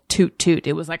gentle toot toot.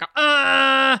 It was like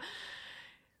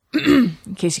in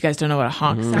case you guys don't know what a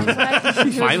honk sounds like. He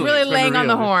was Finally, really it's been laying on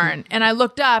the revealed. horn, and I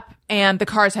looked up, and the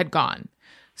cars had gone.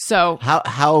 So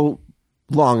How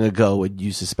long ago would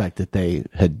you suspect that they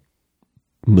had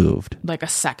moved? like a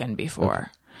second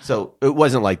before. So it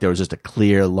wasn't like there was just a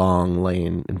clear, long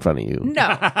lane in front of you.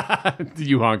 No.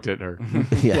 You honked at her.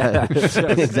 Yeah,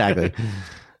 exactly.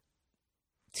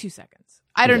 2 seconds.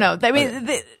 I don't know. I mean,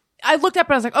 I looked up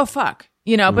and I was like, oh, fuck.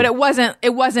 But it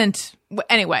wasn't.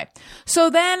 Anyway.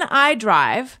 So then I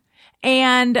drive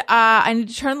and I need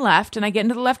to turn left, and I get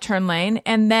into the left turn lane,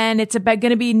 and then it's going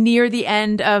to be near the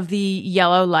end of the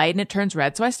yellow light, and it turns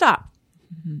red. So I stop.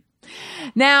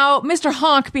 Now, Mr.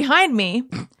 Honk behind me,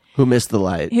 Who missed the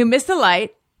light? who missed the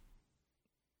light.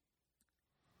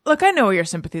 Look, I know where your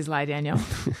sympathies lie, Daniel.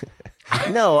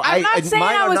 No, I'm not saying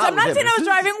mine I are was. not I'm not with saying him. I was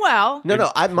driving well.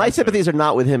 No. My sympathies are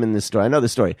not with him in this story. I know the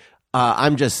story.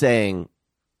 I'm just saying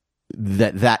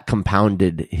that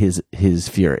compounded his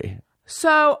fury.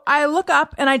 So I look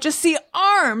up and I just see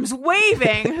arms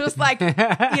waving. It was like,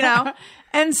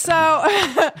 and so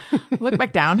look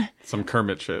back down. Some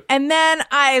Kermit shit. And then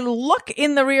I look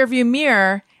in the rearview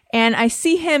mirror and I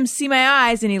see him see my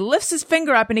eyes, and he lifts his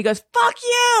finger up and he goes, fuck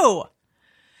you.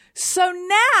 So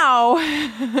now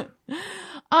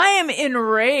I am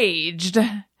enraged.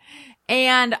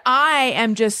 And I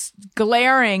am just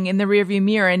glaring in the rearview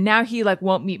mirror, and now he like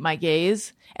won't meet my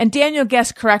gaze. And Daniel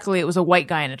guessed correctly; it was a white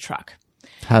guy in a truck.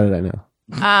 How did I know?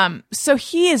 So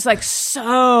he is like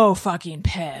so fucking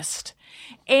pissed,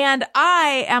 and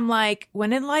I am like, when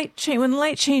the light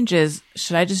changes,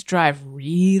 should I just drive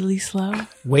really slow?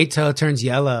 Wait till it turns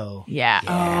yellow. Yeah.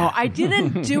 Oh, I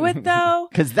didn't do it though,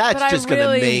 'Cause that's but I just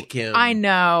gonna make him I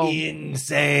know.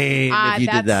 Insane if you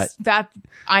did that. That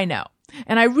I know.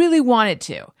 And I really wanted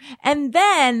to. And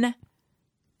then,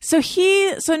 so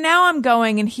now I'm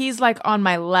going, and he's like on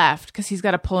my left because he's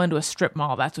got to pull into a strip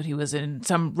mall. That's what he was in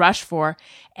some rush for.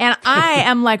 And I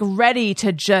am like ready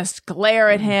to just glare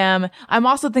at him. I'm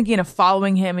also thinking of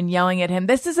following him and yelling at him.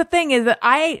 This is the thing, is that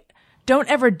I don't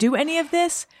ever do any of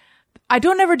this.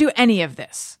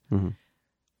 Mm-hmm.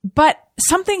 But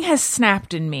something has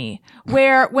snapped in me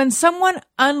where when someone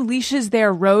unleashes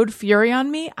their road fury on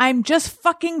me, I'm just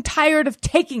fucking tired of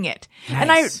taking it.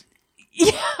 Nice.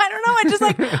 And I don't know. I just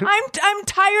like, I'm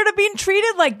tired of being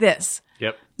treated like this.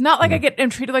 Yep. Not like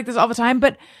I'm treated like this all the time,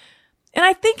 and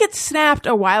I think it snapped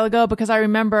a while ago because I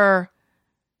remember,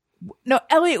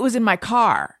 Elliot was in my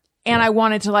car. And I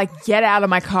wanted to like get out of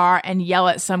my car and yell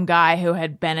at some guy who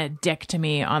had been a dick to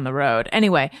me on the road.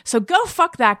 Anyway, so go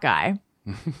fuck that guy.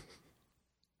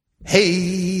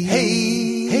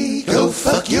 Hey, go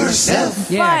fuck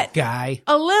yourself. Yeah, But- guy.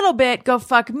 A little bit go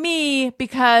fuck me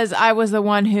because I was the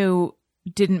one who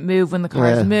didn't move when the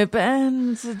cars Yeah. moved. But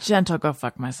it's a gentle go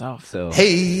fuck myself. So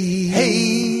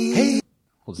Hey,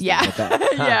 We'll just Yeah. leave it at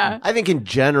that. Yeah. I think in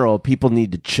general, people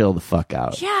need to chill the fuck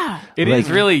out. Yeah. It is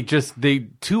really just they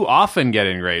too often get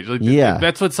enraged. Like, Yeah.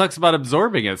 that's what sucks about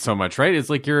absorbing it so much, right? It's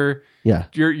like you're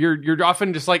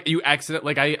often just like you accident.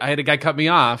 Like I had a guy cut me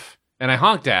off and I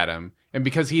honked at him, and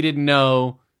because he didn't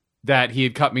know that he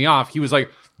had cut me off, he was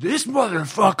like, "This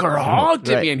motherfucker honked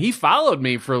at me," and he followed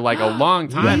me for like a long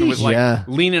time. And was like Yeah.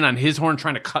 leaning on his horn,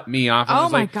 trying to cut me off. And I Oh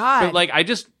was my like, God. But like I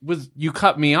just was, you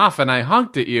cut me off, and I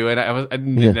honked at you, and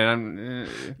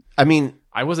I mean,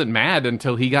 I wasn't mad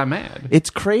until he got mad. it's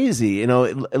crazy. You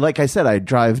know, like I said, I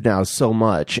drive now so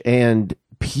much, and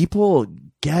people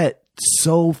get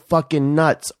so fucking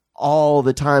nuts all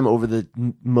the time over the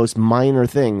most minor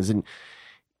things. And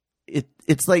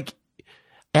it's like,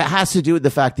 it has to do with the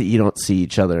fact that you don't see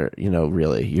each other, you know,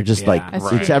 really. You're just like, That's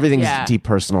it's, true. everything's Yeah.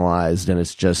 depersonalized, and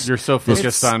it's just, You're so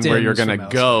focused on where you're going to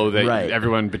stems go from that Right.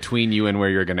 everyone between you and where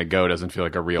you're going to go doesn't feel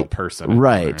like a real person.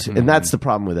 right. And that's the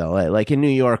problem with LA. Like in New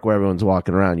York, where everyone's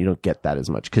walking around, you don't get that as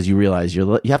much because you realize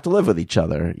you have to live with each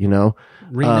other, you know?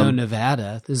 Reno,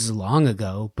 Nevada. This is long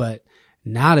ago, but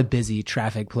not a busy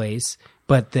traffic place.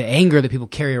 But the anger that people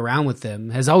carry around with them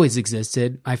has always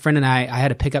existed. My friend and I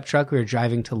had a pickup truck. We were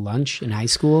driving to lunch in high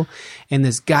school, and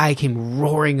this guy came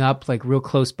roaring up like real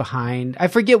close behind. I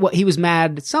forget what he was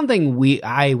mad. Something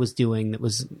I was doing that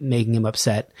was making him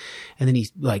upset. And then he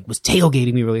like was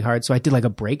tailgating me really hard. So I did like a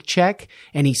brake check,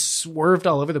 and he swerved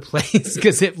all over the place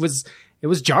because it was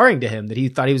jarring to him that he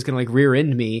thought he was going to like rear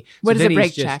end me. What So is then a he's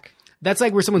brake just- check? That's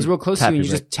like where someone's real close to you and Tap you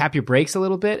your just tap your brakes a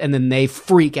little bit, and then they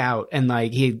freak out, and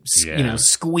like he, Yeah. you know,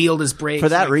 squealed his brakes. For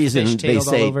that like, reason, they fishtailed all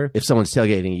say over. if someone's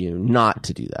tailgating you, not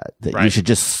to do that. That you Right. should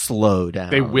just slow down.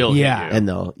 They will Yeah. hit you. And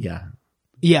they'll, yeah.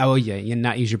 Yeah, well, yeah, you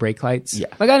not use your brake lights. Yeah.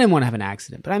 Like I didn't want to have an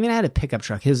accident, but I mean, I had a pickup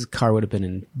truck. His car would have been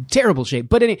in terrible shape.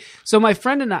 But anyway, so my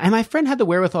friend and my friend had the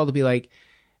wherewithal to be like,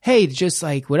 hey, just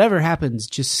like whatever happens,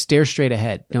 just stare straight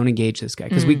ahead. Don't engage this guy.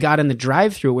 Because we got in the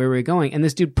drive-through where we were going, and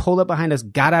this dude pulled up behind us,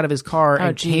 got out of his car,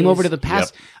 and came geez. over to the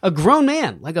pass. A grown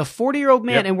man, like a 40-year-old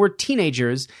man, Yep. and we're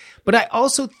teenagers. But I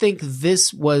also think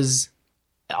this was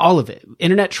all of it,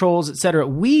 internet trolls, etc.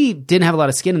 We didn't have a lot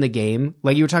of skin in the game.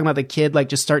 Like you were talking about the kid, like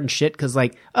just starting shit because,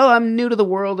 like, oh, I'm new to the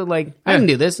world and like I can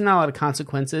do this. Not a lot of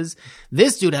consequences.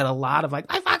 This dude had a lot of like,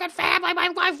 my fucking family, my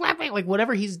wife left me, like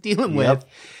whatever he's dealing with.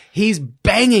 He's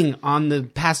banging on the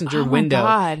passenger Oh my window,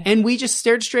 God. and we just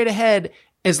stared straight ahead.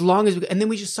 As long as and then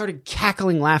we just started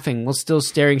cackling, laughing while still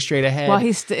staring straight ahead. While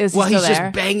he's is he while still he's there?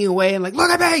 just banging away and like,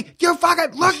 look at me, you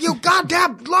fucking look, you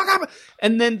goddamn look at me,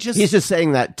 and then just He's just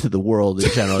saying that to the world in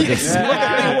general. Just look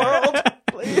at me, world,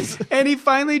 please. and he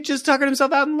finally just tuckered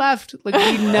himself out and left. Like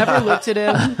we never looked at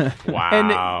him.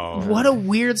 Wow. And what a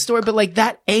weird story. But like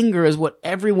that anger is what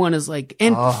everyone is like.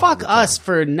 And fuck us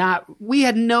for not. We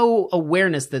had no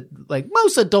awareness that like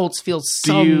most adults feel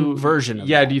some version of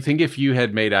Yeah, that. do you think if you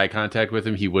had made eye contact with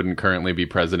him, he wouldn't currently be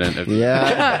president? Of,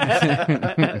 Yeah.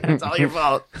 It's all your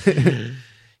fault.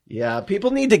 Yeah,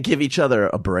 people need to give each other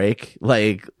a break.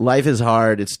 Like, life is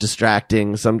hard. It's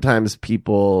distracting. Sometimes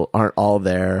people aren't all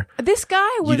there. This guy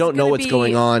was don't know gonna what's be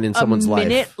going on in someone's a life.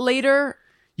 minute later.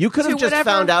 You could have To just whatever-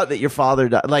 found out that your father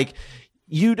died. Like,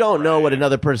 you don't know what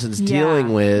another person's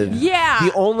dealing with. Yeah.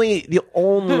 The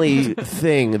only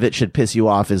thing that should piss you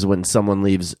off is when someone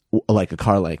leaves like a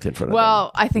car length in front of them.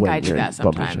 Well, I think when I do you're that in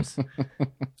bumper sometimes.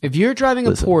 If you're driving a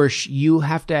Listen. Porsche, you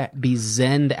have to be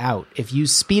zenned out. If you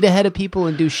speed ahead of people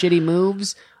and do shitty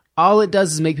moves, all it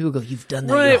does is make people go, you've done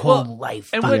that your whole life.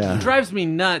 And Fuck what you." drives me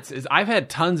nuts is I've had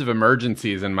tons of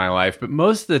emergencies in my life, but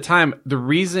most of the time, the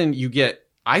reason you get,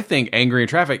 I think, angry in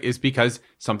traffic is because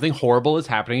something horrible is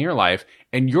happening in your life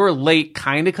and you're late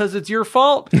kind of because it's your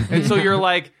fault. And so you're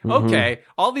like, okay,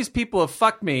 all these people have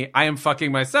fucked me. I am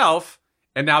fucking myself.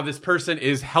 And now this person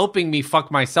is helping me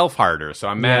fuck myself harder. So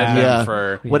I'm mad at them Yeah.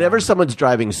 for... Whenever someone's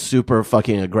driving super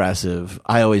fucking aggressive,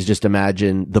 I always just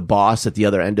imagine the boss at the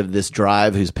other end of this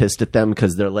drive who's pissed at them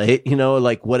because they're late, you know,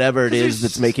 like whatever it is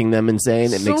that's making them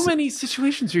insane. It so makes many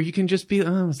situations where you can just be,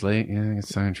 oh, I was late. Yeah, I got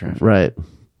stuck in traffic. right.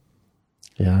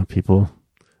 Yeah, people.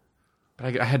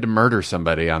 But I had to murder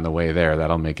somebody on the way there.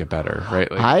 That'll make it better,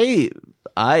 right? Like,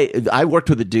 I worked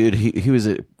with a dude. He was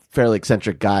a fairly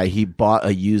eccentric guy. He bought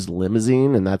a used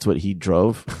limousine, and that's what he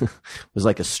drove. It was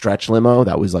like a stretch limo.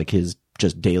 That was like his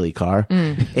just daily car.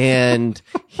 And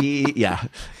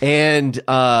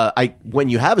when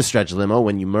you have a stretch limo,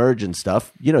 when you merge and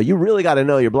stuff, you know, you really got to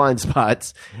know your blind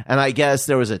spots. And I guess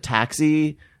there was a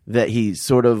taxi that he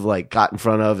sort of like got in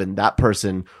front of, and that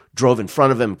person drove in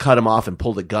front of him, cut him off, and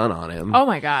pulled a gun on him. Oh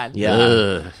my God.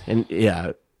 Yeah. And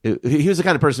yeah, he was the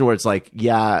kind of person where it's like,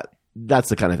 yeah, that's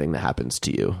the kind of thing that happens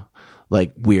to you.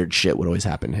 like weird shit would always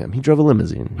happen to him. He drove a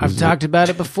limousine. I've talked about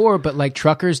it before, but like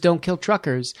truckers don't kill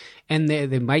truckers, and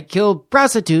they might kill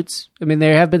prostitutes. I mean,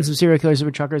 there have been some serial killers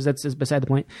with truckers. That's just beside the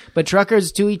point. But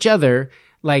truckers to each other,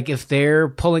 like if they're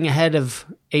pulling ahead of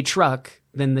a truck,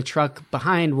 then the truck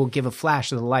behind will give a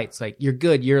flash of the lights. Like you're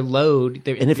good, your load.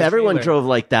 And if everyone drove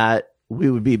like that,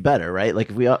 we would be better, right? Like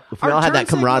if we all had that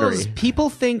camaraderie. People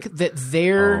think that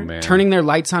they're Oh, man. turning their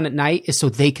lights on at night is so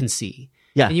they can see.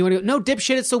 Yeah. And you want to go, no,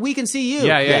 dipshit, it's so we can see you.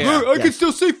 Yeah. I can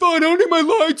still see fine. I don't need my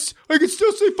lights. I can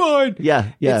still see fine.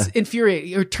 Yeah. It's infuriating.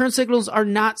 Your turn signals are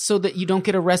not so that you don't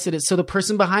get arrested. It's so the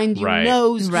person behind you Right.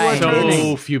 knows Right. you are turning.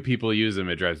 So few people use them.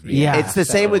 It drives me. Yeah. It's the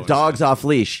same with dogs off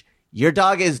leash. Your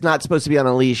dog is not supposed to be on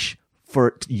a leash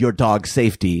for your dog's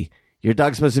safety. Your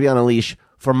dog's supposed to be on a leash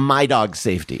for my dog's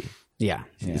safety. Yeah.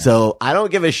 So I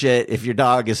don't give a shit if your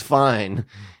dog is fine.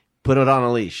 Put it on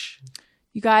a leash.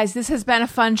 You guys, this has been a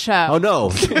fun show. Oh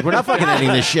no, we're not fucking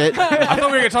ending this shit. I thought we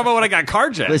were going to talk about when I got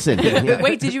carjacked. Listen,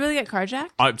 Wait, did you really get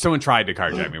carjacked? Someone tried to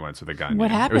carjack me once with a gun. What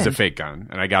yeah. It was a happened? fake gun,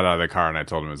 and I got out of the car and I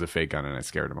told him it was a fake gun, and I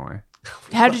scared him away.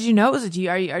 How did you know it was? Do you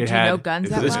know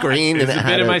guns that it was well? green It was and it a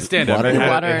bit had of my a stand-up. water It in it.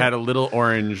 Water. had a little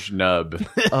orange nub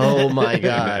Oh my at the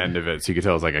god. end of it, so you could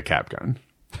tell it was like a cap gun.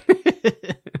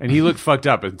 And he looked fucked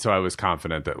up, and so I was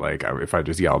confident that like if I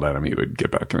just yelled at him, he would get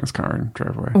back in his car and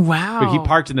drive away. Wow. But he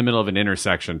parked in the middle of an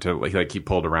intersection to like he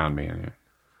pulled around me. And,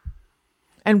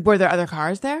 And were there other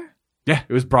cars there? yeah,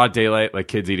 it was broad daylight, like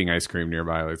kids eating ice cream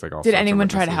nearby. Like all. Did sorts of anyone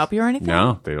try to witnesses. help you or anything?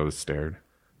 No, they just stared.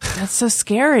 That's so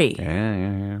scary.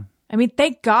 Yeah. I mean,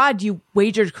 thank God you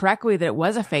wagered correctly that it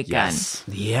was a fake Yes.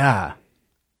 Yeah. gun.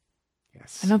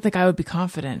 I don't think I would be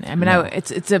confident. I mean,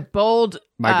 it's a bold.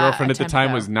 My girlfriend at the attempt, time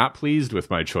though. was not pleased with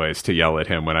my choice to yell at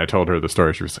him when I told her the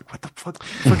story. She was like, "What the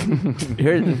fuck?"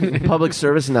 Here's a public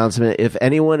service announcement. If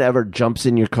anyone ever jumps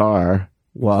in your car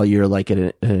while you're like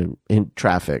in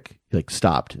traffic, like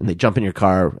stopped, and they jump in your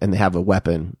car and they have a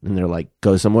weapon and they're like,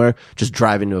 go somewhere, just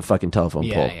drive into a fucking telephone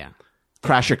pole. Yeah.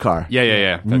 Crash your car.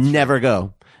 Yeah. That's Never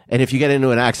go. And if you get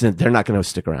into an accident, they're not going to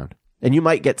stick around. And you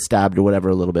might get stabbed or whatever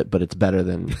a little bit, but it's better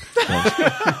than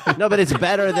no, but it's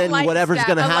better than light whatever's stab-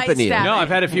 going to a light happen to you. stab. No, I've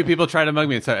had a few people try to mug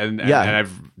me, and Yeah.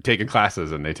 I've taken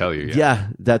classes, and they tell you. Yeah,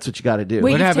 that's what you got to do. Wait,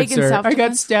 What you've happened, taken sir? I got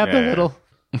self-defense? stabbed Yeah. a little.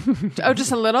 Oh,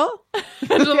 just a little? Just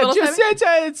a little Just,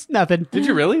 Sammy? it's nothing. Did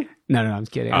you really? No, I'm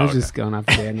just kidding. I was okay. just going off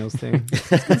the Daniels thing.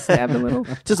 Just stabbed a little.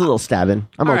 Just a little stabbing.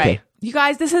 I'm All okay. right. You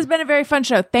guys, this has been a very fun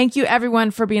show. Thank you,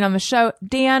 everyone, for being on the show.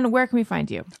 Dan, where can we find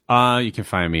you? You can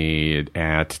find me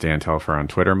at Dan Telfer on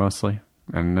Twitter mostly,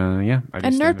 and yeah, I do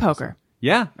And Nerd stand-up. Poker.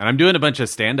 Yeah, and I'm doing a bunch of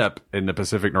stand-up in the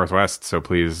Pacific Northwest, so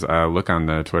please look on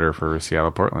the Twitter for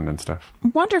Seattle, Portland, and stuff.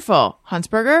 Wonderful.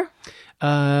 Huntsberger?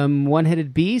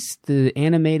 One-Headed Beast, the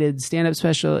animated stand-up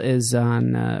special, is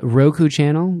on Roku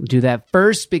channel. Do that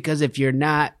first because if you're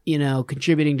not,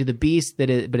 contributing to the Beast,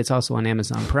 but it's also on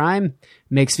Amazon Prime.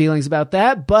 Mixed feelings about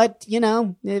that, but you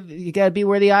got to be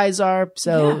where the eyes are.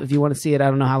 So if you want to see it, I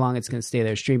don't know how long it's going to stay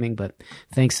there streaming, but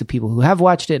thanks to people who have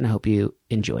watched it, and I hope you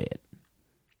enjoy it.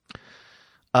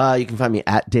 You can find me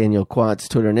at Daniel Quantz,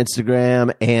 Twitter and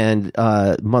Instagram. And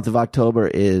month of October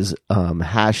is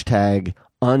hashtag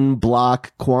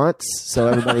unblock Quantz. So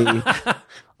everybody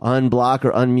unblock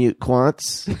or unmute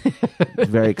Quantz.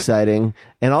 Very exciting.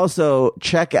 And also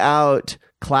check out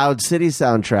Cloud City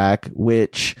soundtrack,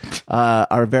 which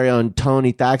our very own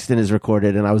Tony Thaxton has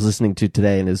recorded, and I was listening to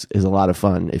today, and is a lot of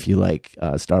fun if you like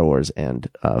Star Wars and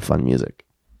fun music.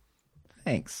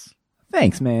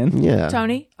 Thanks, man. Yeah.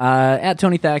 Tony? At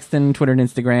Tony Thaxton, Twitter and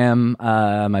Instagram.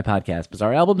 My podcast,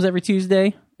 Bizarre Albums, every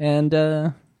Tuesday. And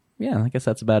I guess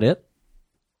that's about it.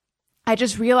 I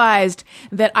just realized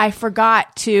that I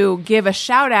forgot to give a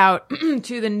shout out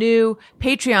to the new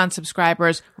Patreon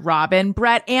subscribers, Robin,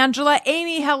 Brett, Angela,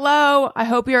 Amy. Hello. I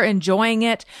hope you're enjoying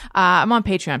it. I'm on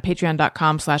Patreon.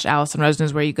 Patreon.com/Allison Rosen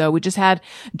is where you go. We just had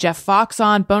Jeff Fox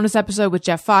on, bonus episode with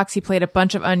Jeff Fox. He played a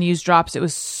bunch of unused drops. It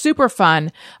was super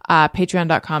fun.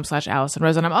 Patreon.com/Allison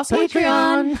Rosen. I'm also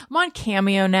Patreon. I'm on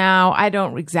Cameo now. I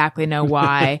don't exactly know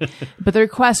why, but the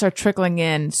requests are trickling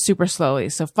in super slowly.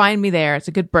 So find me there. It's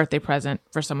a good birthday present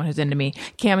for someone who's into me.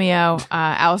 Cameo,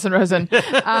 Allison Rosen.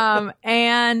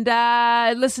 And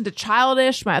listen to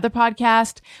Childish, my other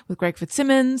podcast with Greg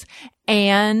Fitzsimmons,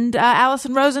 and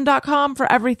AllisonRosen.com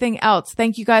for everything else.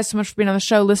 Thank you guys so much for being on the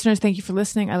show. Listeners, thank you for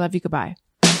listening. I love you. Goodbye.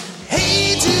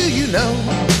 Hey, do you know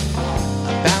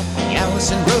about the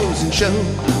Allison Rosen show?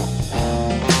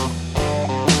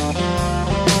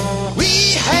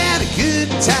 We had a good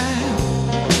time